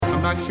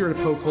not here to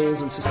poke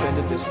holes in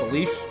suspended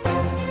disbelief.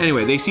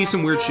 Anyway, they see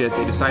some weird shit.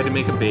 They decide to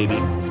make a baby.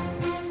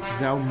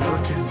 Thou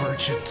merkin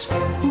merchant.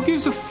 Who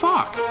gives a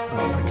fuck?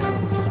 Oh my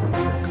god, we just went to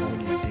start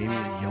calling you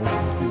Damien yells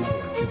at school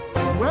boards.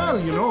 Well,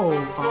 we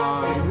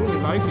really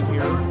like it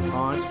here.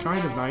 It's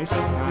kind of nice,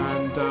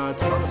 and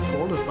it's not as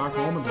cold as back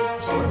home, and the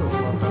soil is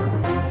a lot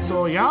better.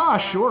 So yeah,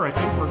 sure, I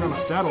think we're gonna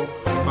settle.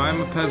 If I'm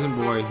a peasant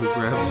boy who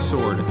grabs a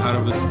sword out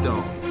of a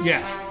stone,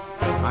 Yeah.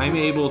 I'm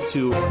able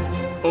to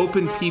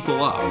open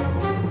people up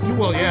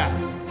Well, yeah.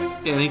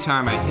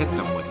 anytime I hit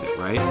them with it,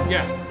 right?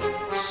 Yeah.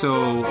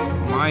 So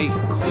my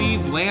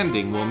cleave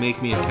landing will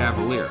make me a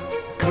cavalier.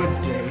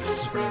 Good day,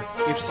 sir.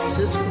 If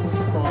Siskel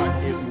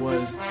thought it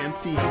was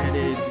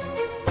empty-headed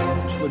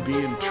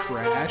plebeian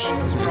trash, he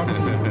was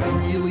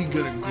probably really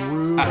gonna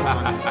groove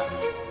on it.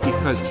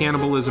 Because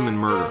cannibalism and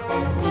murder.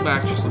 Pull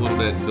back just a little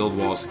bit and build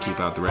walls to keep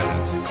out the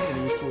redheads.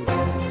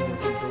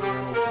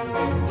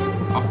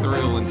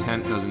 Authorial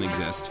intent doesn't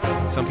exist.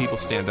 Some people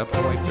stand up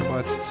to wipe their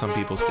butts. Some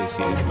people stay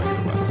seated to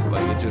wipe their butts.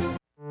 Like, it just...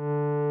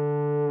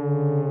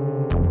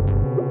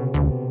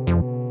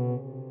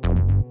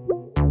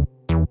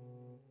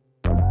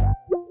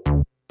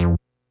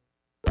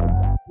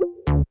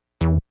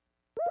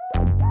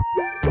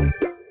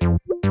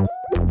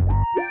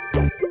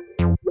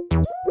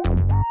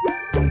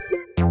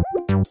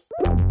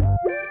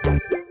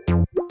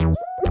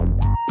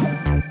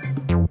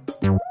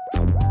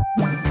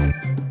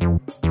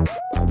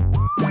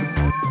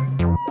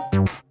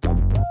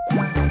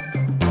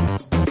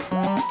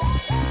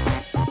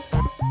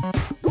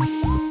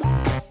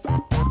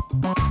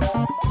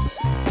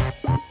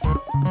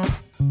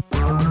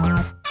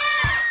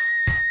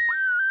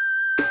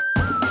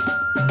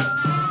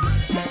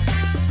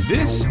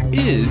 This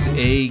is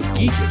a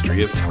geek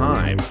history of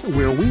time.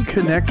 Where we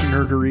connect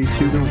nerdery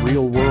to the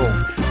real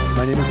world.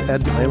 My name is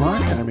Ed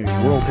Blaylock, and I'm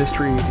a world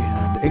history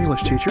and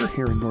English teacher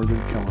here in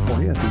Northern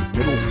California at the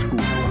middle school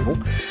level.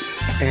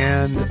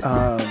 And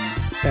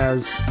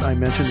as I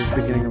mentioned at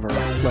the beginning of our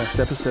last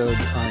episode,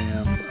 I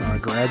am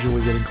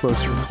gradually getting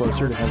closer and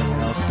closer to having a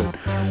house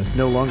that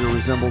no longer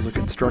resembles a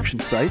construction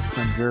site.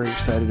 I'm very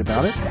excited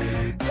about it.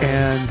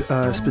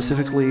 And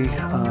specifically,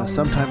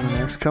 sometime in the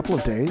next couple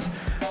of days,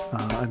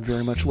 I'm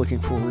very much looking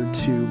forward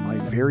to my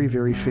very,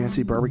 very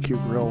fancy barbecue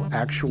grill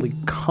actually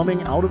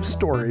coming out of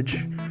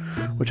storage,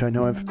 which I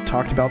know I've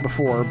talked about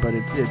before, but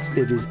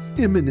it is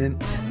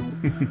imminent.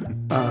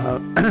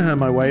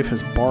 My wife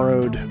has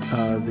borrowed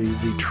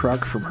the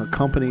truck from her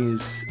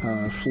company's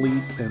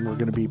fleet, and we're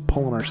going to be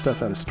pulling our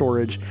stuff out of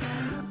storage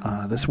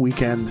this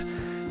weekend.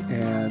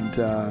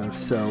 And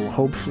so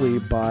hopefully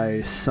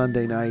by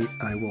Sunday night,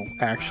 I will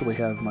actually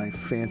have my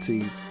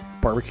fancy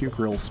barbecue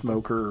grill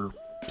smoker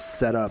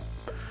set up,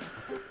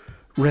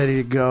 ready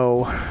to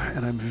go,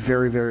 and I'm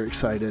very, very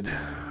excited.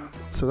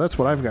 So that's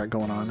what I've got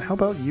going on. How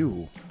about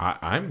you?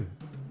 I'm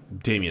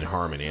Damien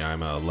Harmony.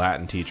 I'm a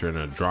Latin teacher and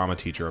a drama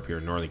teacher up here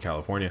in Northern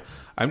California.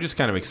 I'm just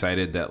kind of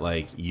excited that,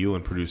 like, you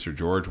and producer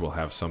George will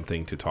have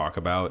something to talk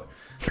about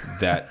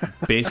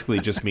that basically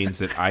just means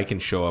that I can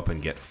show up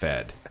and get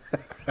fed.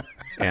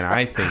 And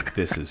I think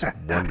this is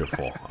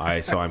wonderful.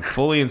 So I'm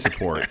fully in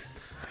support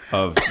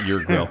of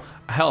your grill.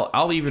 Hell,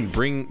 I'll even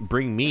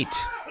bring meat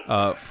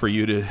for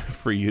you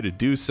to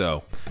do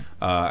so.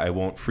 I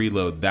won't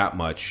freeload that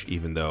much,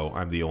 even though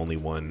I'm the only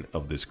one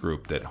of this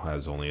group that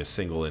has only a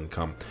single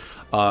income.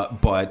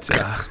 But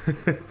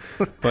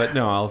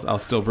no, I'll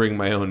still bring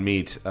my own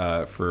meat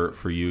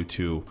for you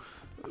to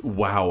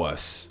wow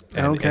us,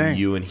 and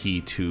you and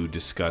he to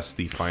discuss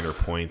the finer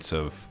points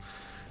of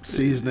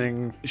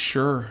seasoning.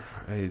 Sure,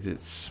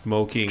 it's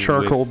smoking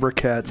charcoal with,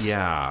 briquettes.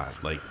 Yeah,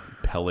 like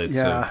pellets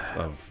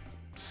of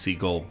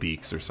seagull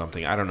beaks or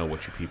something. I don't know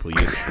what you people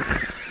use.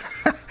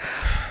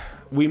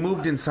 We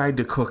moved inside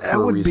to cook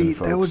for a reason,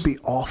 folks. That would be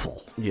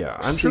awful. Yeah,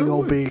 I'm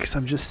seagull sure beaks.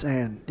 I'm just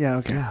saying. Yeah,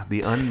 okay. Yeah,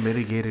 the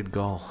unmitigated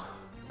gull.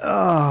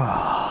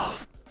 Oh,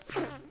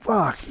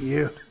 fuck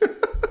you.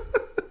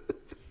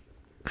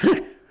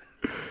 It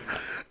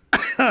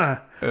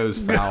was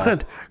foul.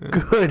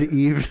 Good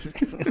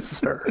evening,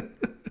 sir.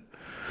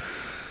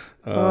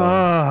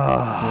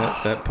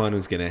 That pun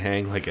is going to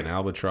hang like an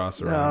albatross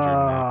around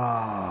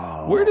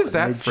your neck. Where does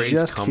that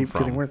phrase come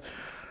from?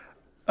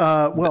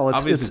 Well,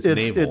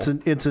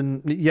 it's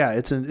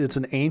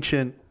an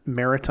ancient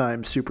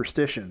maritime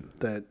superstition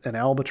that an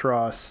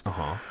albatross.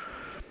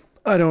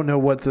 I don't know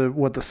what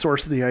the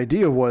source of the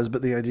idea was,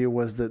 but the idea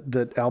was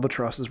that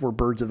albatrosses were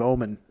birds of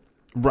omen.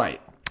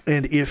 Right.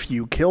 And if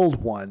you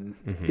killed one,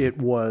 it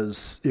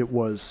was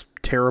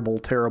terrible,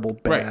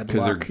 bad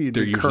luck. They're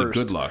usually cursed.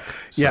 Good luck.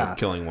 So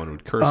killing one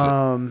would curse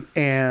it.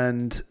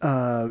 And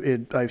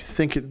I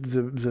think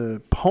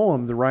the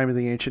poem, The Rime of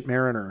the Ancient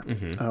Mariner,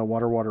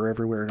 water, water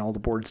everywhere, and all the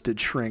boards did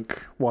shrink.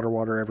 Water,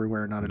 water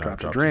everywhere, not a drop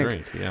to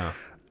drink. Yeah.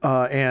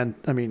 And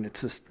I mean,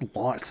 it's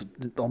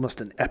almost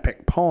an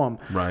epic poem.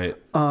 Right.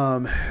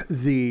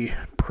 The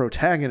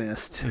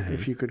protagonist,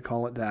 if you could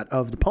call it that,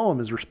 of the poem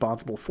is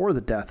responsible for the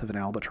death of an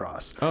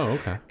albatross. Oh,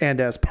 okay. And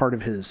as part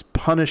of his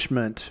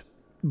punishment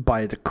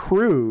by the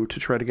crew to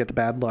try to get the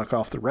bad luck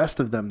off the rest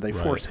of them. They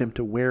force him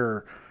to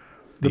wear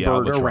the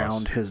bird albatross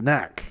around his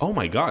neck. Oh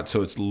my God!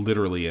 So it's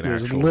literally an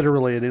actual.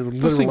 Literally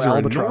Those things are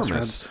albatross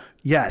enormous.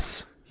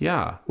 Yes.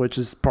 Yeah. Which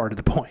is part of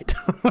the point.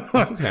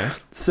 Okay.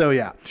 So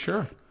yeah.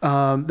 Sure.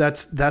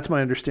 That's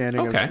my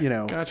understanding of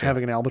Gotcha.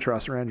 having an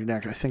albatross around your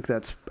neck. I think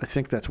that's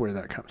where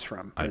that comes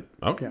from. But,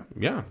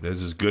 yeah.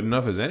 This is good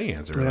enough as any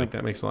answer. Yeah. Like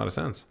that makes a lot of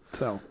sense.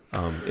 So,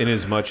 in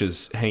as much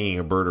as hanging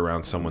a bird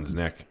around someone's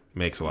neck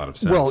makes a lot of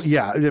sense. well,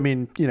 yeah. I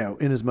mean,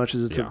 in as much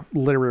as it's a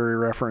literary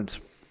reference,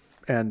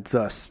 and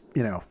thus,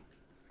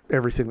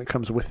 everything that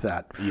comes with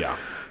that. Yeah.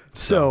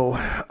 So,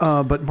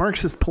 but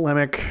Marxist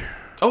polemic.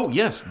 Oh,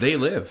 yes, They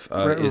Live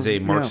is a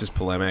Marxist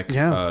polemic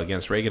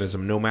against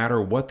Reaganism, no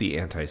matter what the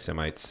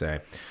anti-Semites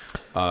say.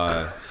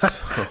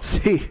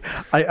 See,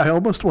 I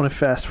almost want to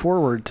fast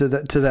forward to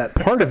that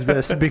part of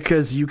this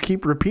because you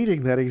keep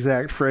repeating that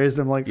exact phrase.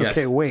 And I'm like,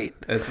 okay, wait.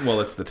 It's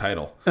the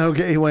title.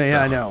 Okay, well,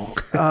 yeah, I know.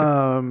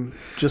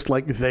 Just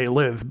like They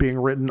Live being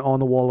written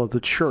on the wall of the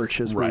church,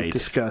 as we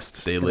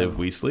discussed. They live,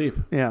 we sleep.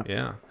 Yeah.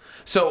 Yeah.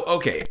 So,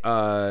 okay,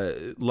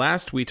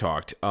 last we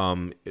talked,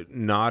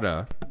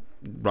 Nada,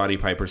 Roddy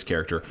Piper's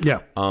character,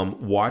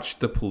 watched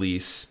the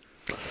police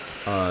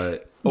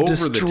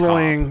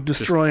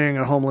destroying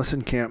a homeless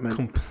encampment.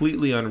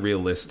 Completely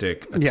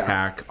unrealistic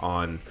attack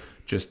on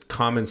just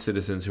common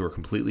citizens who are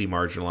completely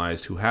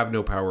marginalized, who have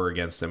no power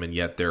against them, and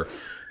yet they're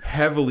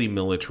heavily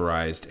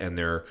militarized and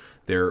they're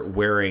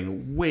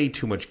wearing way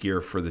too much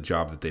gear for the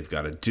job that they've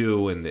got to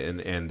do,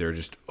 and they're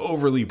just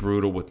overly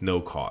brutal with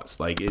no cause.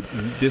 Like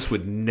this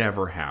would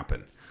never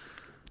happen.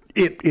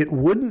 It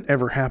wouldn't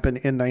ever happen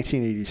in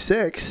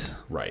 1986.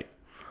 Right.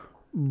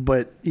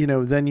 But,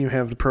 then you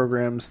have the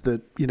programs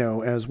that,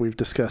 as we've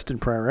discussed in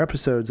prior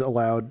episodes,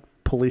 allowed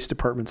police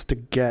departments to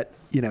get,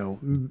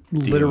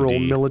 literal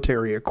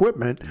military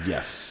equipment.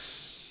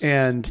 Yes.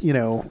 And,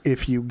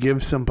 if you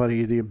give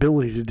somebody the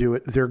ability to do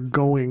it, they're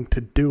going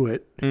to do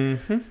it.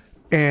 Mm-hmm.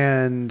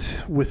 And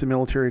with the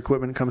military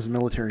equipment comes a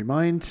military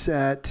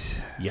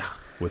mindset. Yeah.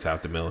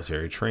 Without the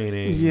military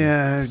training.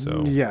 Yeah.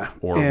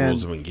 Or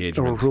rules of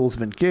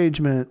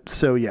engagement.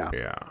 So, yeah.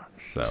 Yeah.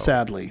 So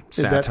sadly.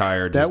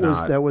 Satire that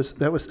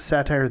was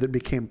satire that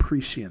became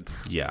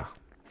prescience. Yeah.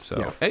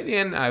 So,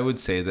 and I would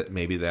say that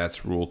maybe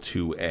that's rule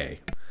 2A.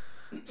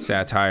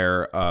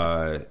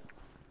 Satire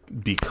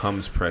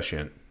becomes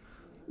prescient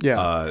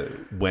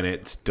when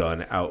it's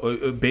done out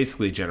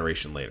basically a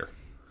generation later.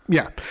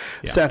 Yeah.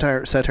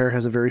 Satire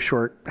has a very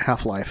short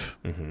half-life.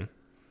 Mm-hmm.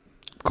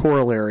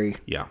 Corollary.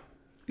 Yeah.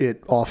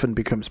 It often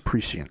becomes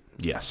prescient.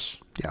 Yes.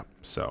 Yeah.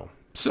 So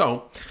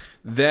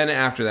then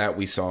after that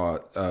we saw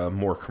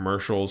more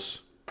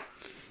commercials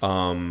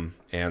and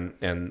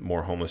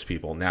more homeless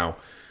people. Now,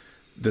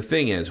 the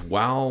thing is,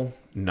 while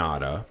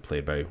Nada,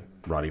 played by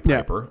Roddy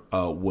Piper,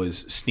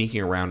 was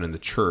sneaking around in the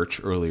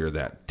church earlier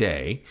that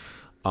day,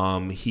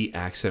 he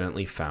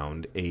accidentally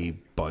found a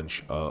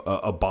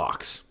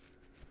box.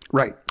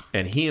 Right.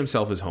 And he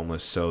himself is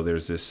homeless, so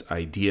there's this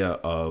idea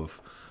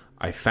of,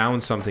 I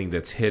found something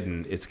that's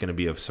hidden, it's going to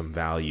be of some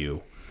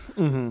value.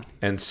 Mm-hmm.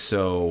 And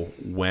so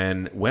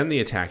when the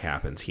attack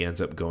happens, he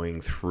ends up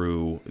going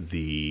through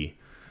the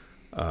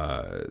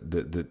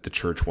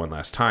church one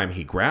last time.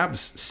 He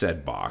grabs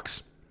said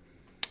box,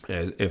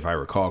 if I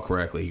recall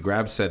correctly. He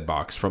grabs said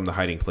box from the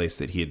hiding place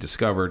that he had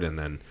discovered and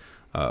then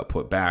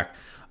put back.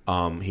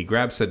 He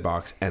grabs said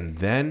box, and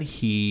then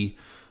he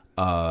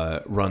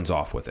runs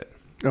off with it.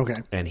 Okay.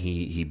 And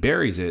he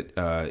buries it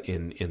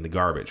in the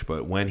garbage.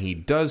 But when he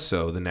does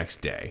so the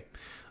next day,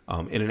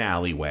 in an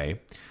alleyway,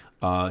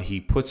 he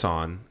puts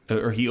on,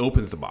 or he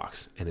opens the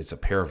box, and it's a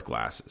pair of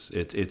glasses.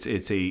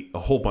 It's a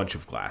whole bunch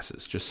of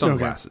glasses, just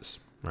sunglasses,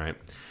 right?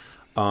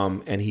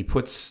 And he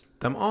puts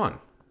them on,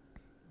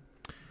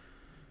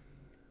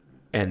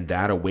 and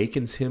that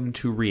awakens him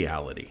to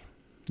reality.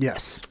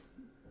 Yes.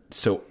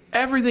 So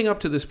everything up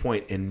to this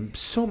point, in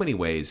so many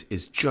ways,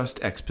 is just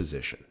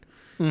exposition.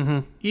 Mm-hmm.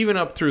 Even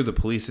up through the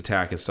police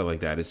attack and stuff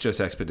like that, it's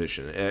just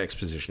exposition.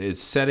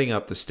 It's setting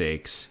up the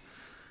stakes.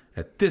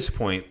 At this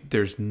point,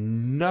 there's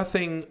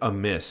nothing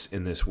amiss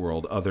in this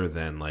world other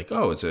than like,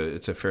 oh, it's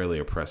a fairly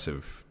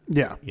oppressive,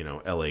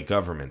 LA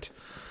government.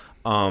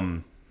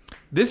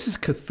 This is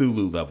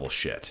Cthulhu level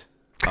shit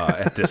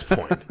at this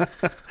point.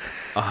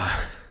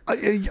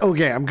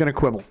 Okay, I'm going to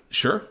quibble.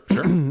 Sure.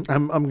 I'm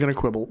going to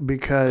quibble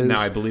because... Now,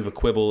 I believe a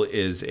quibble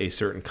is a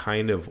certain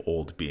kind of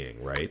old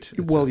being, right?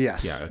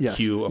 Yes. Yeah, yes,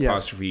 Q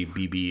apostrophe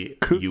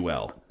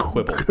BBUL.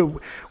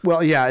 Quibble.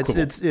 Well, yeah,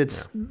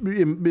 it's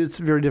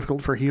very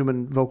difficult for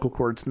human vocal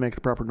cords to make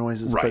the proper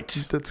noises, right.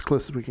 But that's as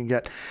close as we can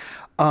get.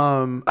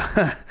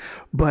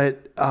 But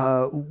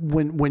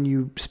when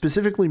you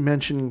specifically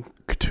mention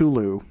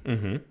Cthulhu...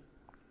 Mm-hmm.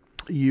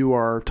 You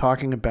are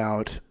talking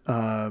about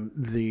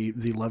the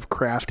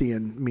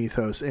Lovecraftian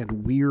mythos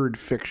and weird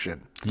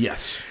fiction.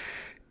 Yes.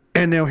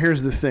 And now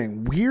here's the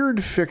thing.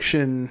 Weird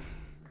fiction,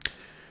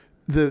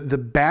 the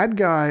bad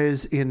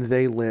guys in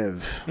They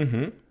Live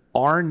mm-hmm.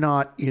 are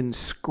not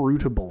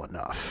inscrutable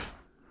enough.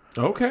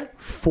 Okay.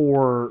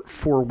 For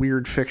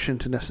weird fiction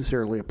to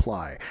necessarily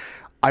apply.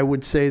 I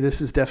would say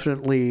this is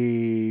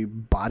definitely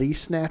Body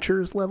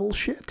Snatchers level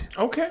shit.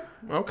 Okay.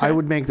 I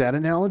would make that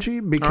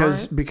analogy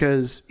because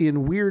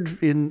in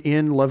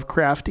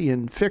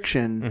Lovecraftian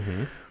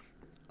fiction,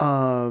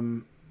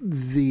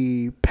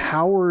 the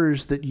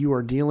powers that you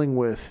are dealing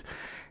with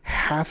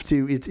have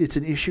to. It's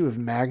an issue of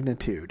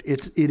magnitude.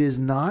 It is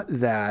not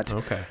that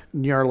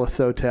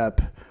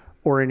Nyarlathotep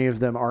or any of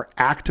them are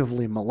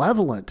actively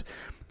malevolent.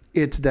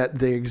 It's that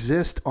they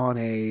exist on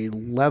a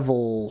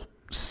level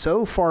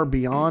so far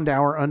beyond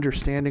our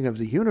understanding of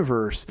the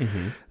universe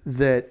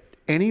that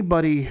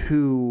anybody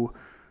who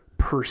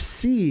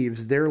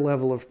perceives their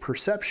level of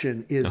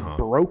perception is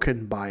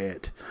broken by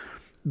it,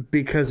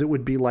 because it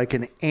would be like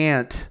an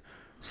ant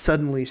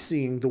suddenly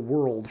seeing the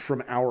world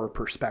from our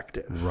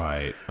perspective.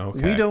 Right.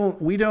 Okay.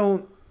 We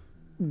don't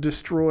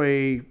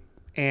destroy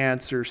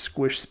ants or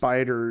squish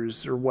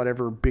spiders or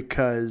whatever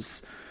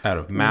because out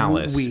of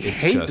malice we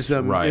hate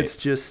them. Right. It's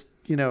just,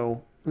 ugh.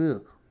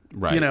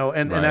 Right.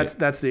 And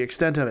that's the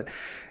extent of it.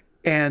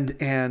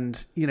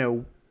 And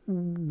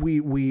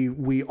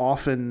we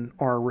often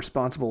are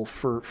responsible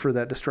for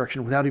that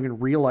destruction without even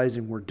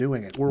realizing we're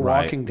doing it. We're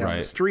walking down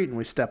the street and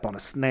we step on a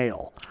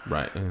snail.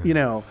 Right.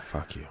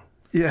 Fuck you.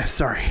 Yeah,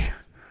 sorry.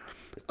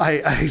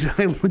 I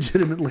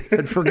legitimately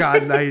had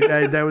forgotten.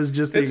 That was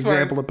just the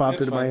example that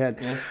popped into my head.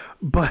 Yeah.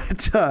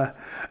 But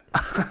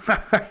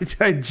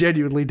I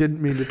genuinely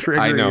didn't mean to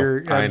trigger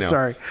your... I'm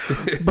sorry.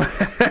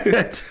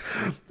 But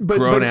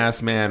grown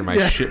ass man,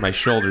 my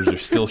shoulders are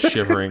still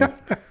shivering.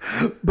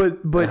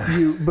 But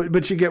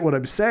you get what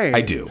I'm saying.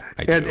 I do.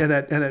 And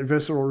that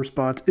visceral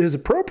response is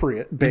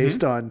appropriate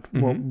based on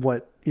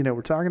what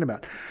we're talking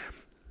about.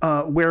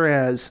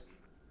 Whereas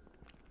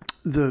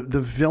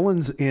the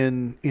villains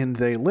in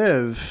They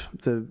Live,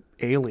 the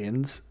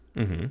aliens,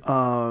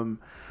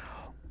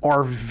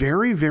 are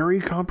very,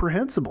 very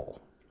comprehensible.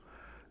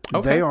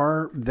 Okay.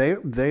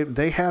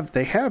 They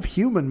have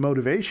human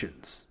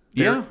motivations.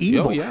 They're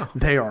evil. Oh, yeah.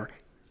 They are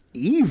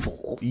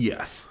evil.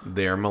 Yes,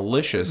 they are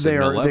malicious. They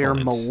are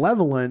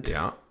malevolent.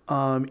 Yeah.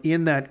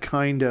 In that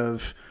kind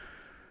of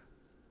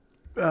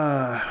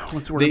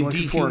what's the word I'm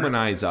looking for? They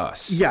dehumanize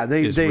us. Yeah,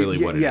 they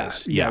really what it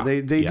is. Yeah,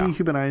 they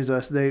dehumanize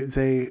us.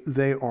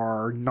 They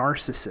are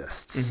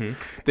narcissists.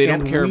 They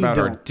don't care about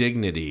our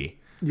dignity.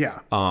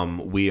 Yeah.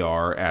 We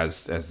are,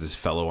 as this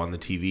fellow on the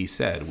TV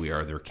said, we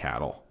are their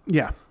cattle.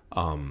 Yeah.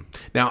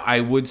 Now,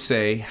 I would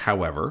say,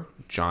 however,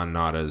 John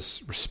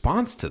Nada's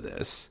response to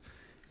this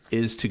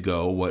is to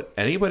go what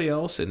anybody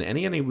else in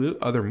any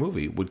other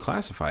movie would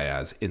classify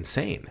as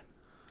insane.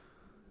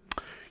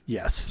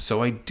 Yes.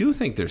 So I do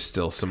think there's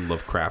still some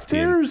Lovecraftian.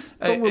 There's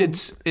a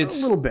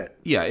little bit.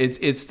 Yeah,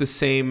 it's the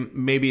same.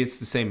 Maybe it's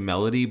the same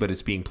melody, but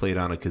it's being played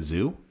on a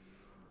kazoo.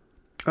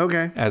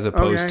 Okay. As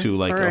opposed to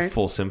like a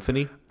full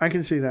symphony. I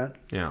can see that.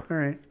 Yeah. All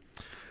right.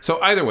 So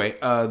either way,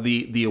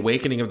 the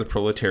awakening of the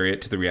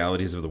proletariat to the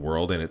realities of the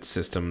world and its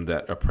system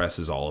that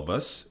oppresses all of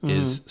us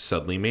is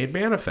suddenly made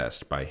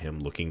manifest by him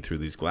looking through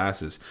these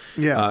glasses.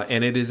 Yeah.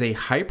 And it is a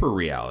hyper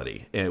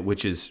reality,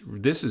 which is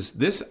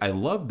this. I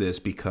love this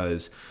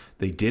because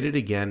they did it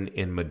again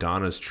in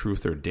Madonna's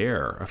Truth or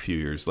Dare a few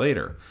years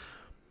later.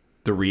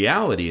 The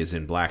reality is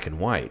in black and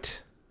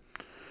white.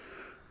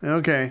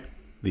 Okay.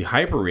 The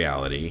hyper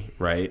reality,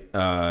 right,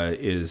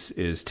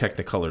 is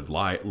technicolored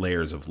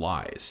layers of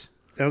lies.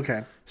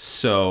 Okay.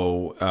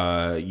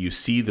 So you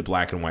see the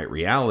black and white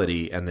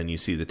reality, and then you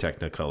see the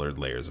technicolored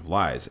layers of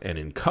lies. And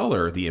in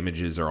color, the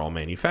images are all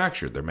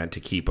manufactured. They're meant to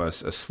keep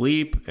us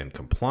asleep and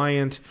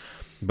compliant.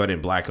 But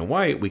in black and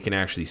white, we can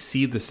actually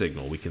see the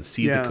signal. We can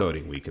see the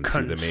coding. We can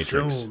see the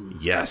matrix.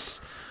 Yes.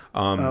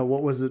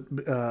 What was it?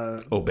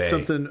 Obey.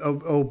 Something.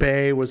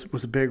 Obey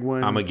was a big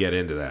one. I'm gonna get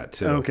into that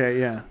too. Okay.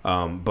 Yeah.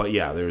 But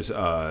yeah, there's.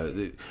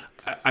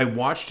 I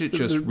watched it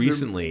just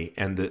recently,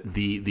 and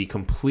the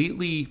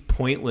completely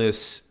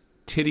pointless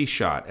titty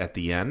shot at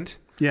the end.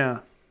 Yeah.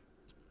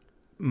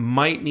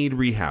 Might need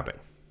rehabbing.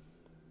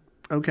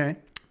 Okay.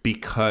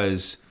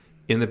 Because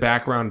in the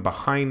background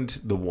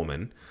behind the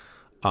woman,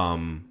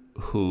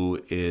 who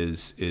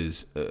is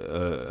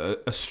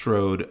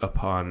astrode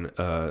upon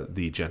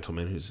the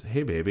gentleman who's,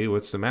 hey baby,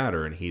 what's the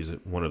matter? And he's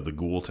one of the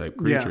ghoul type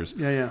creatures.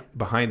 Yeah.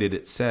 Behind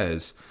it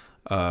says,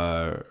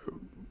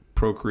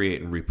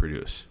 procreate and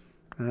reproduce.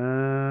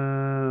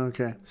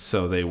 Okay.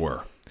 So they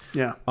were.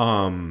 Yeah.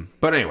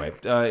 But anyway,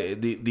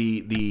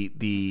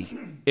 the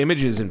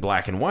images in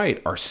black and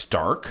white are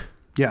stark.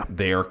 Yeah.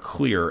 They are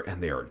clear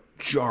and they are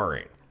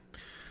jarring.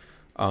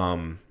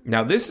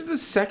 Now, this is the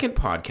second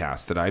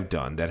podcast that I've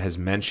done that has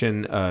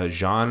mentioned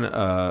Jean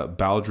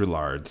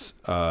Baudrillard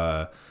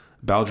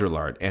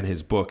and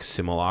his book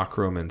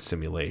Simulacrum and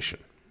Simulation.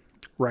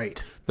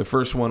 Right. The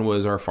first one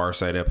was our Far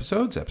Side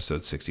episodes,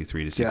 episodes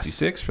 63 to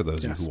 66, for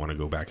those of you who want to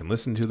go back and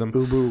listen to them.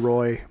 Ubu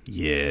Roy.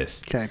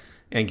 Yes. Okay.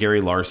 And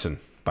Gary Larson,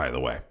 by the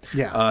way.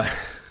 Yeah.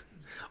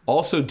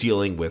 Also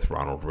dealing with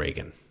Ronald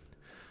Reagan.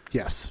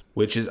 Yes.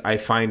 Which is, I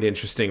find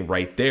interesting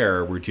right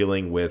there. We're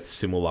dealing with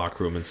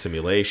Simulacrum and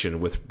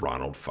Simulation with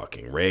Ronald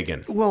fucking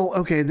Reagan. Well,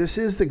 okay, this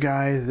is the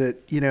guy that,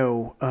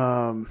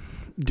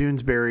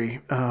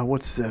 Doonesbury.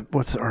 What's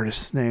the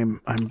artist's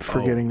name? I'm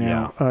forgetting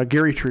now.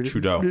 Gary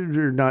Trudeau.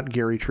 Not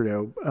Gary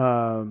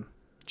Trudeau.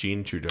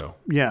 Jean Trudeau.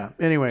 Yeah.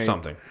 Anyway,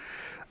 something.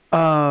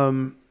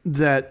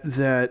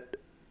 That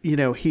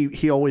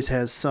he always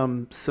has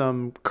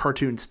some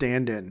cartoon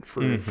stand-in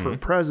for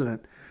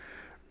president.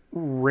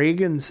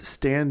 Reagan's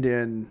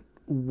stand-in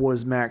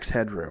was Max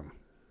Headroom.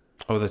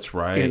 Oh, that's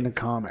right. In the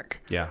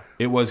comic. Yeah.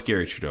 It was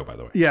Gary Trudeau, by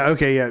the way. Yeah.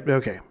 Okay. Yeah.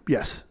 Okay.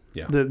 Yes.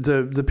 Yeah.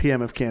 The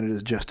PM of Canada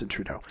is Justin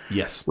Trudeau.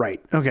 Yes.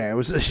 Right. Okay. It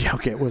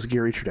was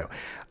Gary Trudeau.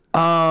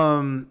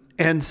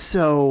 And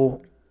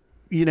so,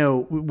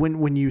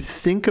 when you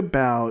think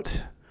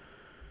about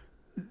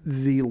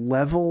the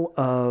level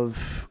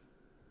of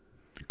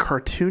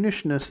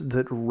cartoonishness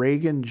that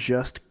Reagan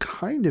just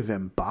kind of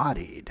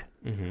embodied,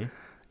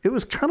 it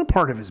was kind of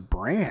part of his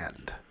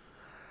brand.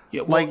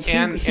 Yeah, well,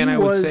 I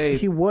would say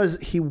he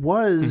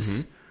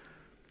was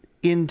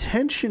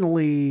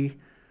intentionally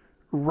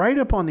right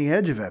up on the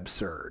edge of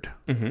absurd,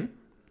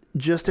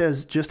 just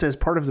as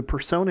part of the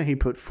persona he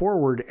put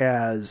forward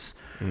as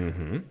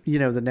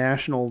the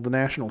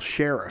national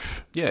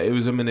sheriff. Yeah, it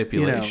was a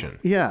manipulation.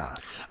 Yeah,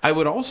 I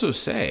would also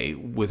say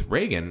with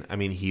Reagan, I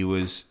mean, he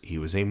was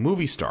a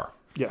movie star.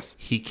 Yes,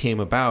 he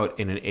came about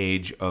in an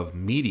age of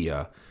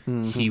media.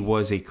 He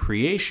was a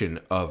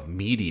creation of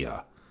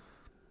media.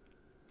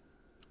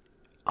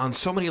 On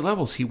so many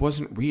levels, he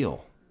wasn't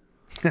real.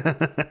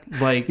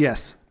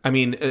 Yes. I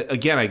mean,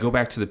 again, I go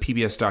back to the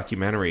PBS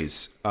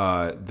documentaries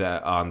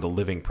that on the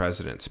living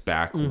presidents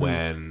back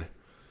when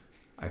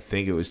I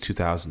think it was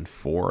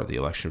 2004, the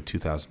election of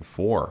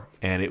 2004,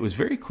 and it was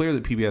very clear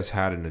that PBS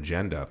had an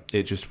agenda.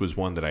 It just was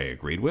one that I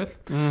agreed with,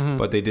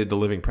 but they did the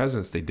living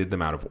presidents. They did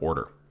them out of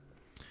order,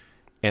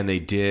 and they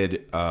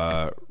did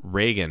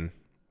Reagan,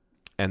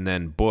 and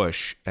then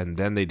Bush, and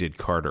then they did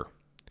Carter.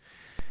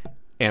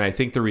 And I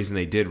think the reason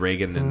they did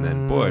Reagan and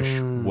then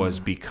Bush was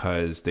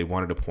because they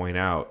wanted to point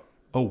out,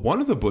 one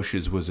of the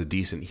Bushes was a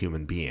decent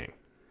human being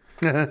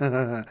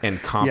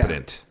and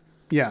competent.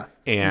 Yeah.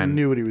 And he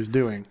knew what he was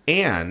doing.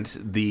 And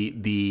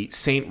the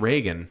Saint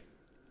Reagan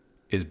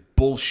is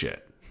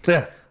bullshit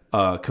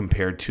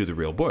compared to the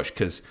real Bush.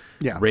 Because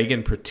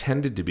Reagan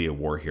pretended to be a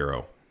war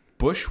hero.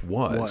 Bush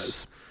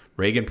was.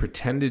 Reagan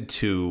pretended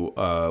to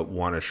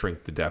want to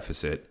shrink the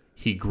deficit.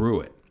 He grew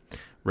it.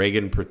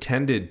 Reagan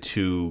pretended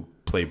to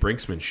play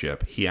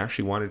brinksmanship. He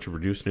actually wanted to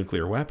reduce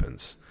nuclear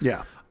weapons.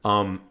 Yeah.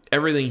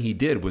 Everything he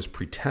did was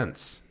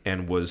pretense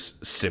and was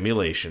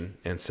simulation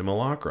and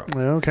simulacrum.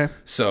 Okay.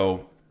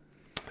 So,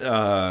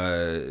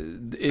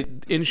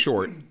 in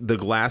short, the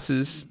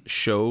glasses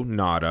show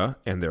nada,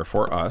 and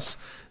therefore us,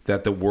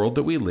 that the world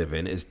that we live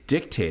in is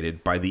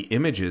dictated by the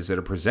images that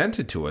are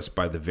presented to us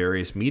by the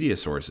various media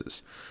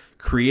sources.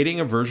 Creating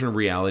a version of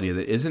reality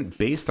that isn't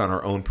based on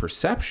our own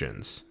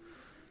perceptions,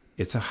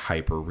 it's a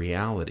hyper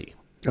reality.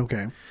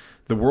 Okay.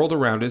 The world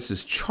around us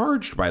is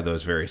charged by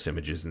those various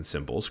images and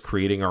symbols,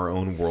 creating our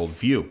own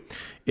worldview.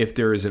 If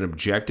there is an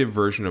objective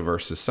version of our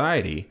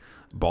society,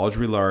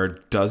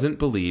 Baudrillard doesn't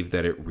believe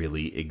that it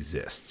really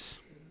exists.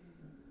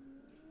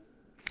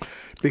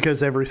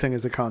 Because everything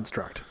is a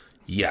construct.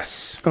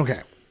 Yes.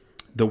 Okay.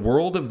 The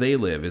world of they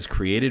live is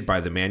created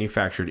by the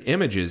manufactured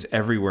images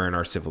everywhere in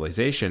our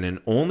civilization, and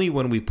only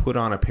when we put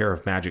on a pair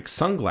of magic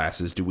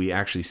sunglasses do we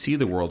actually see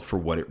the world for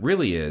what it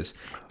really is,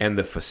 and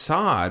the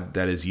facade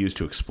that is used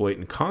to exploit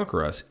and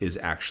conquer us is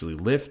actually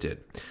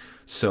lifted.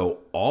 So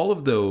all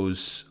of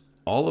those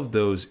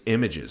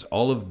images,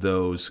 all of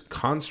those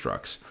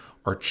constructs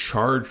are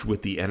charged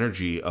with the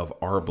energy of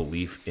our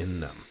belief in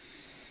them.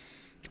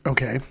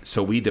 Okay.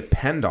 So we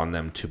depend on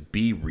them to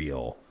be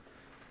real,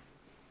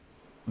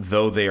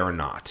 though they are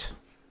not.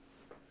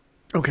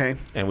 Okay.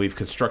 And we've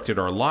constructed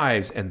our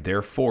lives, and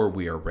therefore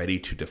we are ready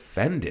to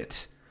defend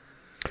it.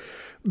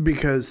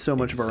 Because so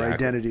much of our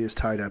identity is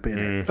tied up in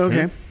it.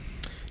 Okay.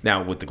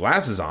 Now, with the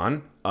glasses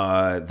on,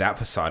 that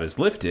facade is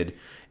lifted,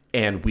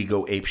 and we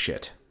go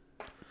apeshit.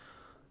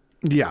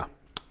 Yeah.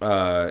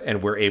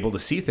 And we're able to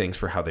see things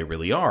for how they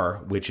really are,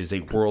 which is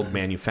a world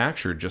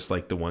manufactured just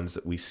like the ones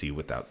that we see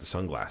without the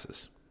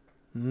sunglasses.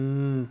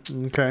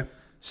 Okay.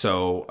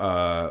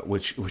 So,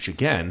 which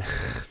again,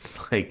 it's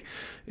like,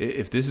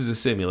 if this is a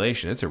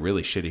simulation, it's a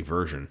really shitty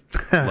version.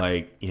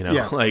 Like,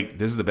 like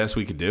this is the best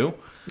we could do.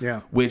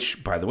 Yeah.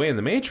 Which, by the way, in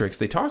the Matrix,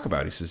 they talk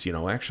about, he says,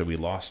 actually we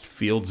lost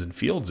fields and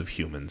fields of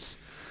humans.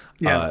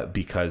 Yeah.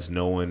 Because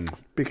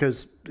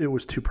it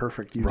was too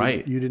perfect. You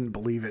didn't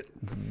believe it.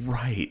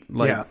 Right.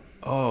 Like,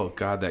 oh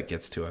God, that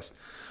gets to us.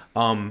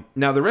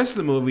 Now, the rest of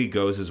the movie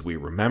goes as we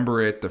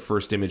remember it. The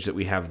first image that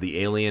we have of the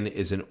alien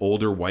is an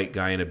older white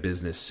guy in a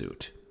business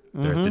suit.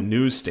 They're at the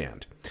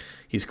newsstand.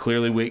 He's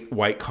clearly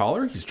white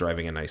collar. He's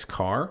driving a nice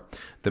car.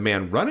 The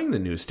man running the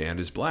newsstand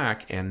is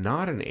black and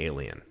not an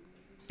alien,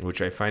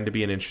 which I find to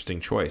be an interesting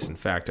choice. In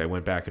fact, I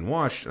went back and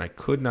watched, and I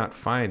could not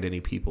find any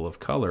people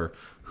of color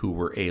who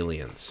were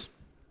aliens.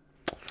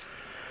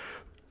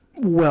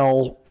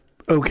 Well,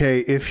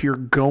 okay, if you're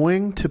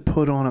going to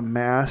put on a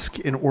mask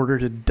in order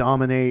to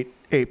dominate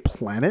a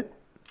planet...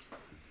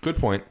 Good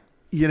point.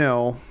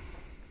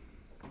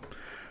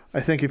 I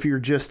think if you're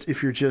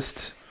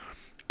just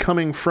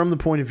coming from the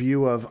point of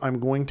view of I'm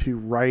going to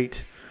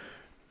write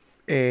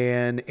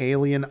an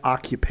alien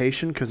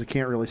occupation, because I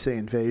can't really say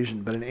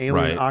invasion, but an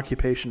alien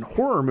occupation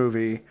horror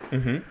movie,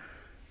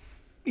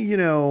 you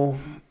know,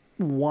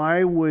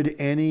 why would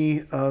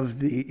any of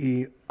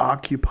the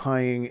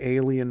occupying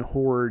alien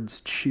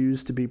hordes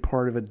choose to be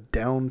part of a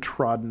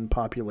downtrodden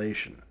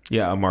population?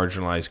 Yeah, a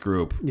marginalized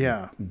group.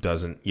 Yeah.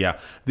 Doesn't. Yeah.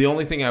 The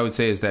only thing I would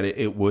say is that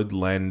it would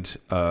lend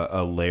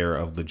a layer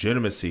of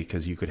legitimacy,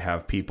 because you could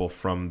have people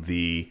from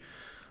the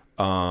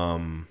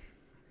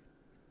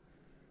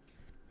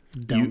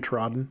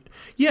downtrodden.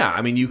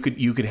 I mean, you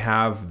could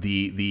have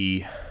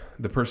the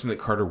person that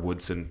Carter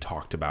Woodson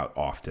talked about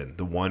often,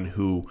 the one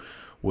who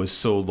was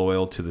so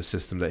loyal to the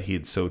system that he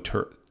had so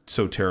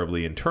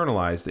terribly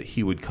internalized that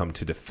he would come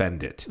to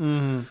defend it.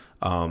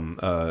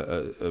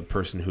 A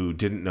person who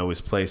didn't know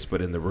his place,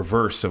 but in the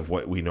reverse of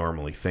what we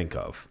normally think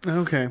of.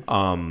 Okay.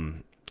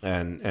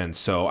 And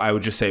so I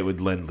would just say it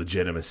would lend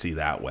legitimacy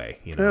that way.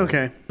 You know.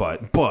 Okay.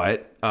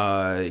 But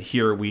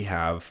here we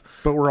have.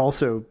 But we're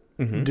also.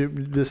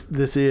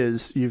 This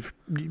is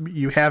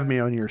you have me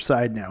on your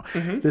side now.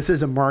 This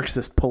is a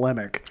Marxist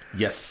polemic.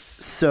 Yes.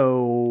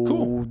 So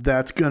cool.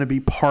 That's going to be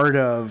part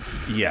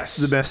of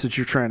the message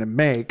you're trying to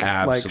make.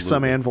 Absolutely. Like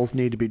some anvils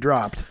need to be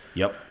dropped.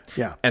 Yep.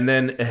 Yeah. And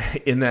then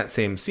in that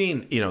same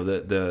scene, you know,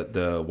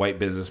 the white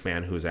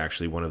businessman who is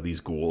actually one of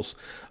these ghouls,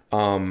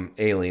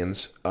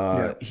 aliens,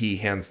 he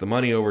hands the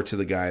money over to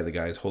the guy. The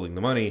guy's holding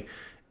the money,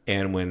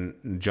 and when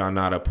John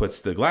Nada puts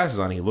the glasses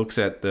on, he looks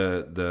at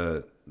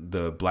the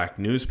black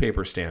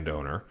newspaper stand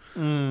owner,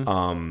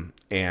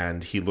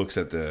 and he looks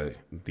at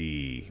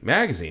the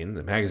magazine.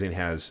 The magazine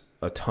has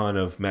a ton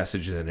of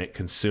messages in it: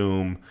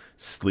 consume,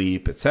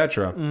 sleep,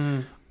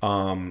 etc.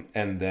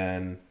 And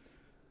then,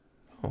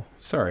 oh,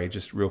 sorry,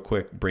 just real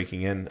quick,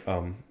 breaking in.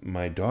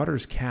 My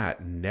daughter's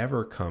cat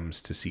never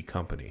comes to see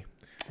company,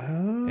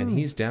 and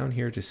he's down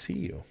here to see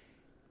you.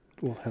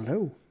 Well,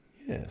 hello.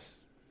 Yes,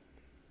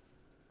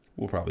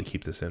 we'll probably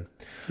keep this in.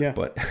 Yeah,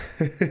 but.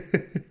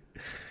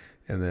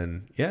 And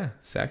then,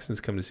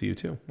 Saxon's come to see you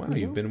too. Wow,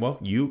 you've been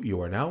welcome.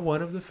 You are now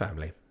one of the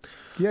family.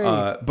 Yay.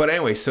 But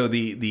anyway, so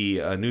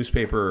the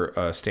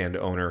newspaper stand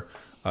owner,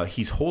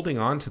 he's holding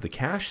on to the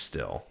cash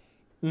still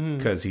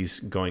because he's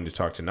going to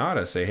talk to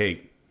Nada, say,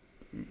 hey,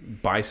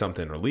 buy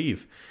something or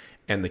leave.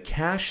 And the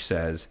cash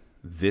says,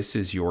 this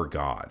is your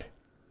God.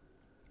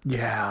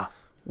 Yeah.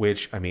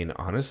 Which, I mean,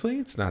 honestly,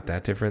 it's not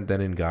that different than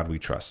In God We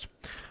Trust.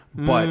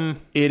 But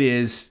it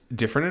is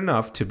different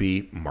enough to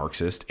be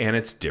Marxist, and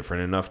it's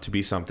different enough to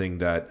be something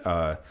that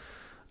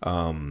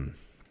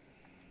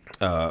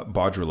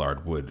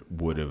Baudrillard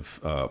would have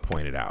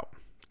pointed out,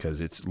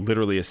 because it's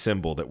literally a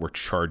symbol that we're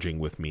charging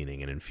with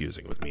meaning and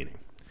infusing with meaning.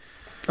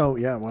 Oh,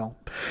 yeah, well,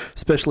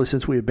 especially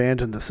since we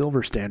abandoned the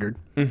silver standard.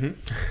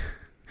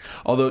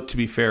 Although, to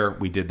be fair,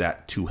 we did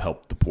that to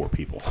help the poor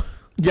people.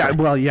 Yeah, right?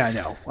 Well, yeah, I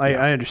know.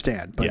 I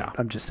understand, but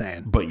I'm just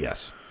saying. But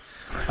yes.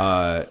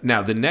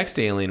 Now, the next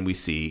alien we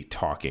see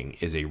talking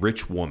is a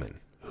rich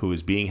woman who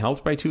is being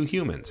helped by two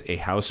humans, a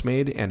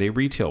housemaid and a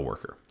retail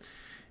worker.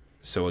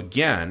 So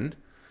again,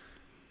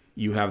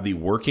 you have the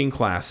working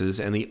classes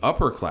and the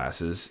upper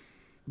classes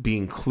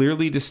being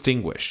clearly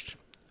distinguished.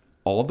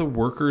 All the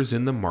workers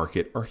in the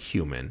market are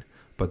human,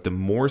 but the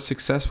more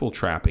successful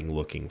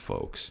trapping-looking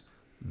folks,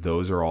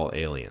 those are all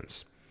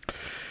aliens.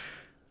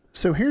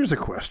 So here's a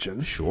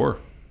question. Sure.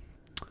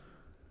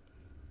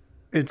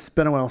 It's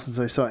been a while since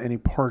I saw any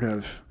part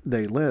of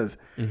They Live.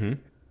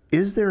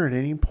 Is there at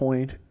any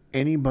point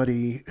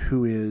anybody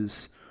who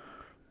is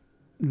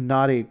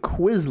not a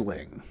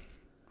quisling,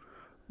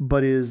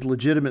 but is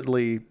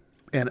legitimately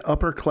an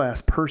upper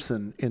class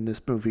person in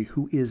this movie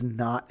who is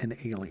not an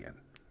alien?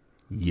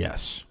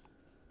 Yes.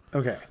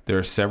 Okay. There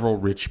are several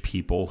rich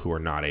people who are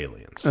not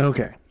aliens.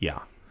 Okay. Yeah.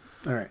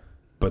 All right.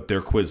 But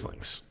they're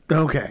quislings.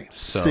 Okay.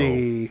 So,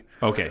 see.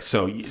 Okay.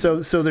 So not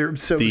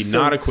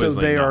a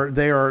quisling.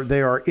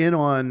 They are in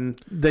on.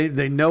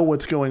 They know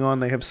what's going on.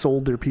 They have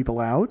sold their people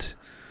out.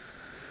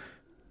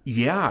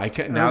 Yeah.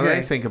 Now that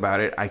I think about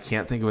it, I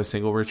can't think of a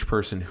single rich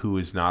person who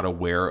is not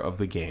aware of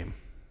the game.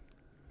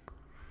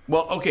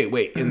 Well, okay.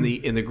 Wait. In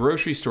the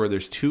grocery store,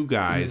 there's two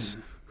guys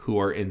who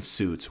are in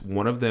suits.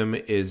 One of them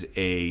is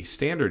a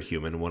standard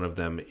human. One of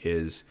them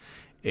is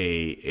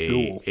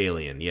a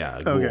alien. Yeah.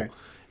 A ghoul. Okay.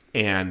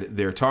 And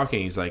they're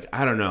talking. He's like,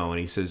 I don't know. And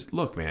he says,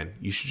 look, man,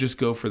 you should just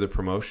go for the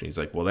promotion. He's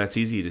like, well, that's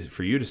easy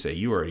for you to say.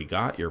 You already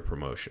got your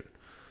promotion.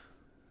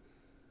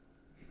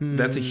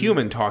 That's a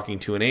human talking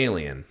to an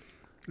alien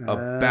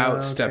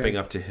about stepping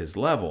up to his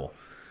level.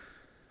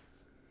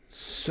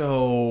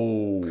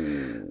 So.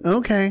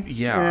 Okay.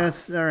 Yeah.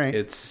 Yes. All right.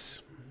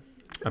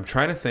 I'm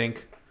trying to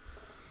think.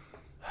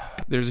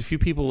 There's a few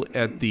people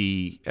at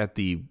the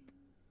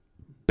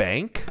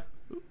bank.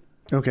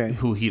 Okay.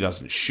 Who he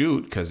doesn't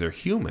shoot because they're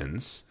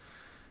humans.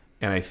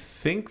 And I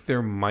think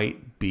there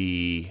might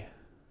be...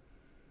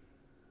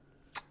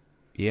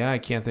 Yeah, I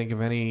can't think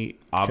of any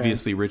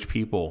obviously rich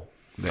people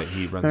that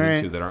he runs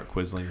into that aren't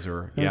quislings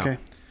or... Yeah. Okay.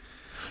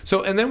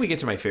 So, and then we get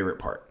to my favorite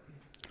part.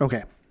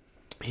 Okay.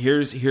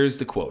 Here's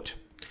the quote.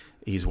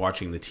 He's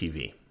watching the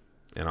TV,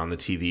 and on the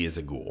TV is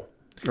a ghoul.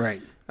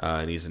 Right.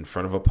 And he's in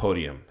front of a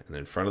podium, and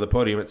in front of the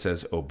podium it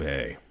says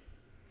 "Obey,"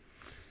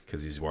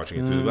 because he's watching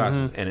it through the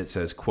glasses, and it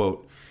says,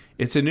 "Quote: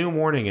 It's a new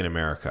morning in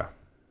America."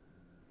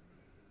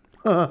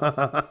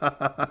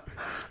 Hi,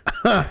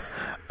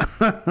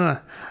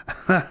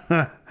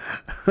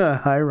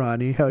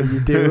 Ronnie. How you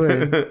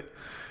doing?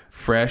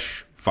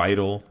 Fresh,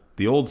 vital.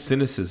 The old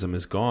cynicism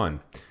is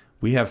gone.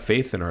 We have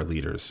faith in our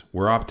leaders.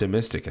 We're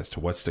optimistic as to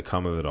what's to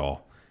come of it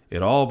all.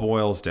 It all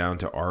boils down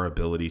to our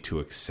ability to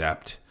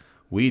accept.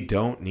 We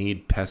don't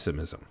need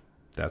pessimism.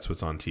 That's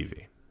what's on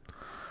TV.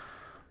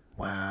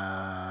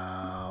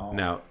 Wow.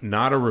 Now,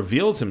 Nada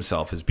reveals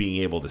himself as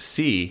being able to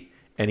see,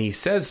 and he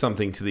says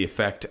something to the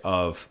effect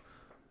of,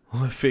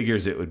 well, it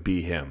figures it would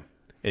be him.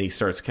 And he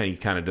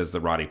kind of does the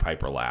Roddy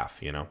Piper laugh,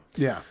 you know?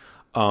 Yeah.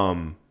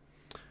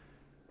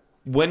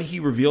 When he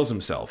reveals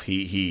himself,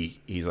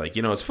 he's like,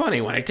 you know, it's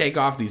funny when I take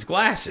off these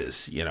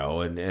glasses, you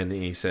know, and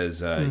he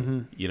says,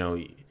 you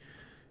know,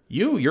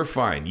 you're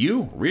fine.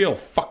 You real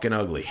fucking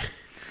ugly,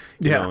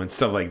 you know, and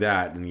stuff like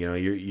that. And, you know,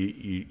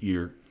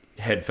 your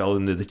head fell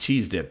into the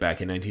cheese dip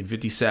back in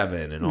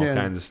 1957 and all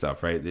kinds of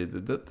stuff, right?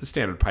 The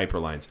standard Piper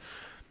lines.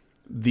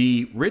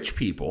 The rich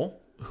people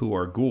who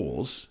are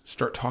ghouls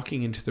start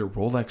talking into their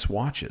Rolex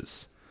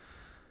watches.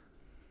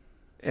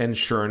 And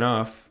sure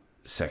enough,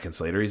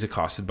 seconds later, he's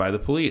accosted by the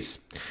police.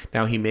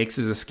 Now, he makes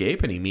his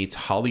escape and he meets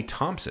Holly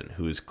Thompson,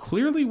 who is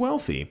clearly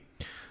wealthy.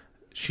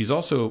 She's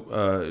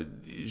also,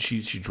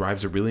 she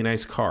drives a really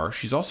nice car.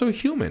 She's also a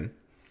human,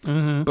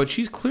 but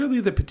she's clearly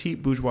the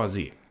petite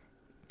bourgeoisie.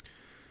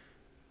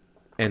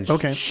 And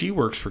she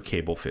works for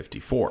Cable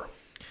 54.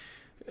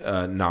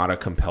 Nada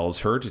compels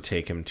her to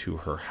take him to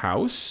her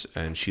house,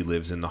 and she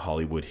lives in the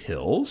Hollywood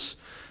Hills.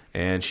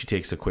 And she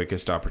takes the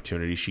quickest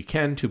opportunity she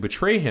can to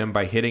betray him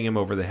by hitting him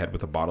over the head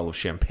with a bottle of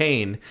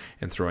champagne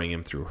and throwing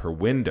him through her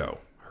window,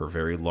 her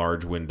very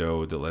large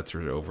window that lets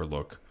her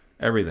overlook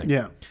everything.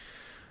 Yeah.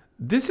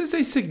 This is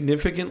a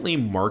significantly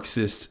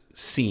Marxist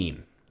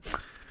scene.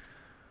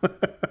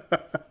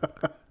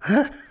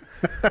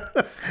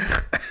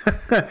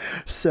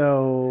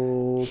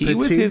 So he,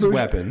 with his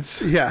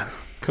weapons, yeah,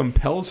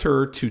 compels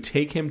her to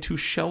take him to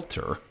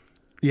shelter.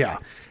 Yeah.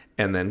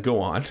 And then go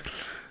on.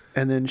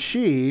 And then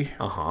she,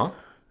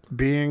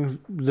 being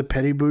the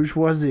petty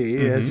bourgeoisie,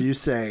 as you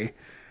say,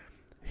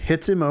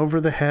 hits him over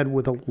the head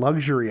with a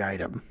luxury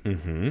item.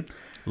 Mm-hmm.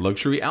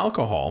 Luxury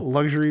alcohol.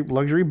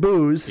 Luxury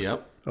booze.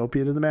 Yep.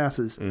 Opiate of the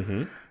masses.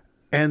 Mm-hmm.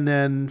 And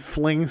then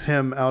flings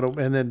him out of,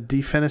 and then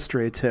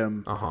defenestrates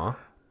him.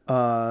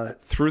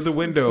 Through the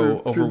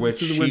window over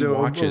which she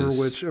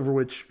watches. Over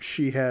which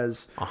she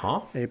has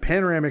a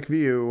panoramic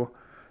view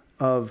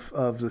of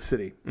the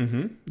city.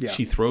 Mm-hmm. Yeah.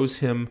 She throws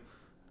him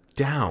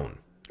down.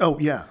 Oh,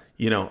 yeah.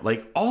 You know,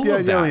 like all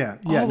of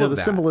that. The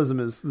symbolism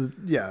is,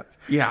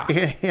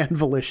 and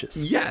malicious.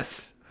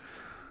 Yes.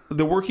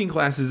 The working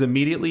class is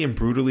immediately and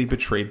brutally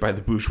betrayed by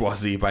the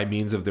bourgeoisie by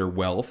means of their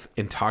wealth,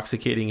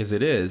 intoxicating as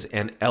it is,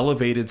 and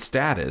elevated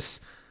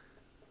status.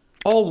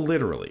 All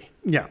literally.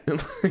 Yeah.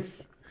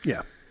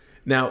 Yeah.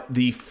 Now,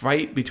 the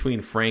fight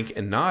between Frank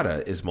and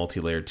Nada is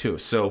multi-layered too.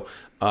 So,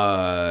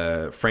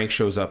 Frank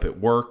shows up at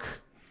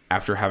work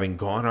after having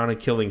gone on a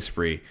killing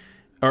spree.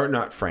 Or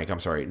not Frank, I'm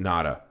sorry,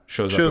 Nada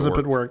shows up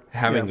at work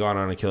having gone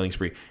on a killing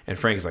spree. And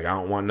Frank's like, I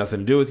don't want nothing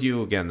to do with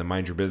you. Again, the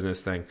mind your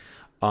business thing.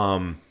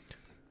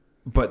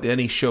 But then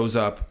he shows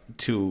up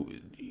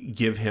to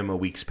give him a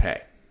week's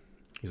pay.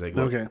 He's like,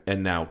 look,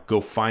 and now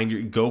go find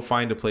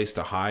a place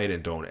to hide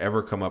and don't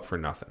ever come up for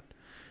nothing.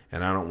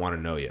 And I don't want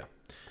to know you.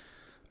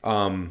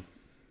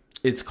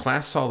 It's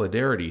class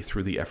solidarity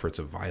through the efforts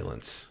of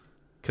violence.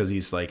 Because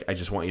he's like, I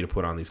just want you to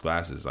put on these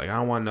glasses. Like, I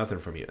don't want nothing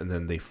from you. And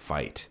then they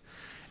fight.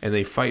 And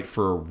they fight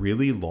for a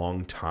really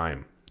long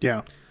time.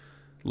 Yeah.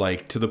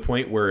 Like, to the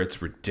point where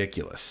it's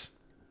ridiculous.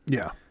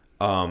 Yeah.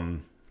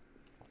 On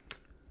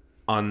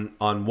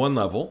one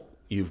level,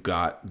 you've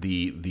got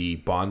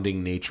the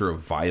bonding nature of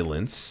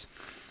violence.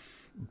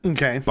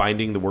 Okay.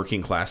 Binding the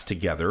working class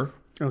together.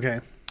 Okay.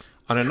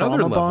 On another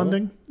Trauma level,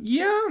 bonding?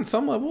 Yeah, on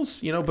some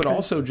levels, but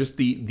also just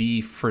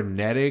the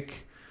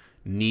frenetic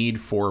need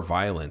for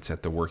violence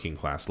at the working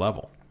class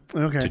level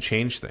to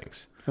change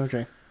things.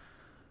 Okay.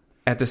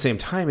 At the same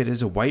time, it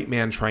is a white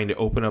man trying to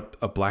open up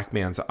a black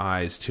man's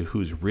eyes to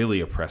who's really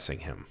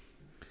oppressing him.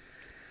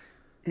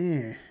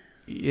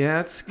 Yeah,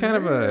 it's kind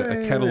of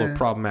a kettle of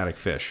problematic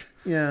fish.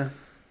 Yeah.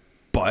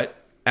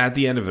 But at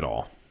the end of it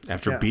all,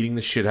 after beating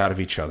the shit out of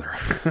each other,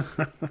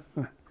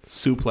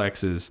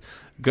 suplexes,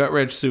 gut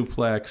wrench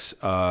suplex,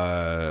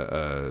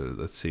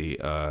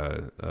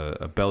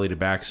 a belly to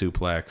back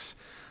suplex,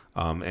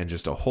 and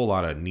just a whole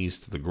lot of knees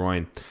to the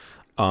groin.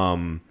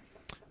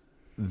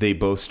 They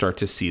both start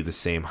to see the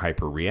same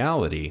hyper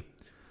reality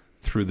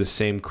through the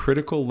same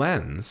critical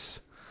lens,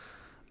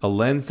 a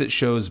lens that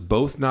shows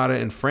both Nada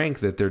and Frank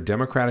that their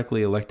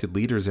democratically elected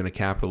leaders in a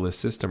capitalist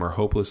system are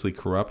hopelessly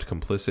corrupt,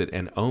 complicit,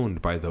 and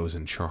owned by those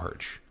in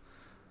charge.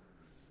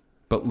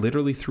 But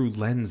literally through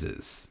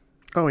lenses.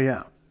 Oh,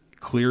 yeah.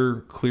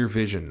 clear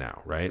vision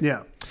now, right?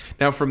 Yeah.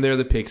 Now from there,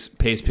 the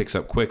pace picks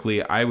up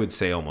quickly. I would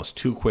say almost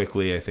too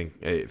quickly. I think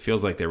it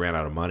feels like they ran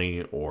out of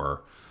money,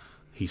 or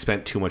he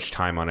spent too much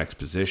time on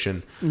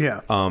exposition.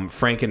 Yeah.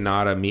 Frank and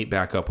Nada meet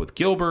back up with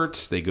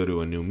Gilbert. They go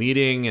to a new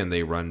meeting and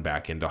they run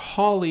back into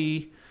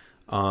Holly.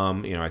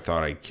 I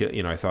thought I'd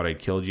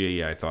killed you.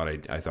 Yeah, I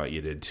thought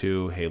you did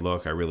too. Hey,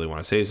 look, I really want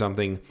to say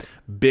something.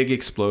 Big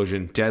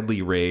explosion,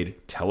 deadly raid,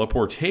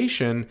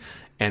 teleportation,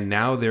 and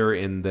now they're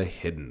in the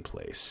hidden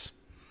place.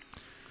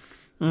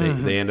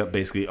 They end up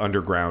basically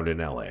underground in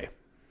L.A.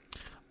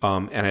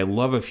 And I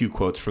love a few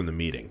quotes from the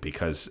meeting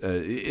because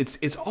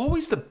it's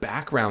always the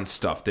background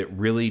stuff that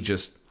really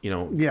just,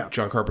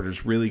 John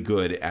Carpenter's really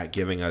good at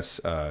giving us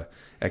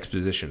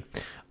exposition.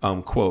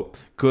 Quote,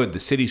 "Good, the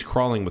city's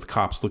crawling with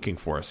cops looking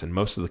for us, and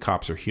most of the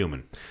cops are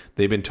human.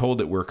 They've been told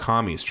that we're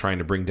commies trying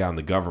to bring down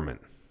the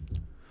government.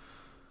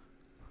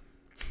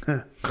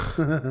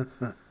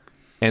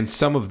 And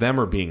some of them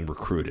are being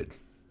recruited.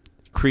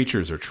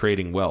 Creatures are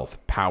trading wealth,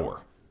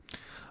 power."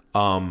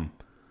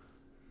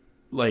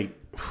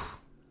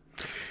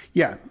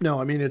 Yeah, no,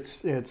 I mean,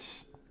 it's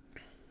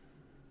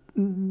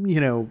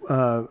nail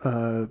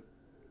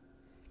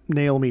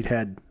meat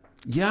head.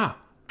 Yeah.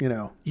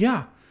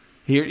 Yeah.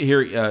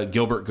 Here,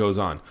 Gilbert goes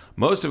on.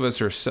 Most of us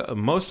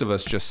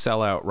just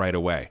sell out right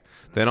away.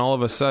 Then all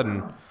of a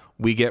sudden,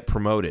 we get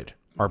promoted.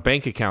 Our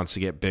bank accounts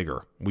get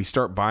bigger. We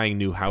start buying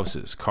new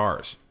houses,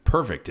 cars.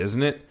 Perfect,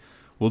 isn't it?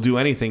 We'll do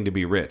anything to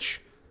be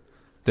rich.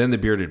 Then the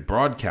bearded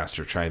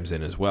broadcaster chimes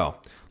in as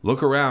well.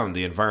 Look around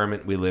the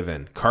environment we live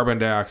in. Carbon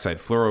dioxide,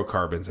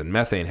 fluorocarbons, and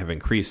methane have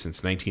increased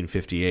since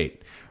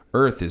 1958.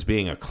 Earth is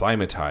being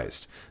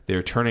acclimatized.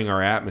 They're turning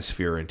our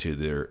atmosphere into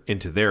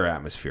their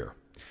atmosphere.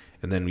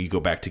 And then you go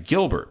back to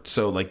Gilbert.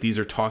 So, these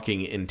are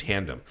talking in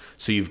tandem.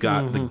 So you've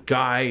got the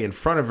guy in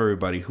front of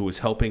everybody who is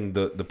helping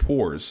the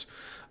poors,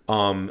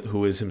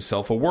 who is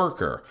himself a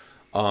worker,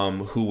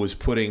 who was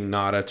putting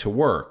Nada to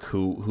work,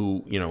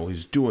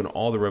 who's doing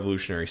all the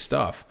revolutionary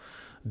stuff,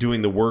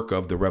 doing the work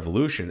of the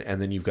revolution.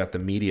 And then you've got the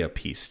media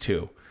piece,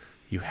 too.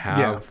 You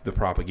have the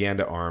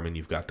propaganda arm and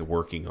you've got the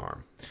working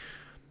arm.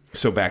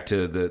 So back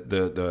to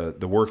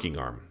the working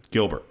arm,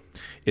 Gilbert.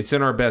 It's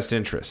in our best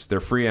interest. They're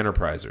free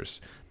enterprisers.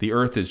 The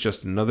Earth is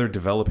just another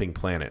developing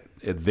planet,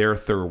 their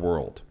third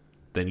world.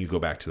 Then you go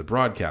back to the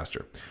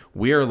broadcaster.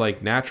 We are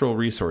like natural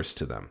resource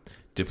to them.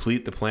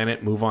 Deplete the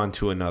planet, move on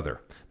to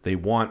another. They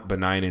want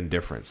benign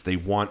indifference. They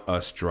want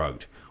us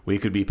drugged. We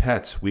could be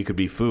pets. We could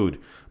be food.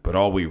 But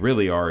all we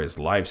really are is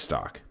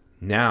livestock.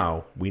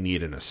 Now we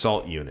need an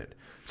assault unit.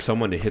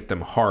 Someone to hit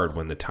them hard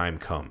when the time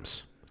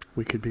comes.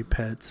 We could be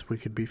pets. We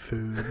could be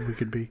food. We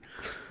could be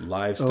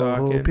livestock.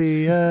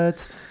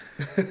 Opiates.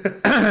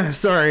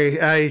 Sorry,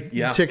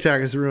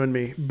 TikTok has ruined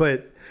me.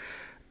 But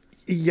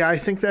yeah, I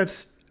think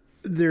there's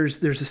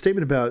a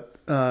statement about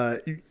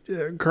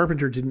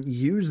Carpenter didn't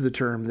use the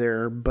term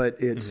there, but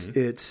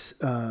it's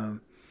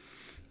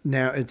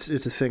now it's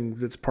a thing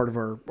that's part of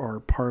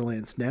our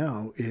parlance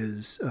now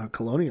is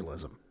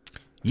colonialism.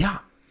 Yeah,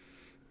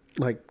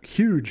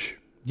 huge.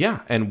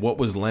 Yeah, and what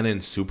was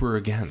Lenin super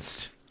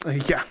against?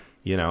 Yeah.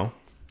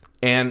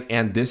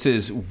 And this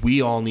is,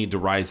 we all need to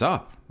rise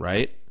up,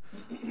 right?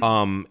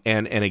 And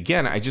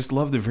again, I just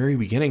love the very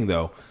beginning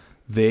though.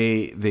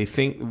 They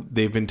think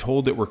they've been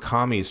told that we're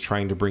commies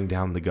trying to bring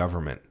down the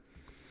government.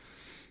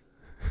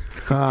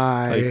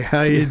 Hi,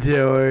 how you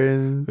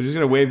doing? I'm just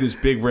gonna wave this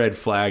big red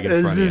flag in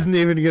front of you. This isn't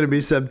even gonna be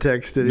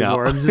subtext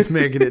anymore. No. I'm just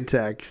making it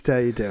text. How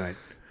you doing?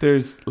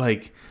 There's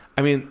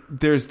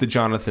there's the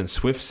Jonathan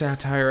Swift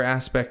satire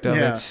aspect of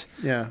it.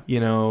 Yeah.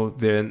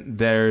 Then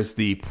there's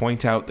the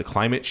point out the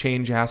climate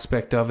change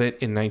aspect of it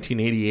in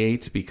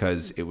 1988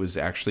 because it was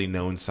actually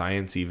known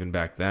science even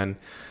back then.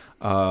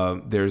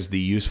 There's the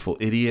useful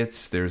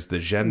idiots. There's the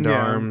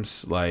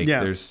gendarmes.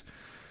 There's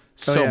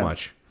so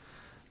much.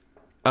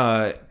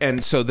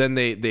 And so then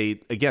they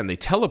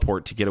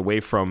teleport to get away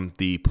from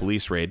the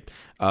police raid,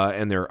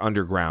 and they're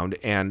underground,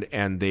 and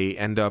they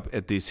end up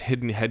at these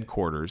hidden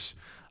headquarters.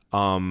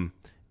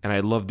 And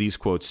I love these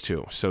quotes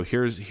too. So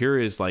here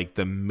is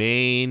the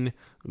main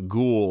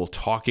ghoul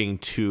talking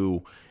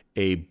to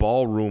a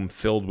ballroom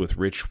filled with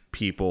rich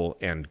people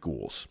and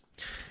ghouls.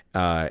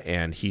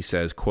 And he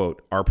says,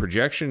 quote, "Our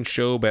projections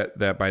show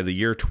that by the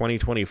year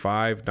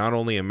 2025, not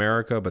only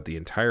America, but the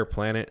entire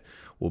planet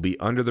will be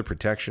under the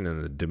protection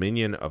and the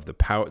dominion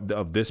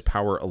of this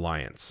power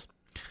alliance.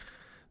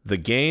 The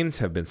gains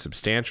have been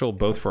substantial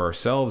both for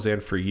ourselves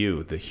and for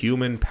you, the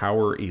human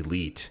power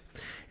elite.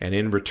 And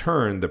in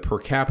return, the per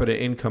capita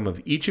income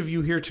of each of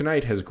you here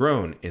tonight has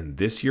grown, in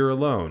this year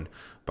alone,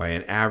 by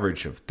an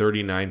average of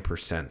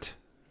 39%.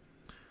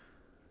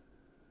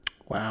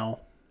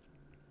 Wow.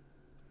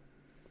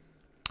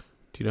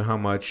 Do you know how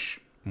much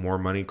more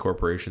money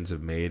corporations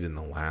have made in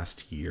the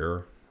last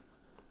year?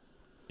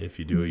 If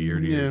you do a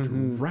year to year,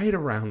 right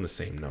around the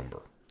same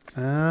number.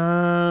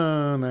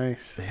 Oh,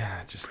 nice.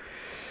 Yeah, just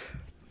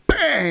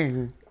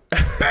bang,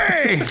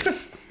 bang,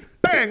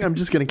 bang. I'm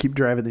just going to keep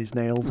driving these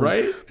nails.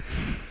 Right?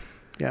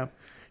 Yeah.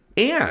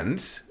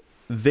 And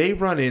they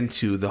run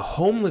into the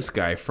homeless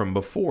guy from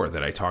before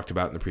that I talked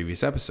about in the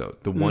previous episode.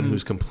 The one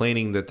who's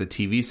complaining that the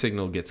TV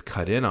signal gets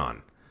cut in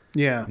on.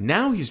 Yeah.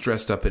 Now he's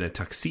dressed up in a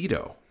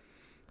tuxedo.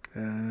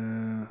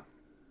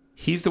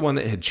 He's the one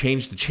that had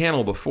changed the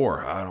channel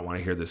before. I don't want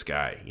to hear this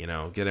guy,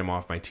 get him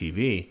off my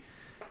TV.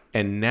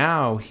 And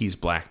now he's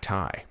black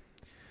tie.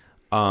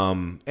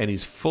 And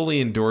he's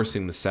fully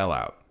endorsing the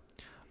sellout.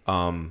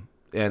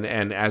 And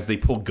as they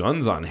pull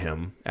guns on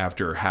him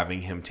after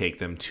having him take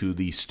them to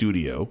the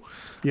studio,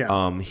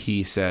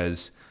 he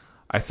says,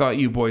 I thought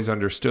you boys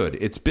understood.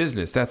 It's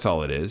business. That's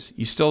all it is.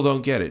 You still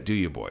don't get it, do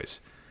you, boys?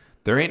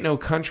 There ain't no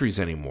countries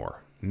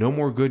anymore. No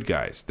more good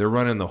guys. They're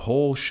running the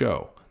whole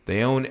show.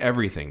 They own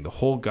everything, the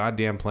whole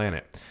goddamn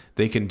planet.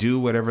 They can do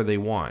whatever they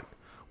want.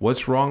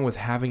 What's wrong with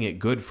having it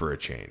good for a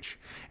change?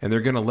 And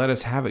they're going to let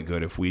us have it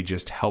good if we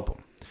just help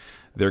them.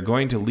 They're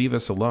going to leave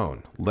us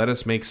alone. Let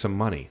us make some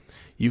money.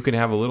 You can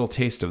have a little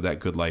taste of that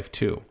good life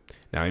too.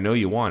 Now, I know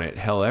you want it.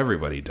 Hell,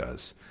 everybody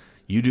does.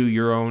 You do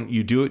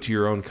it to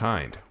your own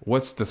kind.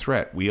 What's the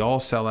threat? We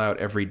all sell out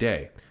every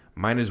day.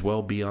 Might as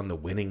well be on the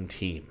winning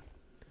team.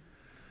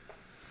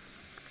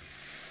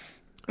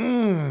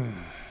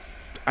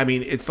 I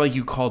mean, it's like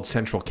you called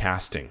central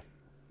casting.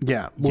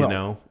 Yeah.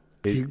 Well,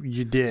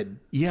 you did.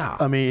 Yeah.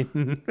 I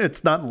mean,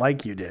 it's not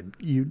like you did.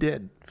 You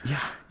did.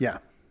 Yeah. Yeah.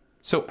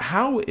 So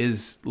how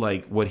is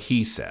like what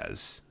he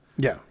says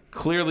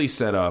clearly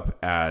set up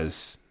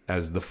as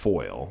the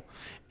foil,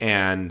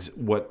 and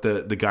what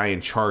the guy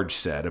in charge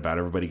said about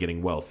everybody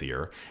getting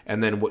wealthier,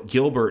 and then what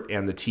Gilbert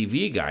and the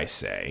TV guy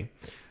say,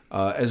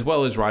 as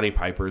well as Roddy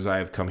Piper's I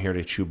have come here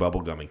to chew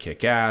bubblegum and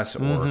kick ass,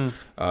 or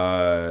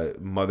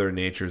Mother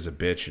Nature's a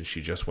bitch and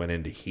she just went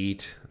into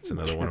heat. That's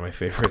another one of my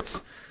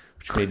favorites,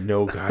 which made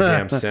no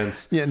goddamn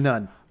sense. Yeah,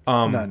 none.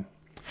 None.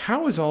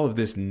 How is all of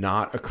this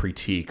not a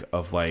critique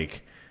of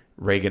like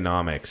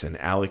Reaganomics and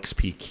Alex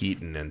P.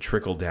 Keaton and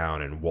Trickle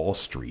Down and Wall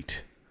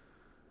Street,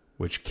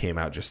 which came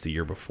out just the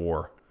year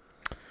before?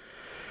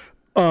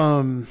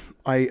 I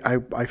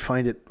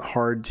find it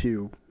hard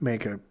to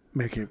make a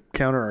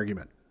counter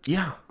argument.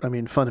 Yeah. I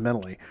mean,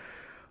 fundamentally,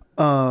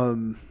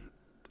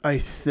 I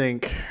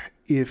think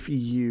if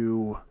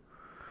you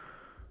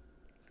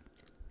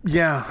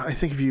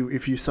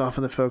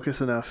soften the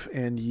focus enough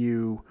and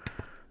you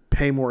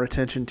pay more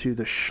attention to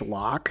the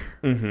schlock,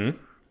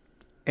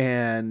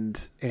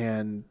 and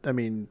I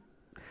mean,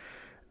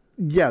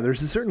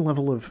 there's a certain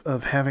level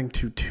of having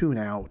to tune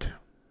out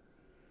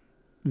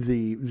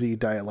the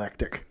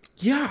dialectic.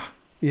 Yeah.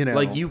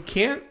 Like you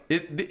can't,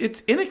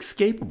 it's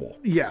inescapable.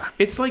 Yeah.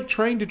 It's like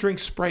trying to drink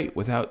Sprite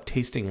without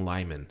tasting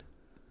Lyman.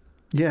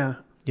 Yeah.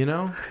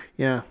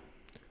 Yeah.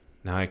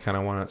 Now I kind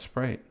of want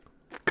Sprite.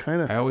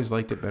 Kind of. I always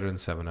liked it better than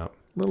 7-Up.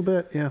 A little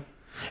bit, yeah.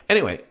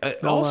 Anyway,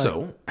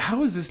 also,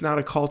 how is this not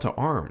a call to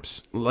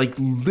arms? Like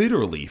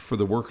literally for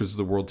the workers of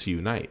the world to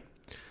unite.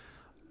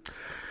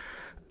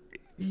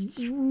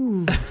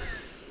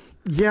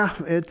 Yeah,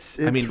 it's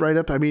right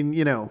up. I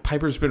mean,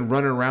 Piper's been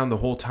running around the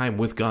whole time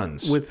with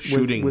guns,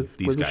 shooting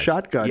these guys. A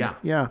shotgun.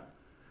 Yeah.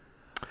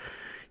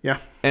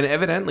 And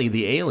evidently,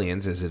 the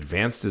aliens, as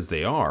advanced as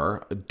they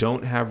are,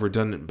 don't have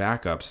redundant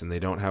backups, and they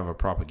don't have a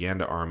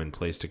propaganda arm in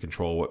place to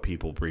control what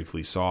people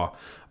briefly saw.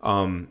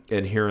 And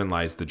herein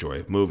lies the joy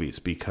of movies,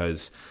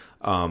 because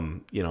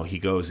he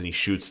goes and he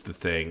shoots the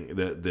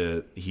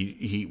thing.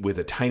 He with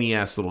a tiny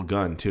ass little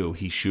gun too.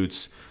 He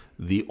shoots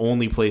the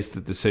only place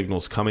that the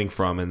signal's coming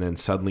from, and then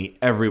suddenly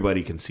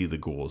everybody can see the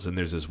ghouls. And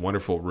there's this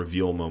wonderful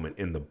reveal moment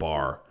in the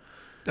bar.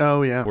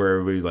 Oh, yeah. Where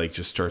everybody like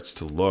just starts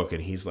to look,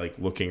 and he's like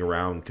looking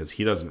around because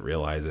he doesn't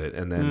realize it.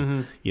 And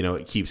then,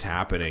 it keeps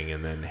happening.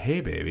 And then, hey,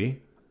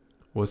 baby,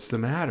 what's the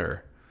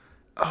matter?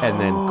 And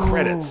then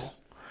credits.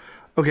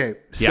 Okay.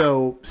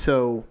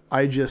 So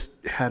I just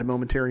had a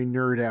momentary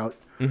nerd out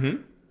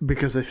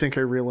because I think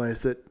I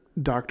realized that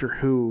Doctor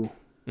Who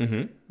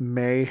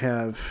may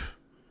have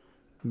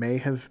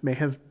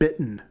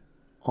bitten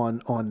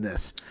on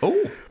this.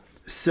 Oh.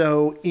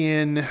 So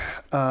in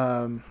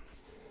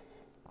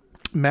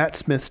Matt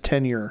Smith's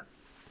tenure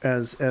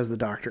as the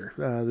Doctor,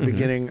 the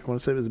beginning, I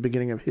want to say it was the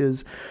beginning of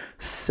his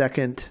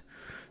second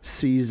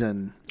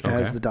season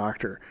as the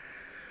Doctor.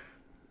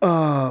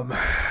 A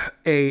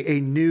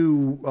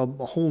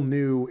whole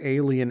new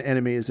alien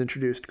enemy is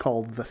introduced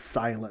called the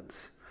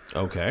Silence.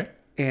 Okay.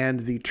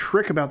 And the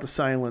trick about the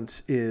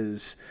Silence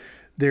is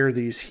there are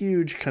these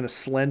huge kind of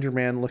Slender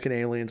Man looking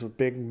aliens with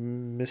big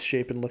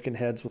misshapen looking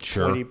heads with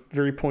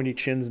very pointy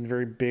chins and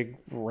very big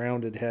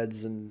rounded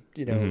heads, and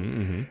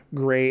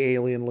gray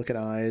alien looking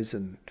eyes,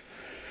 and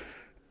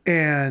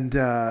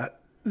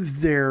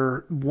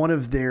they're one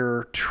of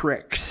their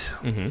tricks.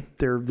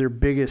 Their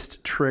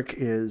biggest trick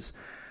is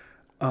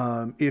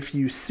if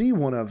you see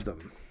one of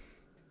them,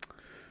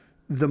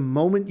 the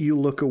moment you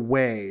look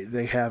away,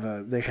 they have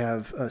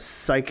a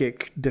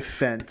psychic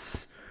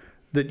defense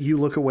that you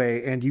look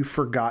away and you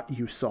forgot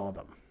you saw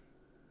them.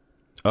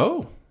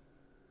 Oh.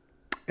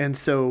 And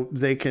so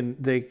there's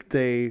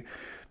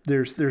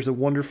a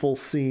wonderful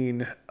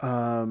scene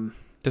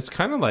That's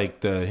kind of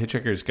like the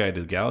Hitchhiker's Guide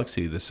to the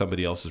Galaxy, the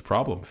somebody else's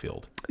problem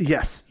field.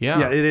 Yes.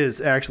 Yeah. It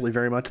is actually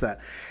very much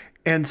that.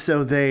 And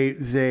so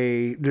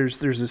there's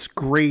this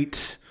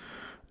great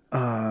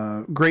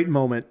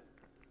moment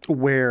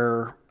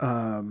where,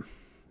 and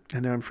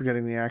now I'm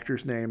forgetting the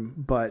actor's name,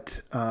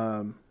 but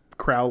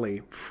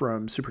Crowley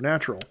from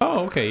Supernatural.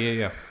 Oh, okay,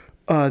 yeah.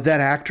 That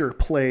actor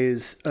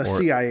plays a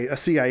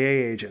CIA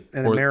agent,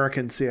 an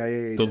American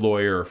CIA agent. The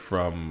lawyer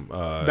from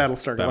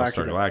Battlestar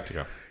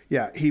Galactica.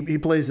 Yeah, he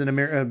plays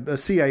a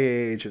CIA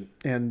agent,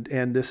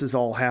 and this is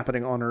all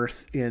happening on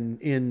Earth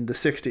in the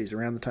 60s,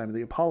 around the time of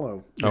the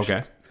Apollo missions.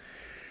 Okay.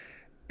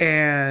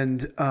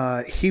 And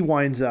he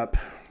winds up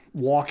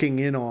walking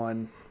in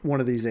on one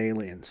of these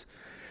aliens,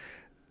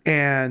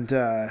 and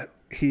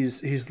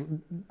he's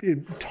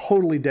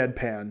totally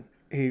deadpan.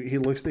 He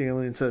looks at the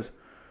alien and says,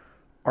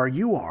 "Are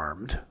you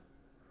armed?"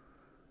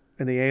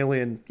 And the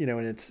alien, in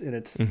its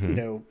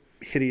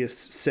hideous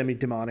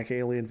semi-demonic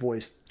alien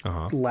voice,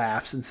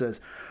 laughs and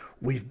says,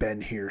 "We've been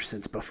here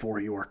since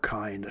before your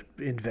kind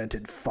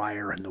invented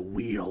fire and the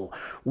wheel.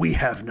 We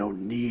have no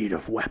need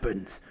of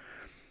weapons."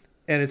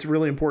 And it's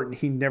really important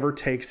he never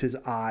takes his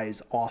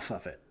eyes off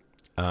of it.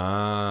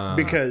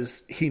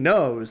 Because he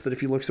knows that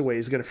if he looks away,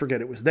 he's going to forget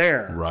it was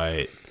there.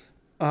 Right.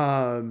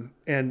 And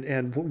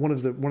one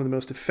of the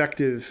most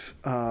effective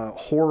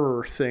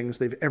horror things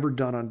they've ever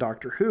done on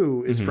Doctor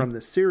Who is from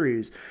this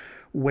series,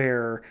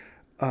 where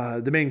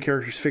the main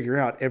characters figure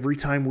out every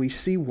time we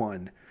see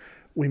one,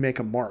 we make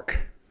a mark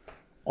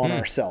on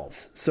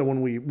ourselves. So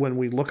when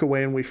we look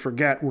away and we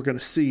forget, we're going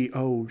to see,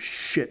 oh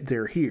shit,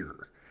 they're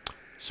here.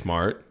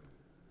 Smart.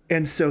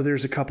 And so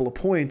there's a couple of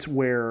points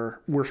where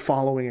we're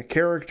following a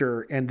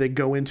character and they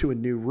go into a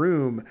new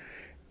room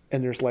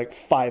and there's like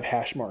 5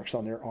 hash marks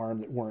on their arm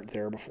that weren't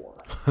there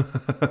before.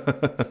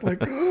 It's like,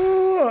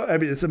 oh, I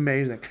mean, it's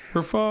amazing.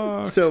 We're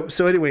fucked.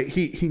 So anyway,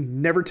 he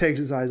never takes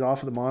his eyes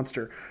off of the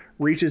monster,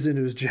 reaches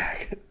into his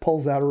jacket,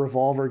 pulls out a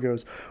revolver,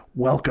 goes,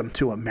 "Welcome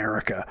to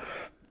America."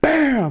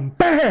 Bam,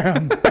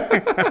 bam,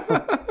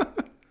 bam.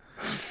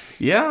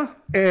 Yeah.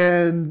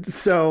 And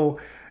so,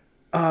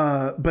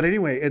 but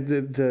anyway,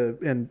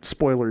 and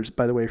spoilers,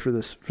 by the way, for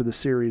this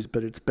series,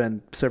 but it's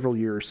been several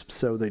years,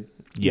 so they,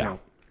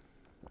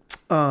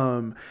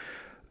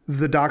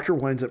 the Doctor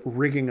winds up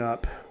rigging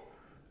up,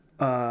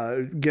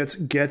 gets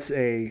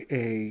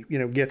video,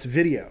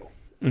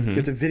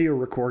 gets a video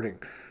recording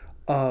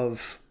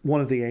of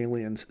one of the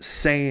aliens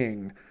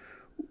saying,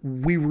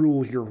 "We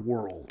rule your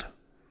world.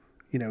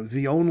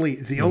 The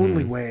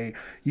only way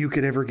you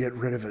could ever get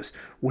rid of us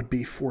would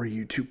be for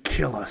you to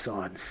kill us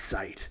on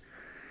sight."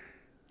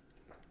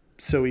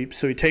 So he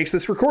takes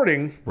this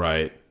recording,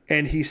 right,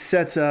 and he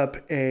sets up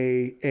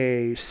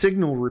a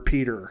signal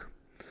repeater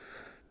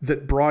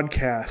that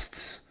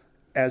broadcasts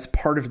as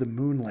part of the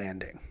moon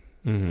landing.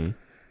 Mm-hmm.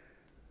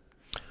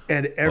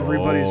 And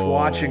everybody's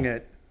watching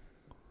it.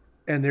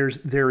 And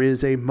there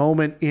is a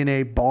moment in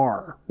a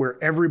bar where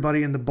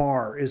everybody in the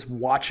bar is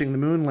watching the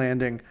moon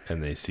landing.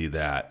 And they see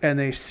that.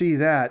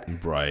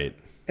 Right.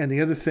 And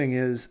the other thing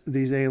is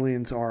these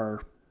aliens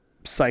are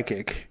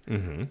psychic.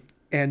 Mm-hmm.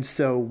 And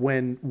so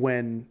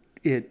when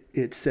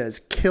it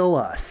says, "Kill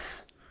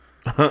us,"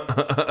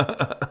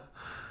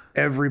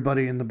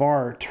 everybody in the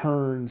bar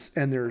turns,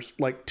 and there's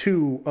like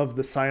 2 of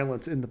the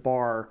silents in the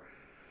bar,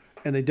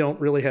 and they don't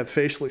really have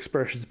facial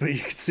expressions, but you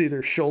can see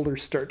their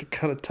shoulders start to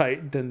kind of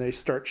tighten, then they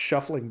start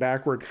shuffling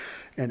backward,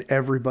 and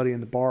everybody in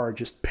the bar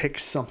just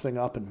picks something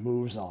up and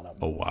moves on them.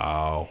 Oh,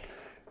 wow.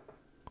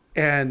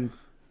 And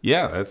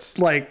yeah, that's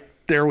like,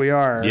 there we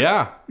are.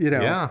 Yeah.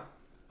 Yeah.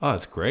 Oh,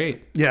 it's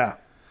great. Yeah.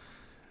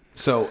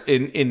 So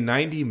in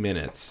 90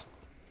 minutes,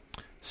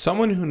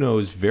 someone who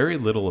knows very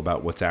little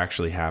about what's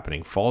actually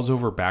happening falls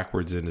over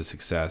backwards into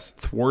success,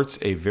 thwarts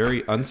a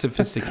very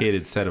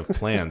unsophisticated set of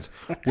plans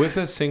with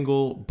a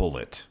single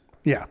bullet.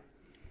 Yeah.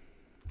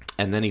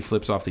 And then he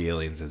flips off the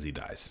aliens as he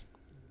dies.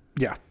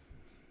 Yeah.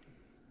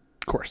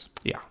 Of course.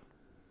 Yeah.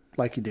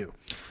 Like you do.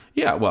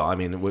 Yeah, well, I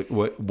mean,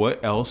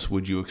 what else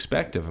would you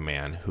expect of a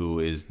man who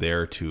is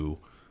there to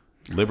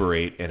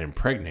liberate and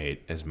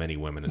impregnate as many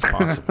women as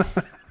possible?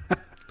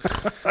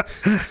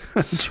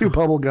 Chew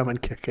bubblegum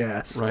and kick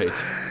ass.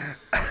 Right.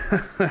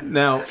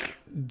 Now,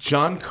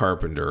 John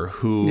Carpenter,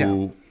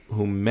 who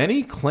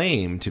many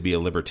claim to be a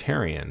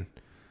libertarian,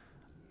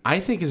 I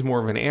think is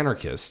more of an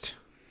anarchist.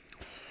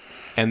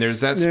 And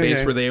there's that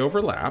space where they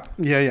overlap.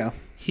 Yeah.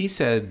 He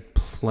said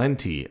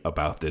plenty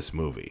about this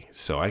movie,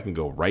 so I can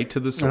go right to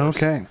the source.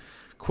 Okay.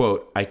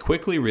 Quote, "I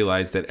quickly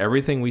realized that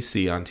everything we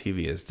see on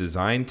TV is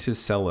designed to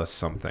sell us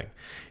something.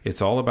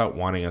 It's all about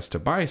wanting us to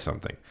buy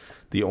something.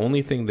 The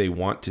only thing they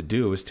want to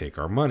do is take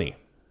our money."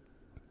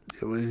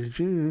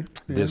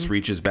 This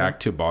reaches back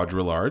to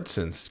Baudrillard,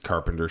 since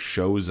Carpenter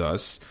shows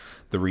us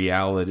the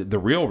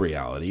real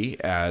reality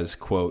as,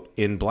 quote,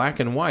 "In black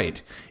and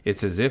white.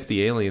 It's as if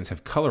the aliens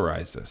have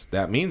colorized us.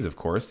 That means, of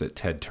course, that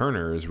Ted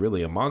Turner is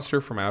really a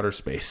monster from outer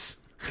space."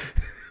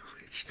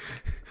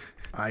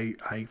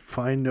 I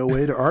find no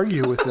way to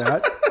argue with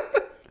that.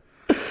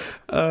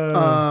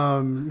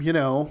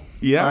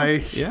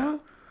 Yeah.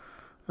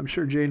 I'm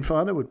sure Jane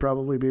Fonda would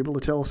probably be able to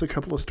tell us a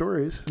couple of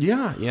stories.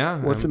 Yeah.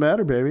 What's the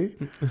matter, baby?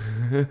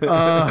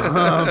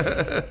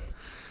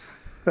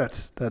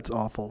 That's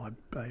awful.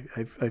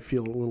 I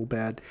feel a little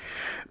bad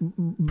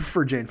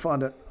for Jane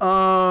Fonda.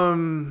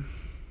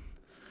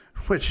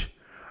 Which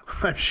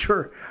I'm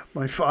sure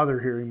my father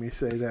hearing me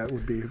say that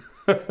would be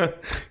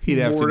he'd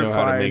have mortified. to know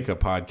how to make a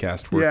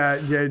podcast work. Yeah,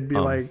 it'd be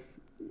like,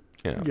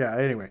 yeah.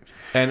 Anyway,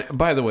 and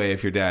by the way,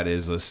 if your dad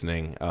is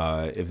listening,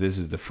 if this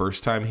is the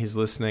first time he's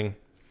listening,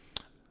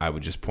 I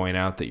would just point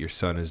out that your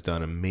son has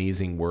done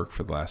amazing work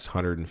for the last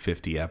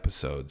 150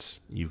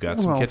 episodes. You've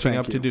got some catching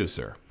up to do,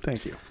 sir.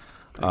 Thank you.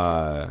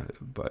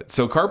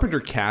 So Carpenter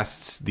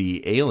casts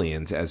the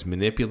aliens as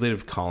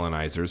manipulative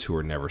colonizers who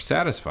are never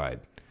satisfied.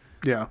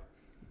 Yeah.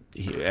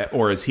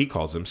 Or as he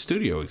calls them,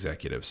 studio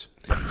executives.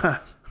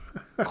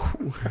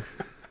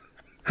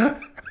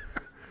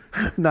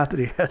 Not that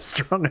he has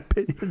strong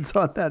opinions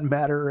on that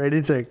matter or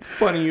anything.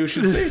 Funny you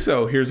should say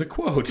so. Here's a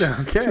quote to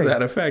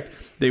that effect.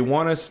 They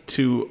want us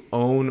to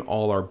own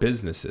all our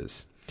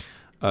businesses.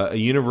 A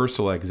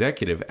Universal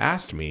executive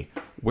asked me,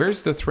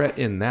 where's the threat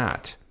in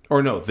that?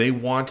 Or no, they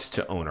want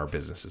to own our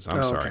businesses.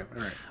 I'm sorry.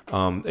 Okay.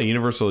 All right. A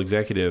Universal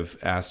executive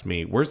asked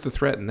me, where's the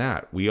threat in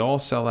that? We all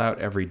sell out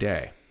every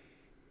day.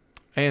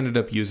 I ended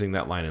up using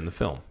that line in the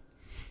film.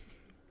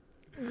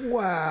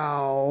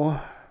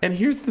 Wow. And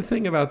here's the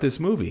thing about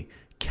this movie.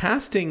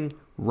 Casting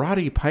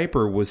Roddy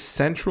Piper was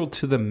central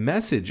to the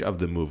message of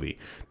the movie.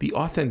 The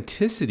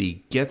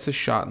authenticity gets a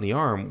shot in the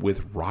arm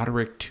with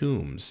Roderick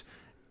Toombs.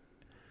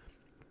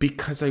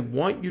 Because I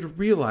want you to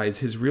realize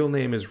his real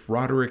name is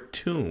Roderick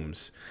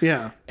Toombs.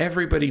 Yeah.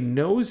 Everybody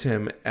knows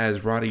him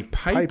as Roddy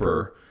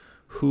Piper,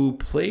 who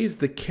plays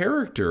the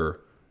character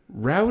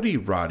Rowdy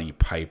Roddy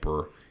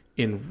Piper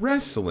in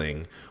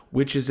wrestling,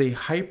 which is a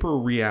hyper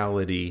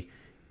reality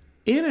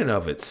in and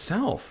of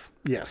itself.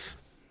 Yes.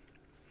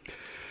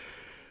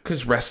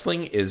 Because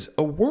wrestling is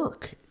a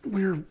work.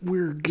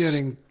 We're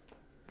getting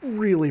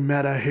really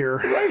meta here.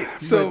 Right.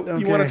 So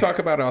you want to talk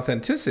about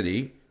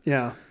authenticity.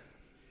 Yeah.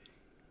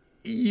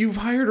 You've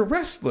hired a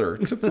wrestler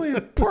to play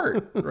a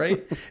part,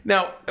 right?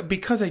 Now,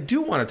 because I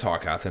do want to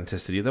talk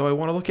authenticity, though, I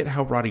want to look at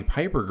how Roddy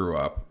Piper grew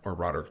up, or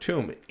Roderick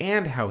Toombs,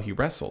 and how he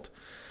wrestled.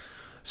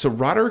 So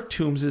Roderick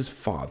Toombs'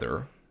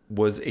 father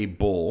was a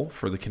bull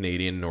for the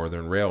Canadian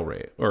Northern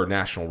Railway, or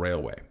National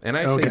Railway. And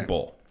I say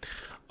bull.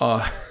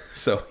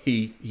 So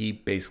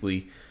he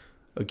basically,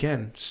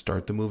 again,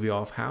 start the movie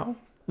off how?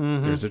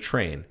 Mm-hmm. There's a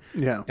train.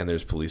 Yeah. And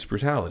there's police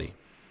brutality.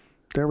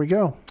 There we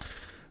go.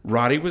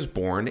 Roddy was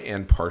born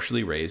and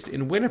partially raised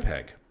in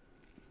Winnipeg.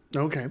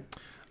 Okay.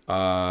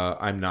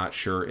 I'm not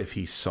sure if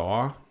he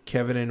saw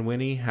Kevin and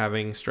Winnie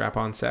having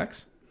strap-on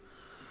sex.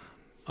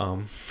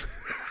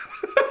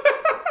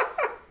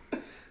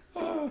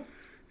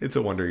 It's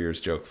a Wonder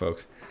Years joke,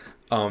 folks.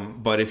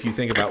 But if you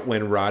think about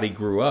when Roddy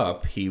grew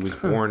up, he was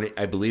born,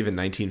 I believe, in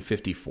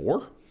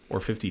 1954 or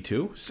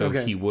 52. So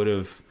he would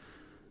have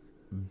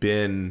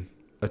been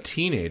a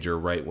teenager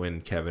right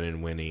when Kevin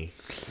and Winnie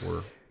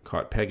were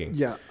caught pegging.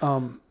 Yeah.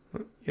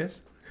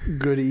 Yes?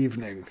 Good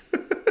evening.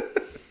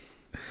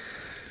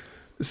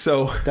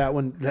 So that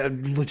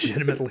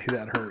legitimately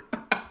hurt.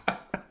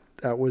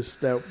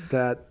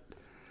 That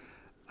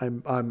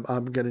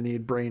I'm gonna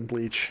need brain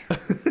bleach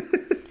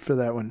for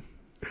that one.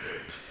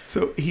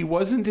 So he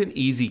wasn't an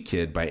easy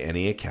kid by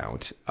any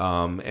account,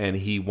 and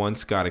he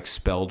once got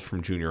expelled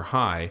from junior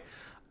high,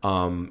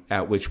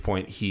 at which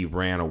point he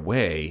ran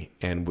away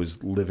and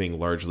was living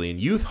largely in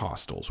youth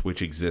hostels,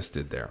 which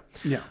existed there.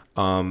 Yeah.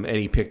 And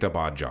he picked up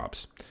odd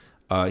jobs.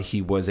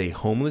 He was a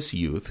homeless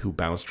youth who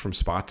bounced from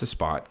spot to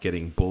spot,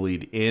 getting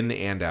bullied in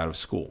and out of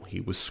school. He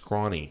was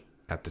scrawny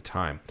at the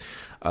time.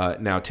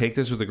 Now, take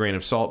this with a grain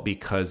of salt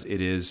because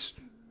it is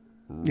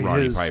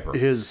Roddy Piper.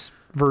 His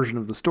version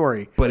of the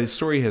story. But his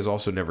story has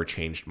also never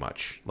changed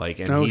much.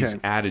 He's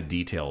added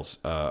details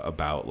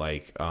about,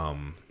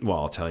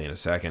 I'll tell you in a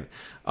second.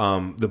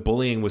 The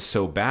bullying was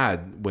so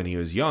bad when he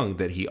was young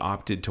that he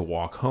opted to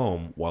walk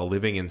home while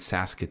living in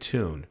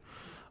Saskatoon.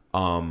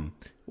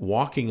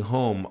 Walking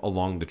home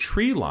along the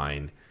tree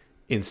line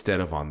instead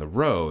of on the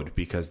road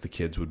because the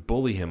kids would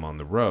bully him on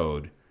the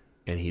road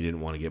and he didn't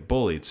want to get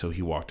bullied, so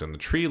he walked on the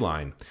tree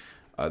line.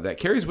 That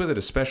carries with it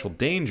a special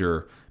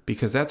danger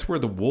because that's where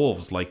the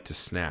wolves like to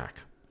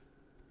snack.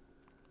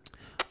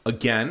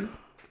 Again,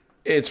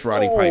 it's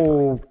Roddy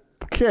Piper.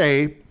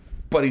 Okay.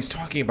 But he's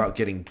talking about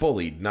getting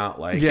bullied, not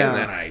and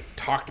then I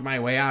talked my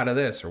way out of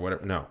this or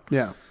whatever. No.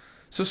 Yeah.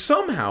 So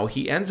somehow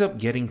he ends up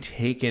getting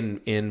taken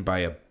in by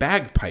a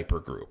bagpiper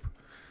group.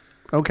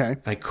 Okay.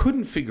 I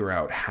couldn't figure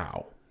out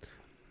how.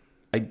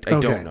 I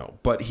don't know,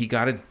 but he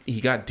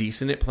got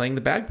decent at playing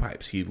the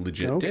bagpipes. He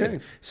legit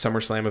did.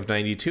 SummerSlam of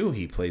 '92,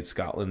 he played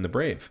Scotland the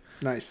Brave.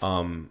 Nice.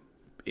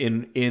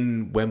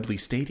 In Wembley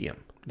Stadium.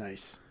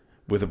 Nice.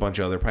 With a bunch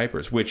of other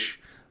pipers, which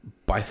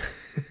I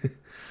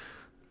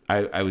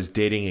I was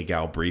dating a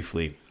gal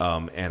briefly,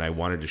 and I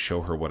wanted to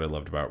show her what I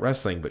loved about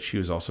wrestling, but she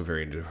was also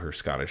very into her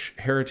Scottish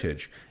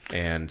heritage.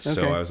 And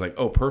so I was like,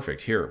 oh,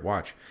 perfect. Here,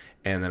 watch.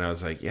 And then I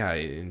was like, yeah.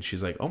 And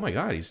she's like, oh, my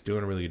God, he's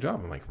doing a really good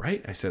job. I'm like,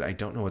 right? I said, I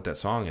don't know what that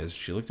song is.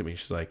 She looked at me.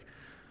 She's like,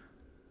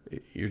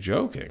 you're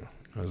joking.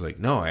 I was like,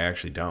 no, I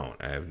actually don't.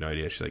 I have no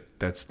idea. She's like,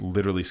 that's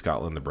literally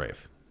Scotland the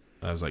Brave.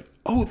 I was like,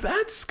 oh,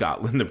 that's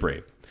Scotland the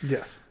Brave.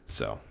 Yes.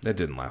 So that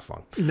didn't last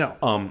long. No.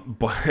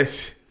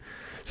 But...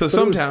 So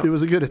sometimes it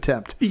was a good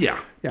attempt. Yeah.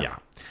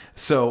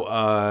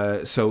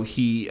 So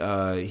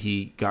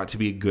he got to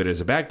be good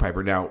as a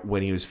bagpiper. Now,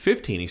 when he was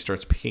 15, he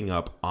starts picking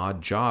up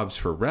odd jobs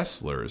for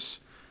wrestlers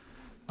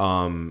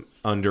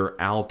under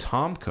Al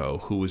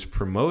Tomko, who was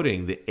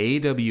promoting the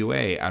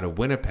AWA out of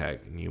Winnipeg.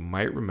 And you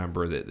might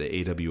remember that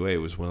the AWA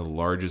was one of the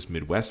largest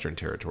Midwestern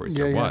territories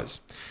there was.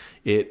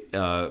 It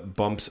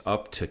bumps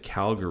up to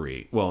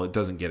Calgary. Well, it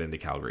doesn't get into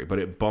Calgary, but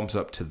it bumps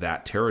up to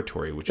that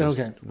territory, which is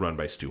run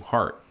by Stu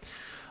Hart.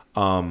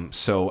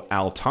 So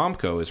Al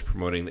Tomko is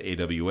promoting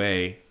the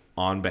AWA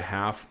on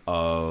behalf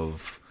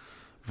of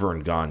Vern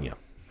Gagne,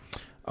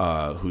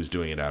 who's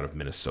doing it out of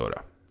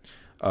Minnesota.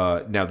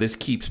 Now, this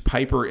keeps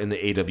Piper in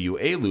the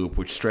AWA loop,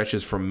 which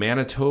stretches from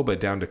Manitoba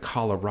down to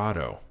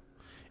Colorado,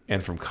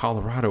 and from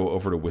Colorado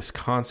over to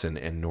Wisconsin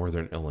and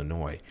northern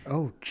Illinois.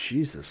 Oh,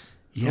 Jesus.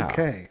 Yeah.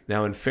 Okay.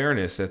 Now, in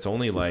fairness, that's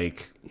only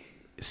like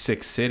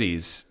 6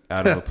 cities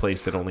out of a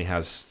place that only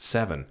has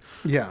 7.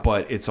 Yeah.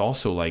 But it's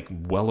also like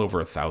well over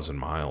 1,000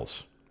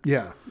 miles.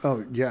 Yeah.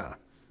 Oh, yeah.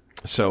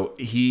 So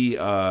he,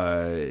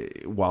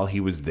 while he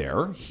was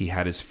there, he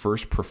had his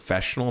first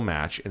professional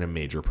match in a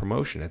major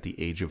promotion at the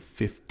age of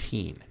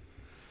 15.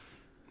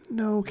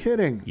 No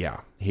kidding.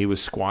 Yeah. He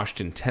was squashed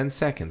in 10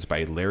 seconds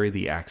by Larry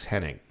the Axe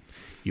Hennig.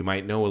 You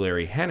might know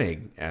Larry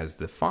Hennig as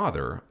the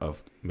father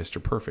of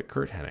Mr. Perfect,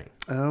 Kurt Hennig.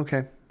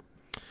 Okay.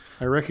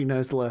 I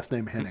recognize the last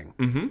name Hennig.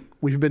 Mm-hmm.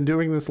 We've been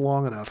doing this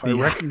long enough. I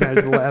recognize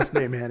the last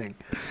name Hennig.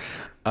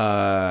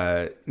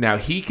 Now,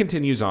 he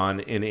continues on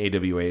in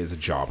AWA as a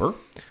jobber.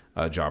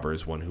 A jobber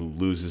is one who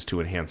loses to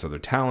enhance other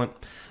talent.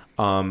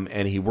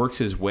 And he works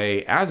his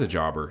way as a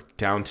jobber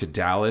down to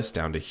Dallas,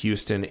 down to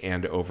Houston,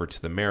 and over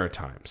to the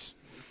Maritimes.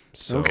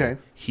 So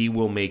he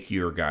will make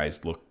your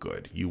guys look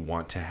good. You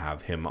want to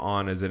have him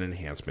on as an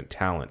enhancement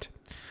talent.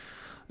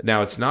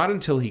 Now, it's not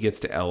until he gets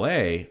to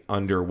L.A.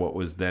 under what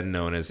was then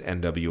known as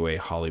NWA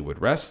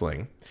Hollywood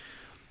Wrestling,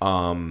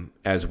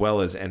 as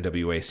well as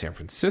NWA San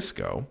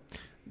Francisco,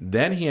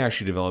 then he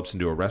actually develops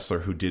into a wrestler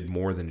who did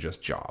more than just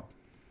job.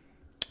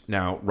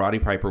 Now, Roddy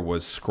Piper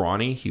was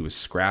scrawny, he was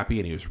scrappy,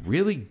 and he was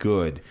really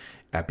good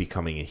at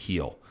becoming a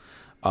heel.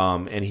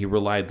 And he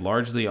relied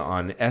largely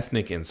on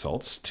ethnic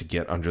insults to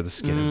get under the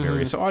skin of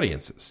various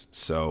audiences.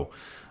 So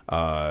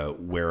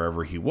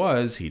wherever he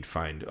was, he'd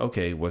find,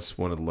 okay, what's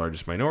one of the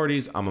largest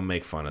minorities? I'm going to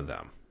make fun of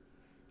them.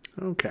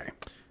 Okay.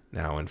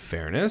 Now, in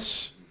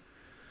fairness,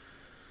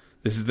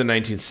 this is the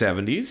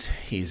 1970s.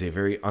 He's a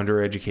very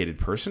undereducated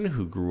person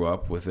who grew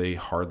up with a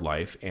hard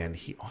life, and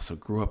he also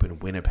grew up in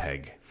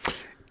Winnipeg.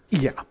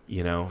 Yeah.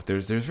 You know,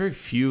 there's very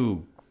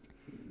few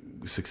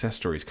success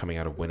stories coming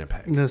out of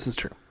Winnipeg. This is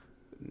true.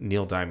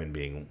 Neil Diamond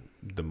being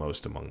the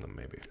most among them,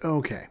 maybe.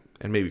 Okay.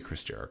 And maybe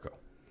Chris Jericho.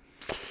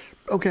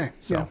 Okay.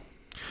 So, yeah.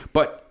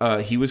 But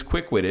he was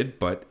quick-witted,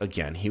 but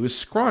again, he was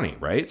scrawny,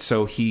 right?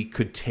 So he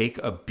could take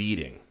a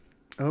beating.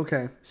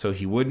 Okay. So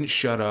he wouldn't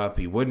shut up,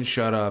 he wouldn't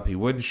shut up, he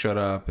wouldn't shut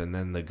up, and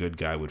then the good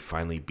guy would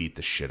finally beat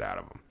the shit out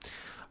of him.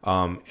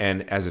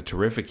 And as a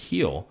terrific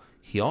heel,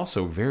 he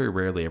also very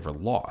rarely ever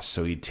lost.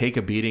 So he'd take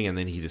a beating and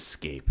then he'd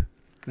escape.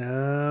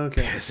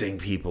 Okay. Pissing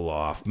people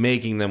off,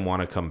 making them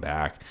want to come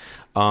back.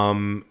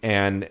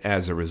 And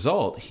as a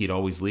result, he'd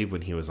always leave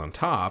when he was on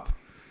top.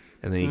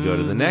 And then he'd go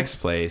to the next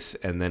place.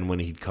 And then when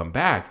he'd come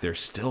back, they're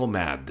still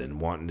mad then,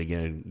 wanting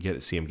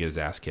to see him get his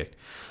ass kicked.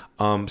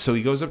 So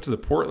he goes up to the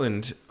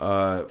Portland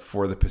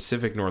for the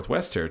Pacific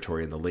Northwest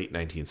Territory in the late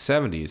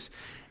 1970s.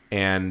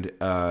 And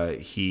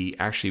he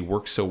actually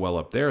worked so well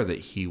up there that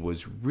he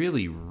was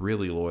really,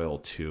 really loyal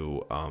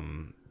to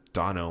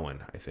Don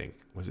Owen, I think.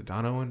 Was it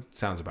Don Owen?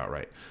 Sounds about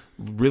right.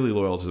 Really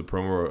loyal to the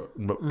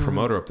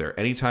promoter up there.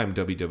 Anytime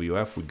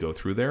WWF would go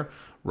through there,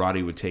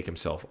 Roddy would take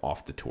himself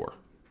off the tour.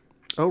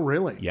 Oh,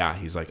 really? Yeah,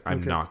 he's like,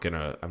 I'm not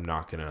gonna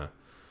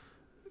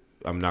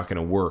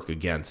work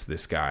against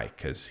this guy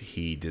because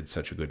he did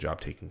such a good job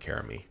taking care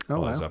of me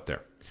while I was up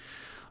there.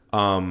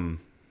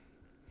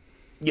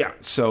 Yeah,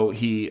 so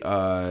he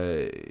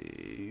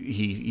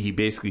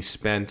basically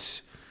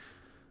spent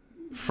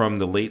from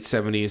the late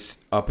 70s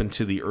up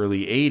into the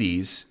early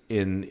 80s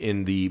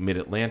in the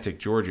Mid-Atlantic,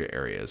 Georgia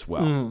area as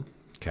well.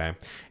 Okay,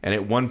 and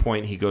at one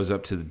point he goes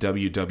up to the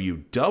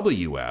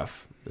WWF.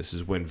 This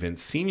is when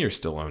Vince Sr.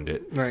 still owned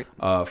it, right?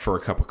 For a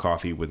cup of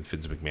coffee with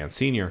Vince McMahon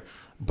Sr.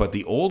 But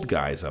the old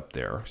guys up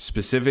there,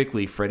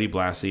 specifically Freddie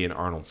Blassie and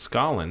Arnold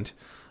Scotland,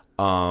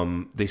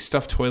 they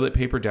stuffed toilet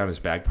paper down his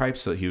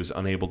bagpipes so he was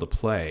unable to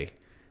play.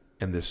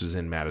 And this was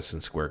in Madison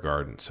Square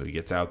Garden. So he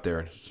gets out there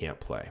and he can't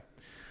play.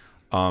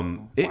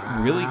 It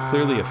really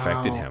clearly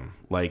affected him.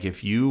 Like,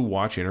 if you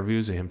watch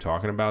interviews of him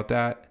talking about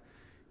that,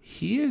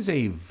 he is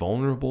a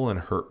vulnerable and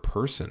hurt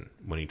person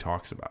when he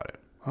talks about it.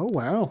 Oh,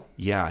 wow.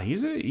 Yeah, I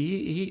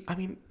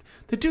mean,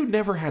 the dude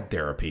never had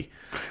therapy.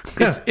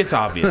 It's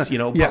obvious,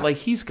 but like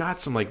he's got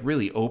some like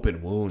really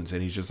open wounds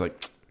and he's just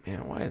like,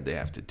 man, why did they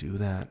have to do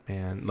that,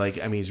 man? Like,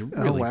 I mean, he's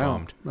really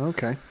bummed.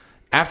 Okay.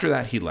 After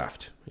that, he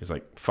left. He's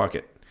like, fuck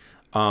it.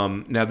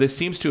 Now, this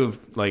seems to have,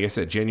 like I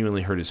said,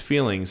 genuinely hurt his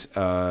feelings. He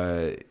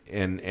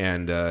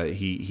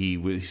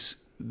was,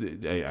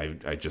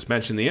 I just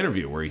mentioned the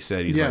interview where he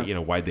said, he's like,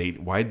 why'd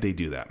they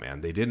do that,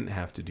 man? They didn't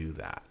have to do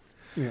that.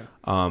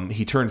 Yeah.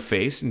 He turned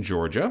face in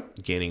Georgia,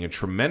 gaining a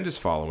tremendous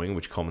following,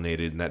 which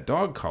culminated in that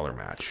dog collar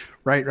match.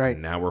 Right.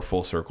 And now we're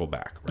full circle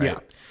back, right? Yeah.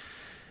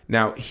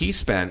 Now,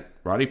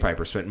 Roddy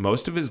Piper spent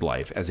most of his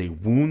life as a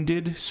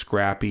wounded,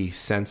 scrappy,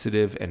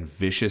 sensitive, and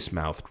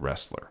vicious-mouthed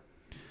wrestler.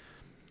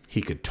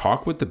 He could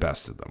talk with the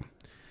best of them.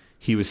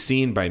 He was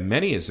seen by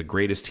many as the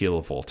greatest heel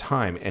of all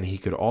time, and he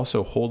could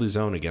also hold his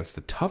own against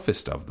the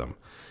toughest of them.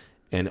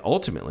 And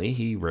ultimately,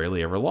 he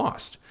rarely ever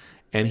lost.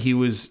 And he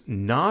was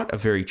not a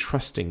very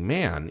trusting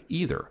man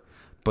either,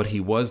 but he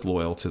was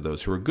loyal to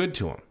those who were good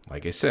to him.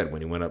 Like I said,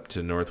 when he went up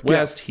to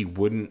Northwest, he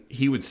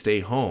would stay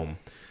home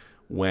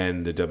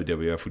when the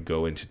WWF would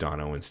go into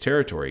Don Owen's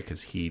territory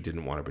because he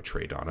didn't want to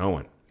betray Don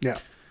Owen. Yeah.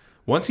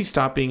 Once he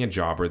stopped being a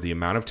jobber, the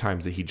amount of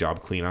times that he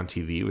jobbed clean on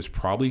TV was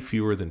probably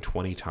fewer than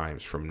 20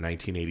 times from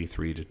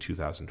 1983 to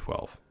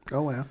 2012.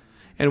 Oh, wow.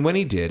 And when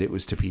he did, it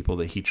was to people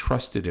that he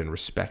trusted and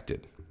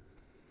respected.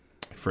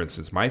 For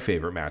instance, my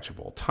favorite match of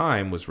all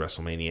time was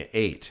WrestleMania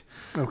 8.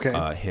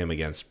 Okay. Him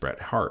against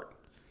Bret Hart.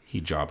 He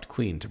jobbed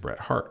clean to Bret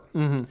Hart.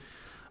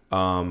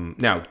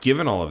 Mm-hmm. Now,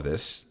 given all of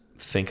this,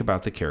 think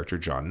about the character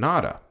John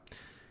Nada.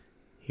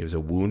 He was a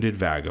wounded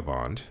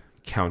vagabond,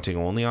 counting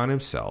only on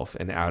himself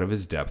and out of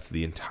his depth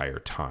the entire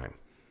time.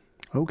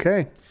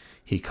 Okay.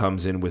 He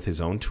comes in with his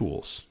own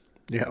tools.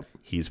 Yeah.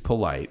 He's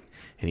polite,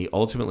 and he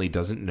ultimately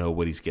doesn't know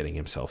what he's getting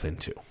himself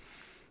into.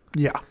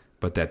 Yeah.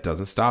 But that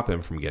doesn't stop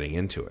him from getting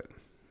into it.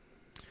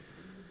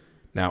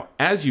 Now,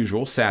 as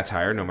usual,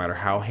 satire, no matter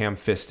how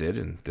ham-fisted,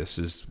 and this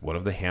is one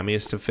of the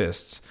hammiest of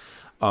fists,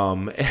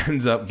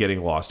 ends up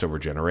getting lost over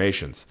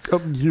generations.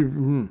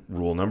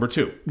 Rule number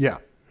 2. Yeah.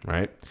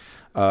 Right?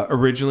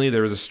 Originally,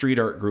 there was a street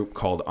art group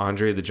called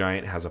Andre the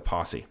Giant Has a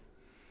Posse.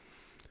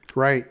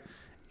 Right.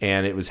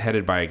 And it was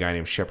headed by a guy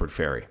named Shepard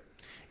Fairey.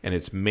 And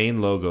its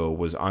main logo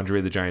was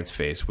Andre the Giant's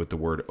face with the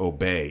word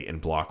obey in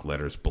block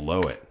letters below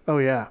it. Oh,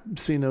 yeah. I've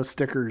seen those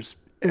stickers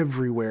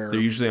everywhere. They're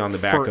usually on the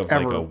back of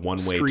like a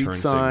one-way turn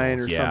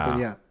sign signal. Or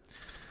something, yeah.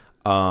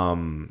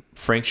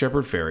 Frank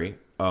Shepard Fairey,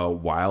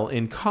 while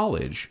in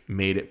college,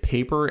 made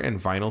paper and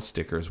vinyl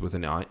stickers with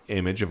an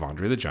image of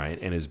Andre the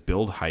Giant and his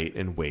build, height,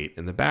 and weight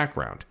in the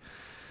background.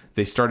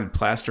 They started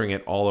plastering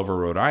it all over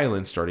Rhode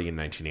Island starting in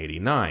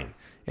 1989,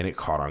 and it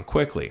caught on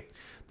quickly.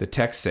 The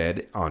text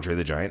said, Andre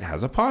the Giant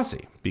has a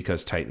posse,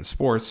 because Titan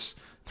Sports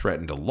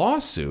threatened a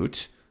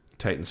lawsuit.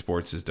 Titan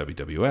Sports is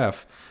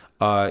WWF.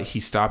 He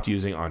stopped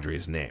using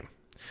Andre's name.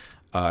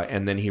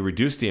 And then he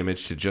reduced the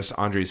image to just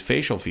Andre's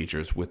facial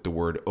features with the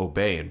word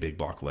obey in big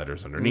block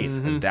letters underneath.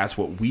 Mm-hmm. And that's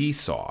what we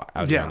saw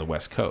out here on the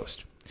West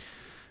Coast.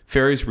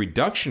 Fairey's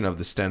reduction of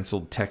the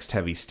stenciled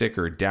text-heavy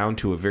sticker down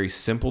to a very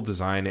simple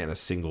design and a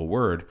single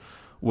word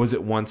was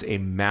at once a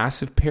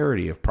massive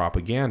parody of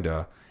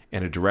propaganda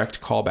and a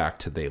direct callback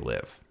to They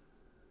Live.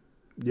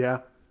 Yeah.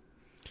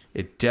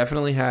 It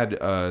definitely had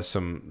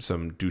some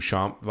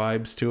Duchamp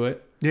vibes to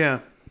it. Yeah.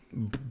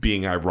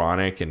 Being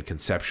ironic and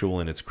conceptual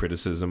in its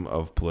criticism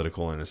of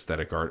political and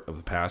aesthetic art of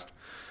the past.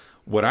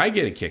 What I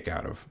get a kick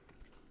out of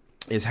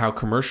is how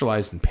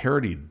commercialized and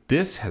parodied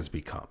this has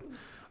become.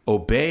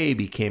 Obey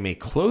became a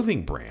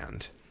clothing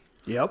brand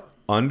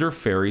under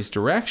Fairey's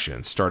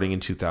direction starting in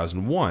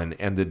 2001,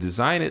 and the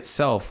design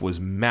itself was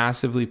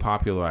massively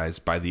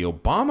popularized by the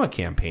Obama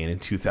campaign in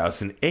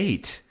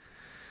 2008.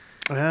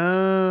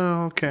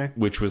 Oh, okay.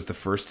 Which was the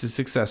first to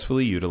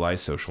successfully utilize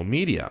social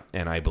media.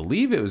 And I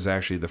believe it was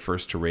actually the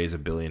first to raise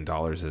 $1 billion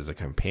as a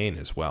campaign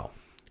as well.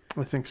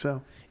 I think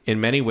so.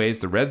 In many ways,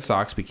 the Red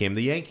Sox became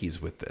the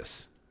Yankees with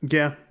this.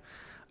 Yeah.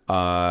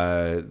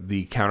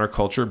 The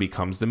counterculture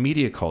becomes the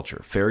media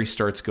culture. Fairey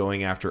starts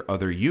going after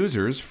other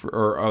users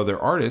or other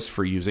artists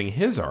for using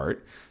his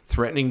art,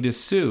 threatening to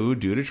sue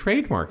due to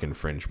trademark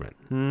infringement.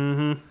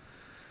 Mm-hmm.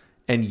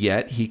 And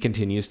yet, he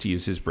continues to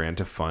use his brand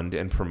to fund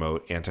and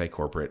promote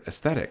anti-corporate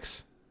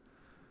aesthetics.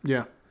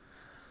 Yeah.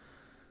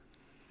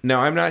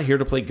 Now, I'm not here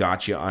to play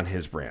gotcha on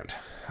his brand.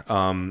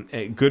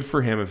 Good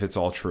for him if it's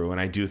all true,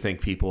 and I do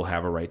think people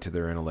have a right to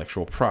their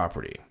intellectual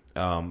property.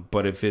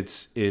 But if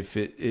it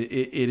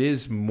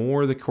is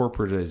more the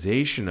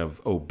corporatization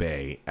of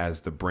Obey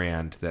as the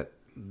brand that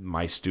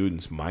my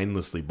students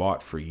mindlessly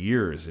bought for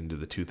years into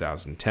the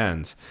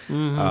 2010s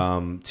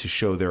to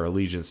show their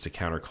allegiance to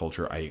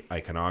counterculture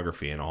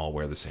iconography and all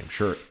wear the same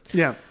shirt.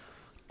 Yeah.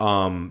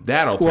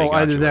 That'll play well,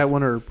 either that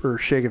one or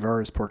Che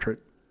Guevara's portrait.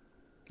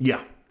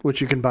 Yeah. Which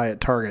you can buy at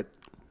Target.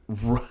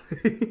 Right.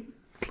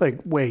 Like,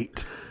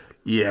 wait.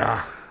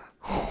 Yeah.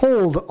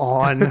 Hold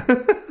on.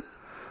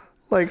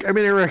 Like, I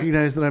mean, I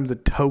recognize that I'm the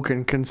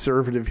token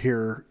conservative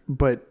here,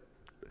 but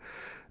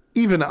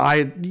even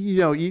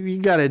you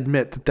got to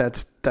admit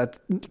that's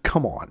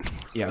come on.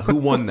 Yeah, who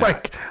won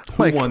that?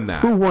 Who won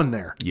that? Who won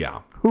there?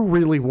 Yeah. Who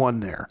really won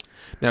there?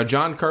 Now,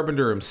 John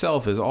Carpenter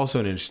himself is also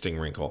an interesting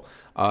wrinkle.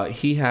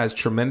 He has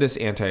tremendous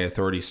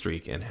anti-authority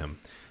streak in him.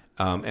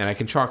 And I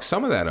can chalk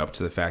some of that up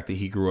to the fact that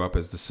he grew up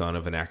as the son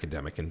of an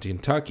academic in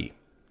Kentucky.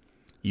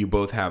 You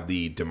both have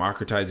the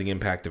democratizing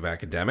impact of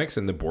academics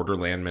and the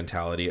borderland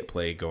mentality at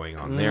play going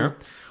on there.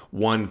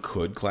 One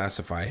could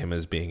classify him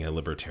as being a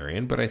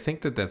libertarian, but I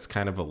think that that's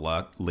kind of a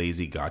lot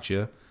lazy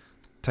gotcha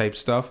type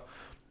stuff.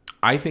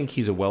 I think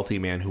he's a wealthy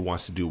man who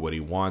wants to do what he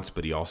wants,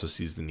 but he also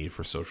sees the need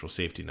for social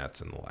safety nets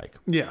and the like.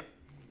 Yeah.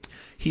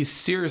 He's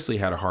seriously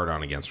had a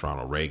hard-on against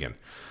Ronald Reagan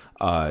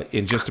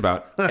in just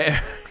about...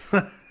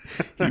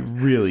 he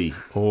really...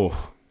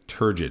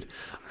 turgid.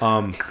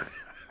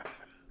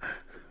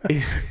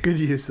 Good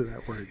use of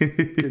that word.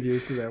 Good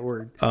use of that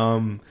word.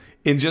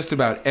 In just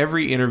about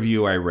every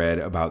interview I read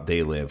about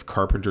They Live,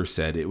 Carpenter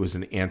said it was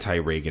an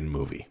anti-Reagan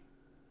movie.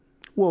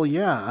 Well,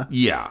 yeah.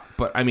 Yeah,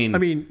 but I mean,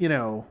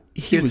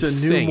 it's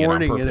a new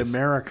morning in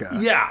America.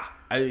 Yeah.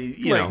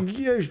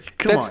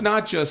 That's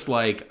not just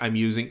like I'm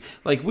using,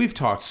 like we've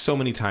talked so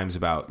many times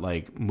about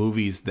like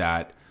movies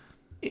that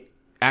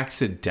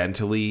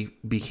accidentally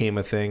became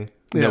a thing.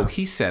 Yeah. No,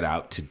 he set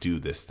out to do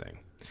this thing.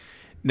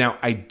 Now,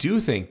 I do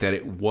think that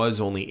it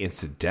was only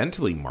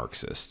incidentally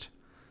Marxist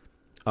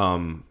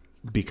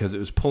because it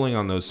was pulling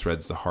on those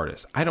threads the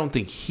hardest. I don't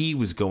think he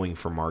was going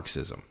for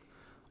Marxism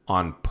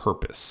on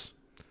purpose.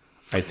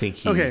 I think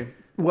he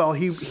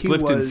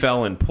slipped and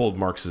fell and pulled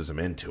Marxism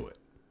into it.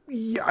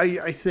 Yeah,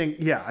 I think,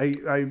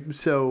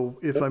 so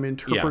if I'm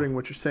interpreting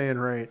what you're saying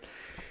right,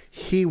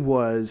 he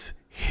was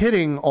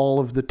hitting all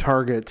of the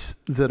targets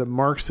that a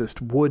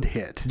Marxist would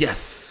hit.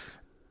 Yes.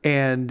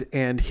 And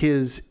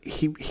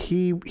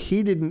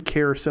he didn't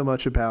care so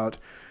much about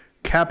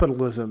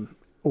capitalism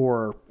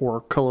or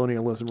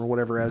colonialism or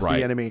whatever as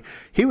the enemy.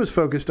 He was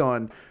focused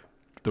on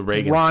the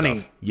Reagan Ronnie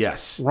stuff.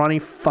 Yes. Ronnie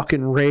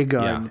fucking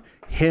Reagan.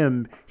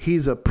 Yeah.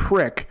 He's a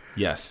prick.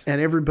 Yes.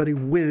 And everybody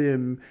with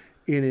him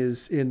in the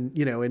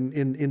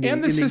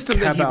system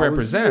that he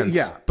represents.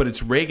 Yeah. But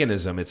it's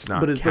Reaganism, it's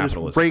not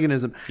capitalism. But it's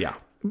Reaganism. Yeah.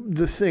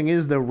 The thing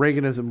is though,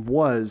 Reaganism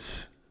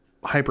was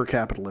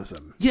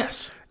hyper-capitalism.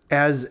 Yes.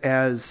 As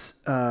is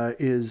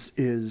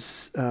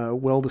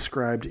well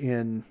described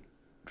in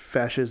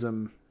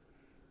Fascism,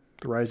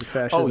 The Rise of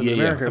Fascism in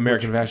America.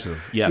 American Fascism.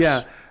 Yes.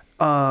 Yeah.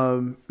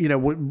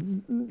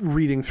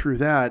 Reading through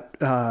that,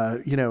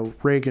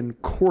 Reagan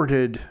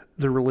courted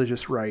the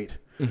religious right,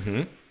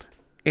 and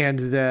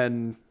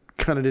then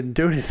kind of didn't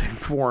do anything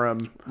for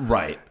him,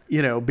 right?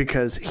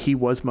 Because he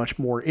was much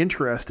more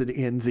interested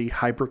in the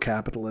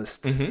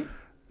hyper-capitalist,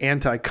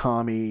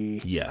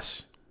 anti-commie,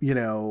 yes,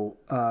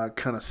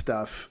 kind of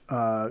stuff.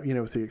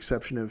 With the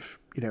exception of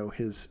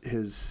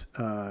his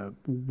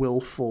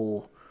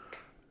willful.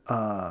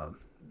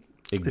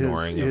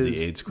 Ignoring of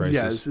the AIDS crisis.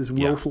 Yes, his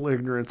willful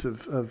ignorance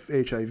of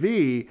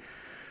HIV,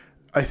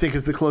 I think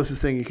is the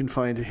closest thing you can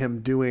find to him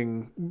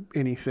doing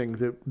anything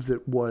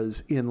that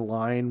was in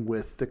line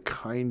with the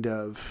kind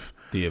of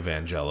the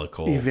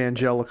evangelical kind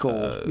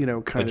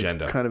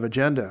of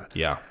agenda.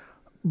 Yeah.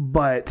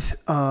 But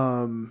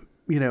other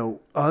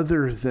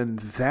than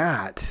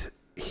that,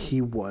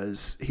 he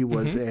was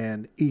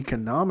an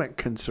economic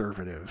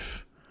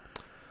conservative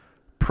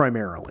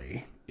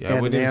primarily. Yeah,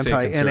 and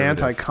an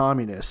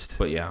anti-communist.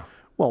 But yeah.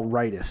 Well,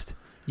 rightist.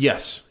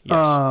 Yes.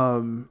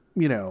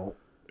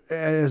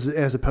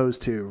 As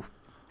opposed to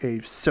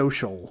a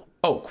social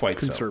quite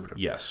conservative.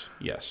 So.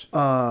 Yes.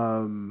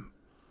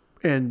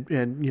 And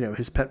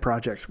his pet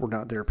projects were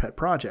not their pet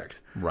projects.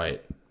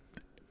 Right.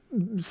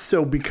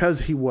 So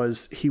because he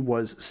was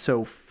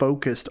so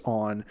focused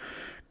on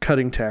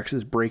cutting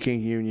taxes,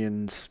 breaking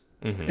unions,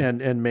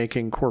 and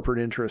making corporate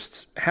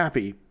interests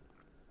happy,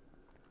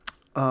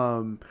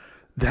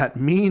 that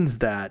means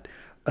that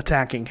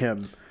attacking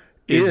him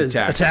is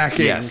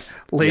attacking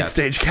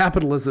late-stage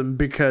capitalism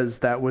because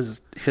that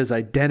was his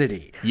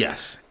identity.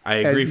 Yes, I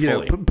agree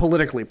fully.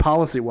 Politically,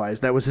 policy-wise,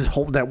 that was his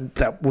whole.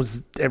 That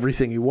was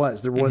everything he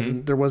was. There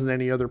wasn't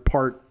any other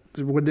part.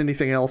 There wasn't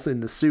anything else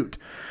in the suit.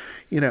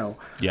 Yeah.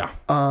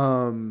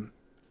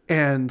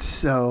 And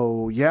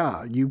so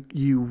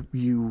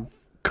you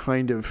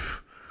kind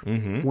of.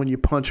 When you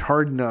punch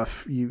hard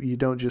enough, you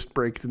don't just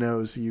break the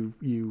nose,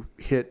 you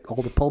hit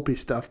all the pulpy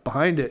stuff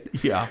behind it.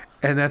 Yeah.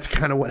 And that's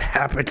kind of what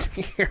happened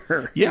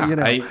here. Yeah.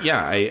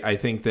 I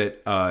think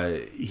that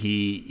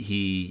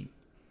he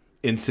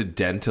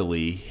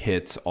incidentally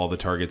hits all the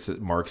targets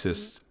that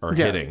Marxists are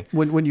hitting.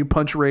 When you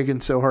punch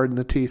Reagan so hard in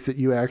the teeth that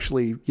you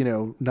actually,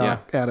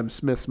 knock Adam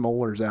Smith's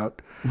molars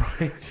out.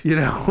 Right.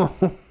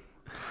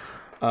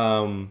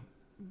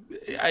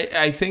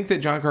 I think that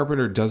John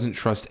Carpenter doesn't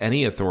trust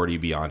any authority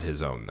beyond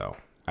his own, though.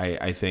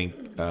 I think,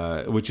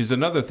 which is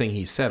another thing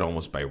he said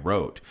almost by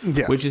rote,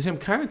 which is him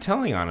kind of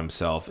telling on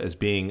himself as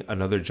being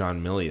another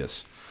John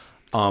Milius.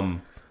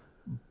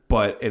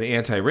 but an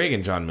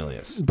anti-Reagan John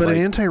Milius. But an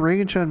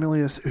anti-Reagan John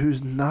Milius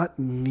who's not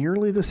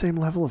nearly the same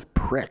level of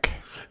prick.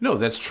 No,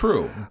 that's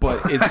true.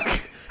 But it's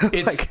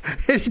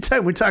like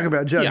anytime we talk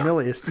about John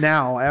Milius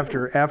now,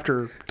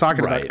 after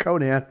talking about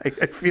Conan,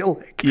 I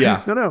feel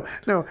like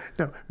no.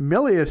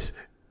 Milius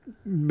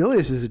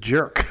is a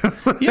jerk.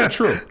 Yeah,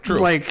 true.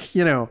 Like,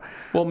 Well,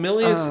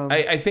 Milius,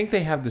 I think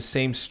they have the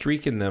same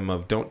streak in them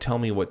of don't tell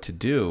me what to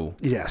do.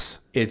 Yes.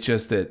 It's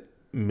just that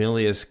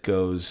Milius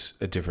goes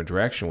a different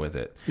direction with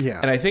it. Yeah.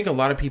 And I think a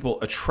lot of people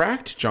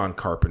attract John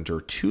Carpenter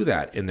to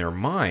that in their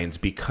minds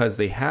because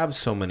they have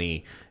so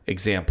many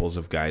examples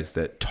of guys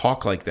that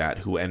talk like that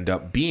who end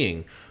up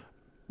being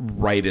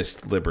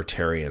rightist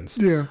libertarians.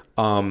 Yeah.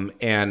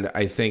 And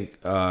I think,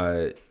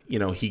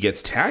 he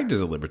gets tagged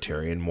as a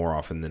libertarian more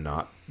often than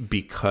not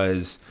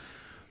because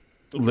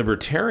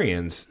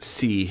libertarians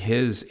see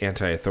his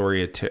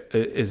anti-authority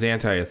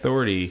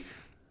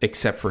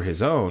except for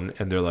his own,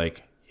 and they're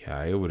like, yeah,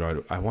 I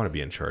want to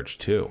be in charge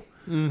too.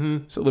 Mm-hmm.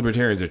 So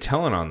libertarians are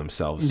telling on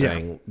themselves,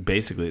 saying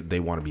basically they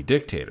want to be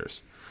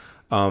dictators.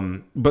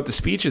 But the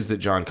speeches that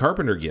John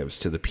Carpenter gives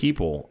to the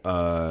people,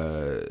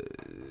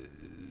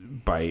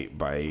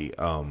 by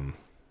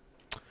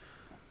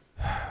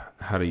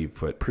how do you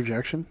put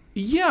projection?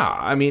 Yeah,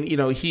 I mean,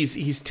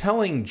 he's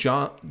telling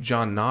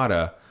John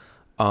Nada,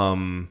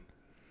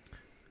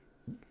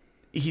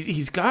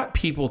 he's got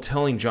people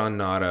telling John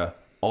Nada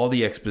all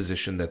the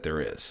exposition that there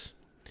is.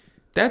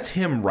 That's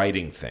him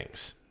writing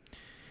things.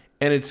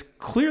 And it's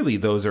clearly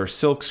those are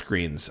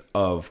silkscreens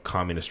of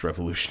communist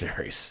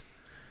revolutionaries.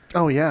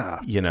 Oh,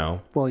 yeah.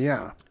 Well,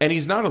 yeah. And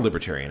he's not a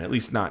libertarian, at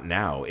least not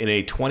now. In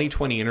a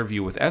 2020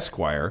 interview with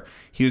Esquire,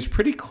 he was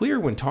pretty clear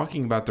when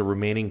talking about the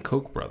remaining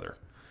Koch brother.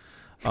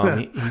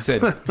 He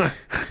said...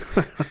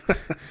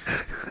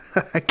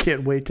 I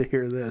can't wait to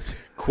hear this.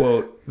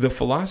 Quote, "The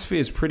philosophy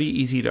is pretty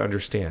easy to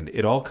understand.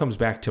 It all comes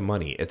back to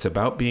money. It's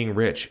about being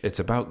rich. It's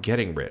about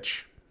getting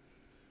rich."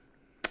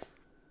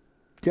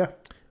 Yeah.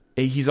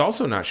 He's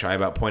also not shy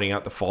about pointing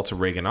out the faults of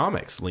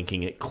Reaganomics,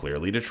 linking it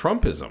clearly to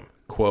Trumpism.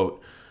 Quote,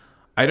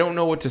 "I don't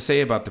know what to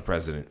say about the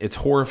president. It's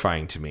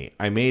horrifying to me.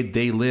 I made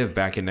They Live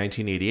back in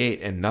 1988,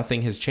 and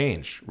nothing has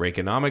changed.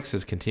 Reaganomics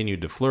has continued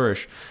to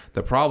flourish.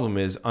 The problem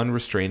is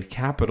unrestrained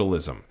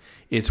capitalism.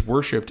 It's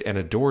worshipped and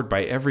adored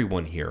by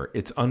everyone here.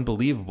 It's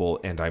unbelievable,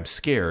 and I'm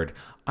scared.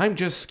 I'm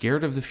just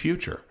scared of the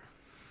future."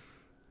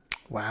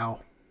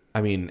 Wow.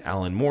 I mean,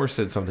 Alan Moore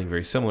said something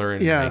very similar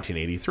in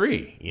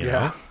 1983, you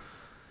know?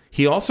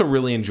 He also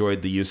really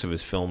enjoyed the use of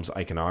his film's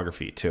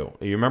iconography, too.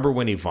 You remember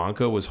when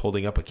Ivanka was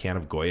holding up a can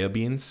of Goya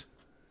beans?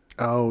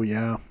 Oh,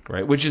 yeah.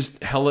 Right, which is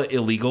hella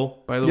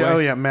illegal, by the way. Oh,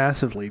 yeah,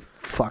 massively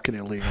fucking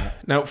illegal.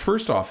 Now,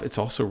 first off, it's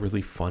also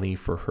really funny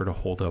for her to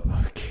hold up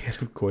a can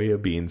of Goya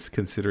beans,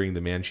 considering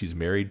the man she's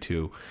married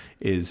to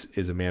is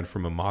a man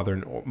from a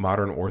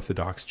modern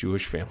Orthodox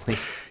Jewish family.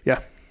 Yeah.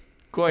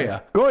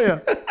 Goya.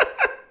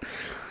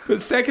 But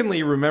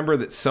secondly, remember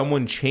that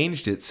someone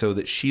changed it so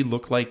that she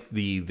looked like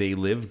the They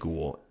Live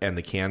ghoul, and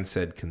the can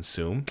said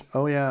 "consume."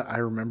 Oh yeah, I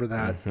remember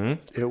that.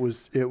 Mm-hmm.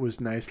 It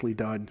was nicely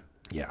done.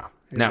 Yeah.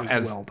 Now,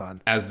 well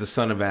done. As the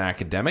son of an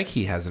academic,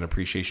 he has an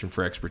appreciation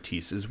for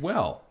expertise as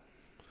well.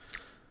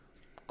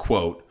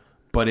 Quote,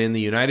 "But in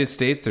the United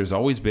States, there's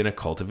always been a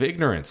cult of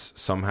ignorance.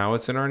 Somehow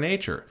it's in our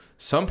nature.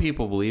 Some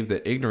people believe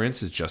that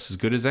ignorance is just as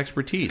good as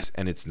expertise,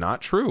 and it's not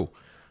true.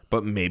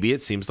 But maybe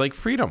it seems like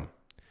freedom."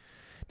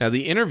 Now,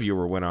 the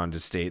interviewer went on to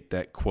state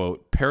that,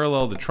 quote,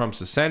 "Parallel to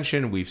Trump's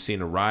ascension, we've seen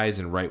a rise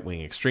in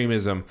right-wing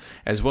extremism,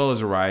 as well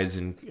as a rise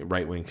in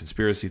right-wing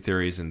conspiracy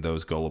theories and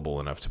those gullible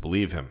enough to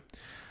believe him."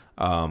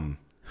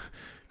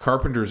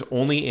 Carpenter's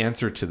only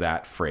answer to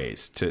that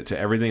phrase, to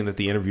everything that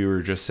the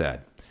interviewer just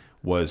said,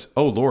 was,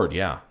 "Oh, Lord,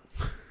 yeah."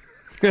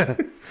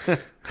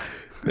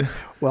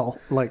 Well,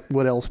 like,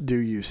 what else do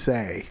you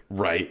say?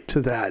 Right.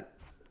 To that?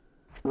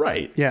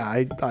 Right. Yeah,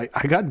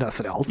 I got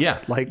nothing else. Yeah.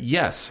 Like,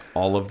 yes,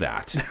 all of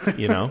that,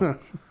 you know?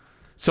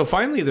 So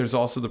finally, there's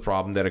also the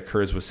problem that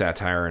occurs with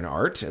satire and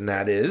art, and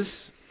that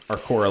is our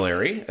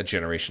corollary. A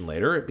generation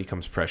later, it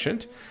becomes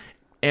prescient.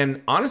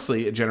 And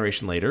honestly, a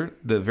generation later,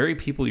 the very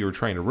people you were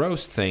trying to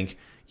roast think,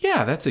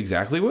 yeah, that's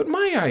exactly what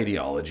my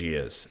ideology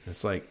is.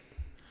 It's like,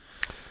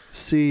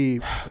 see,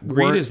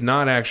 greed is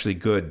not actually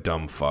good,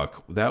 dumb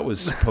fuck. That was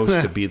supposed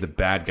to be the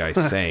bad guy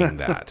saying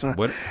that.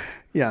 What?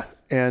 Yeah.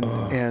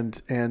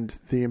 And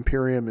the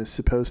Imperium is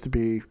supposed to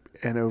be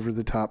an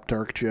over-the-top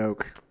dark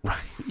joke. Right,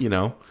 you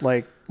know?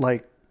 Like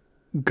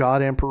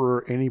God,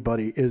 Emperor,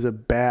 anybody is a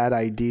bad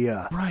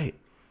idea. Right.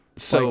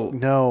 So like,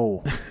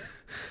 no.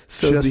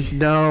 So just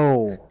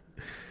no.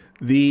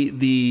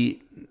 The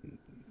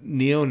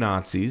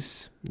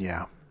neo-Nazis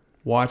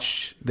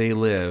watched They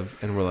Live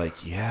and were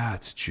like, yeah,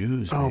 it's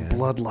Jews, man.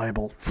 Blood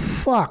libel.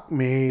 Fuck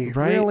me.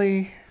 Right?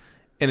 Really?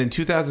 And in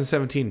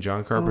 2017,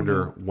 John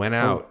Carpenter went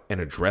out and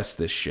addressed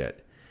this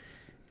shit.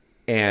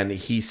 And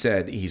he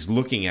said he's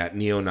looking at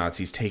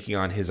neo-Nazis taking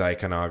on his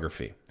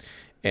iconography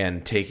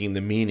and taking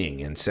the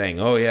meaning and saying,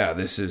 oh, yeah,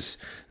 this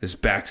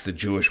backs the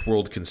Jewish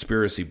world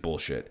conspiracy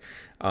bullshit.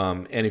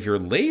 And if you're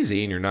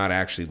lazy and you're not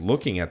actually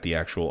looking at the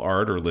actual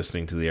art or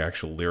listening to the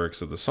actual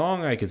lyrics of the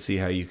song, I could see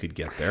how you could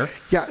get there.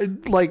 Yeah,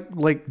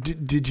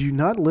 did you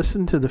not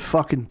listen to the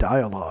fucking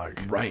dialogue?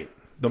 Right.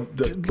 The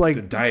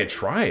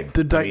diatribe.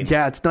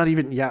 Yeah, it's not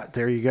even. Yeah,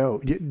 there you go.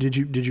 Did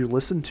you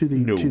listen to the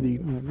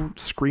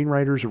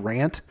screenwriter's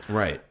rant?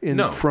 Right.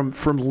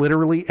 From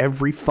literally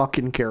every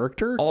fucking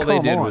character. All they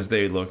did was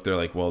they're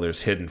like, well,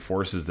 there's hidden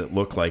forces that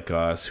look like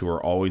us who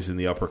are always in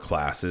the upper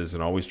classes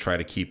and always try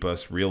to keep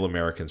us real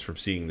Americans from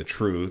seeing the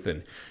truth.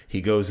 And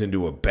he goes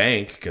into a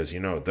bank because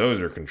those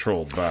are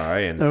controlled by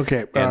and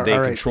they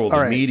control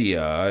the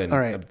media and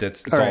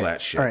it's all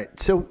that shit. All right.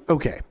 So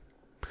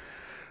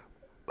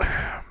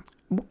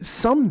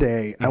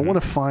someday I want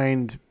to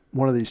find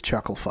one of these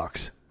chuckle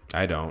fucks.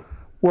 I don't.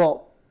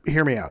 Well,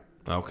 hear me out.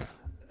 Okay.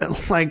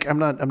 Like I'm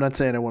not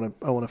saying I want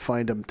to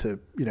find them to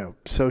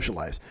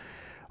socialize,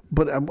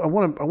 but I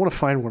want to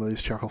find one of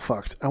these chuckle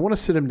fucks. I want to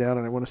sit him down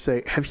and I want to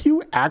say, have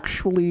you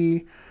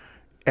actually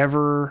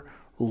ever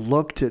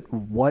looked at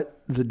what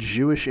the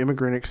Jewish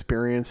immigrant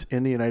experience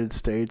in the United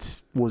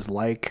States was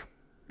like,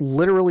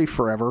 literally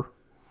forever?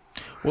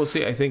 Well,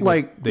 see, I think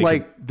what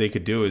they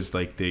could do is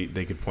they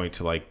could point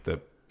to the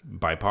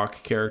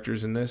BIPOC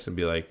characters in this and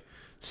be like,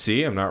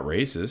 see, I'm not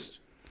racist.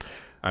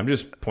 I'm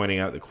just pointing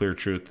out the clear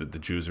truth that the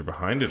Jews are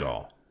behind it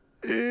all.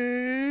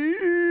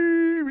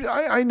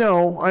 I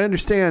know, I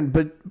understand,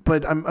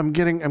 but I'm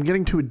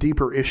getting to a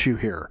deeper issue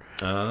here,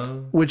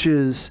 which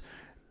is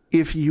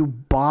if you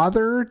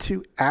bother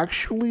to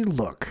actually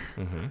look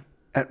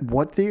at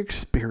what the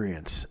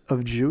experience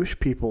of Jewish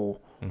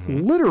people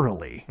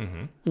literally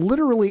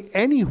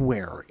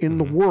anywhere in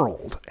the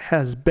world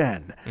has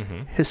been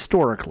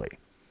historically,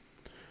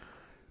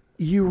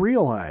 you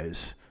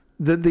realize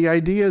that the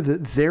idea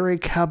that they're a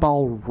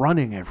cabal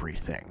running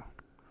everything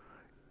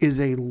is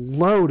a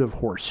load of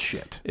horse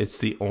shit. It's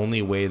the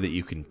only way that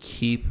you can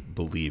keep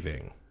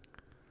believing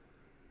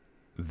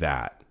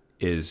that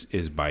is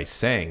by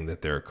saying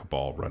that they're a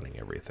cabal running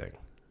everything.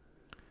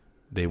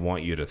 They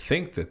want you to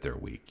think that they're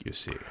weak, you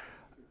see.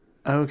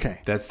 Okay.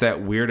 That's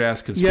that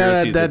weird-ass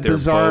conspiracy that they're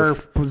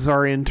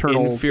bizarre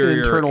internal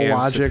inferior and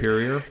logic.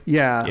 Superior.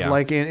 Yeah,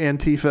 like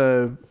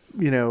Antifa,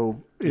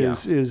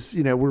 is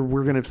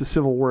we're gonna, if the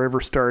Civil War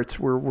ever starts,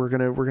 we're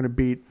gonna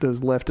beat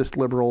those leftist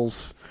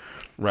liberals,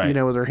 right?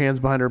 With their hands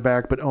behind our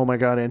back. But oh my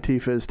God,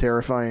 Antifa is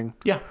terrifying.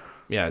 Yeah.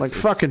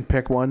 Fucking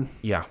pick one.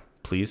 Yeah,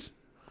 please.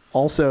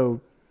 Also,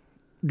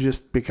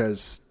 just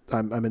because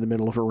I'm in the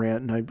middle of a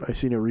rant and I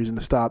see no reason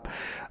to stop.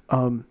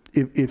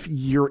 If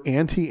you're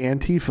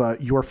anti-Antifa,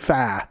 you're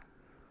fa.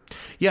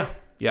 Yeah.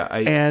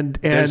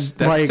 That's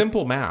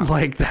simple math.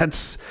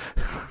 That's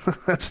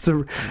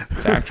the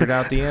factored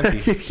out the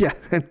anti. Yeah,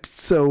 and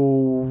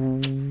so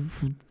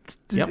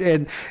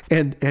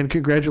and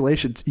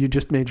congratulations, you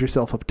just made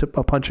yourself a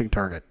punching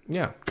target.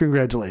 Yeah,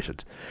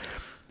 congratulations.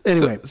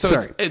 Anyway, so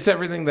sorry. It's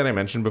everything that I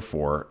mentioned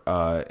before,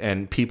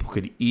 and people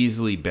could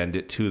easily bend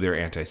it to their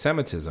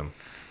anti-Semitism.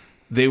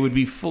 They would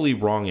be fully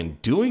wrong in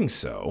doing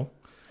so.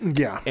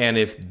 Yeah. And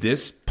if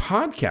this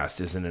podcast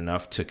isn't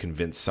enough to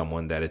convince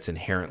someone that it's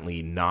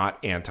inherently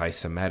not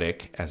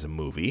anti-Semitic as a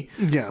movie,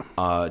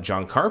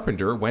 John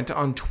Carpenter went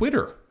on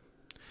Twitter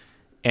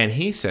and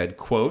he said,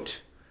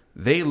 quote,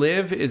 "They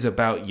Live is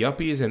about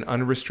yuppies and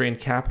unrestrained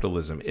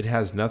capitalism. It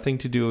has nothing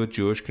to do with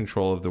Jewish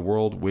control of the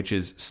world, which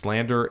is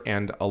slander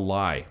and a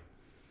lie."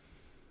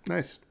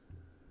 Nice.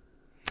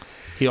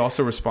 He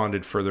also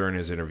responded further in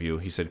his interview.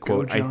 He said,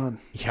 quote, Go John.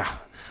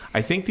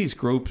 I think these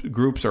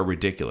groups are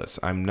ridiculous.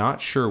 I'm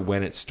not sure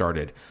when it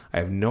started. I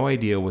have no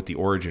idea what the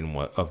origin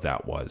of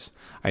that was.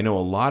 I know a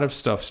lot of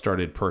stuff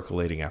started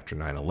percolating after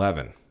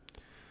 9/11.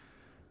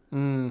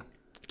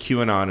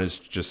 QAnon is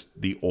just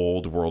the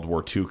old World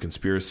War II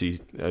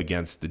conspiracy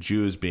against the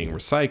Jews being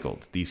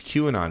recycled. These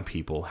QAnon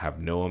people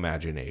have no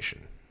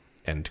imagination.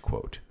 End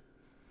quote.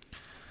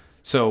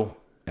 So,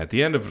 at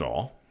the end of it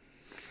all,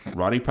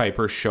 Roddy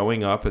Piper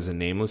showing up as a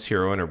nameless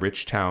hero in a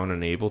rich town,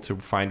 unable to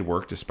find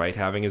work despite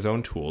having his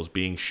own tools,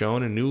 being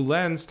shown a new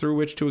lens through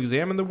which to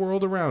examine the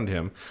world around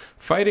him,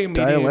 fighting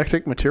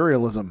dialectic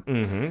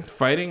materialism.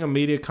 Fighting a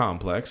media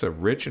complex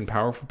of rich and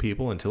powerful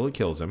people until it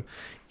kills him,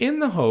 in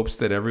the hopes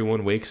that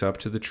everyone wakes up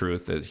to the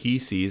truth that he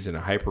sees in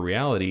a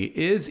hyper-reality,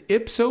 is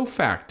ipso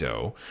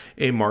facto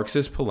a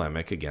Marxist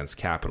polemic against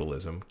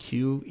capitalism.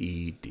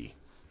 QED.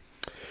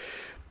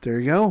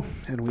 There you go.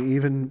 And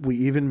we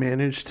even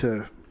managed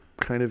to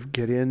kind of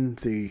get in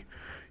the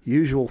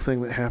usual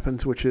thing that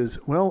happens, which is,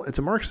 well, it's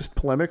a Marxist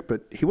polemic,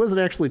 but he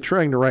wasn't actually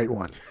trying to write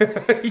one.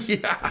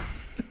 Yeah.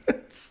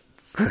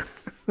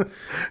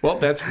 Well,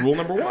 that's rule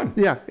number one.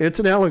 Yeah, it's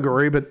an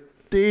allegory, but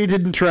they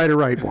didn't try to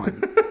write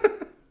one.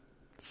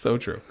 So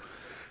true.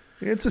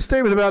 It's a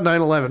statement about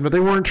 9/11, but they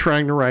weren't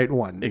trying to write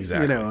one.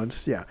 Exactly.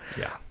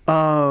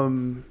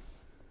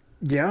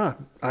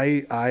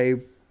 I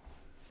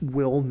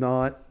will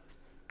not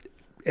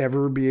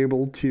ever be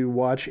able to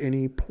watch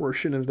any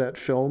portion of that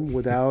film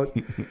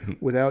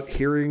without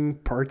hearing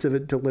parts of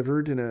it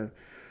delivered in a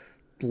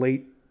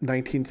late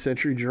 19th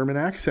century German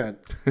accent.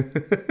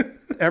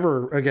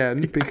 ever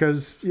again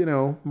because,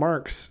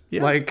 Marx.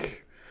 Yeah. Like,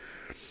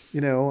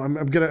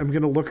 I'm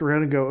gonna look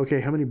around and go, okay,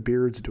 how many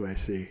beards do I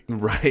see?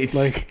 Right.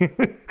 Like,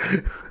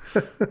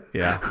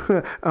 yeah.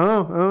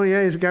 oh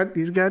yeah, he's got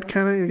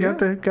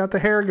the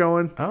hair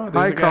going. Oh, there's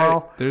hi, a guy,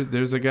 Carl.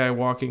 There's a guy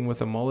walking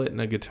with a mullet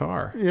and a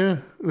guitar. Yeah.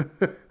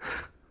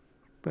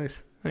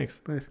 Nice.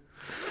 Thanks. Nice.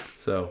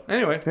 So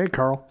anyway. Hey,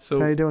 Carl. So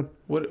how you doing?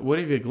 What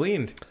have you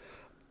gleaned?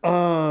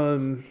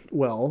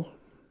 Well,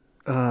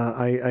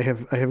 I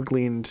have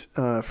gleaned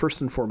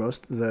first and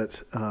foremost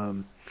that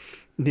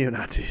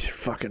neo-Nazis are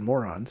fucking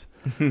morons.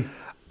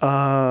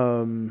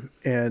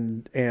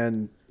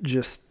 And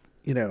just,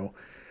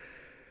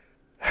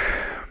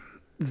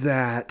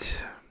 that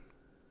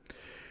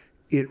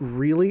it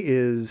really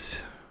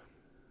is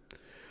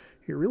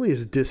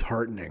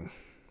disheartening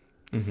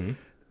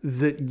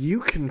that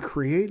you can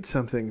create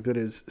something that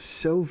is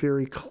so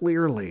very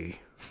clearly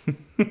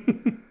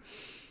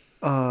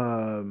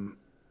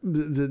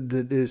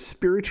that is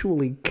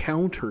spiritually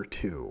counter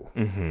to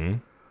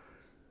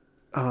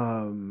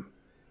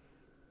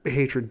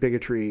hatred,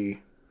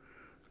 bigotry,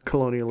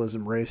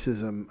 colonialism,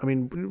 racism. I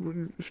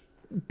mean,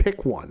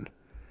 pick one.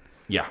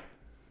 Yeah.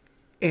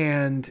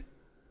 And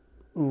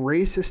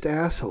racist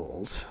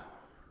assholes,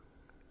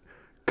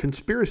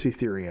 conspiracy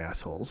theory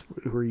assholes,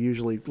 who are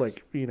usually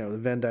like, the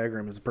Venn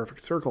diagram is a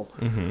perfect circle.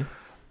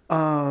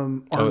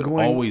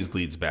 Always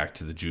leads back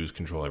to the Jews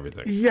control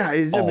everything.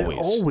 Yeah,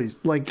 always. Always.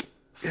 Like,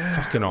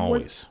 fucking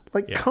always.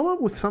 Come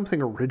up with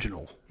something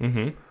original.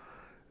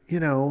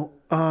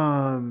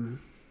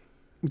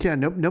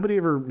 Nobody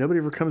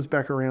ever comes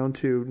back around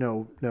to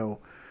no,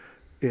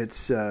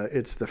 it's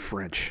the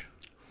French,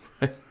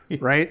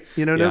 right?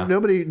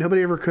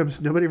 Nobody ever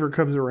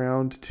comes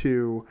around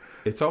to.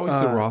 It's always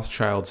the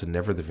Rothschilds and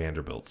never the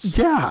Vanderbilts.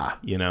 Yeah,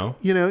 yeah,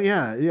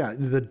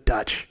 the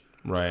Dutch.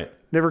 Right.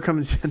 Never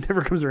comes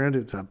around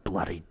to the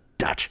bloody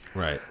Dutch.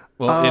 Right.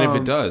 Well, and if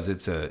it does,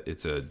 it's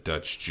a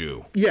Dutch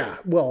Jew. Yeah.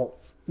 Well,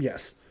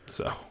 yes.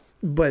 So.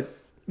 But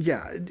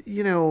yeah,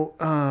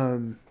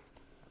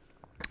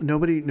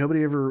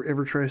 nobody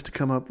ever tries to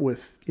come up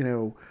with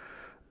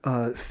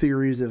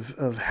theories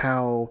of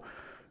how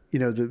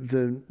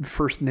the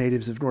first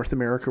natives of North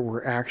America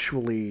were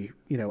actually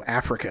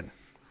African.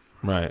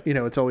 Right.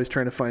 It's always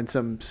trying to find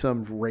some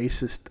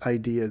racist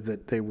idea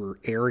that they were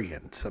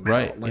Aryan somehow.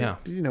 Right. Like,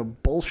 yeah.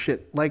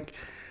 Bullshit. Like,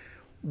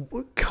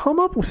 come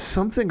up with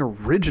something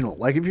original.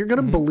 Like, if you're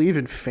going to believe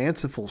in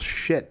fanciful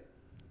shit,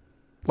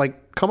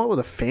 like, come up with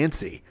a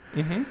fancy.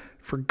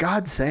 For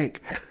God's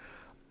sake.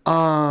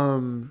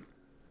 And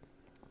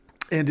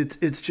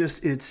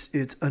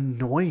it's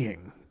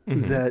annoying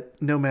that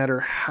no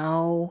matter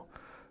how,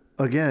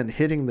 again,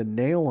 hitting the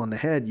nail on the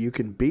head you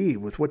can be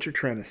with what you're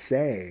trying to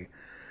say,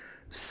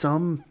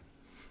 some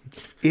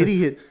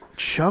idiot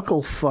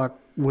chuckle fuck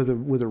with a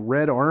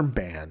red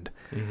armband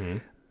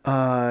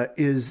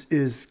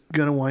is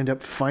gonna wind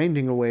up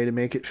finding a way to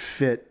make it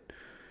fit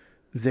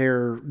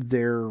their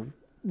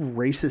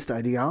racist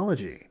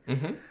ideology.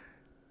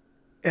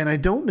 And I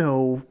don't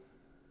know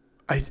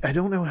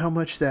how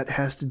much that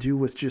has to do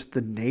with just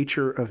the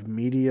nature of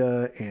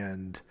media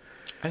and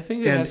I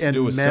think it has to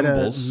do with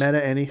symbols.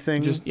 Meta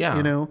anything. Just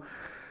and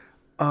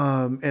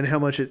how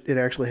much it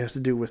actually has to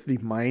do with the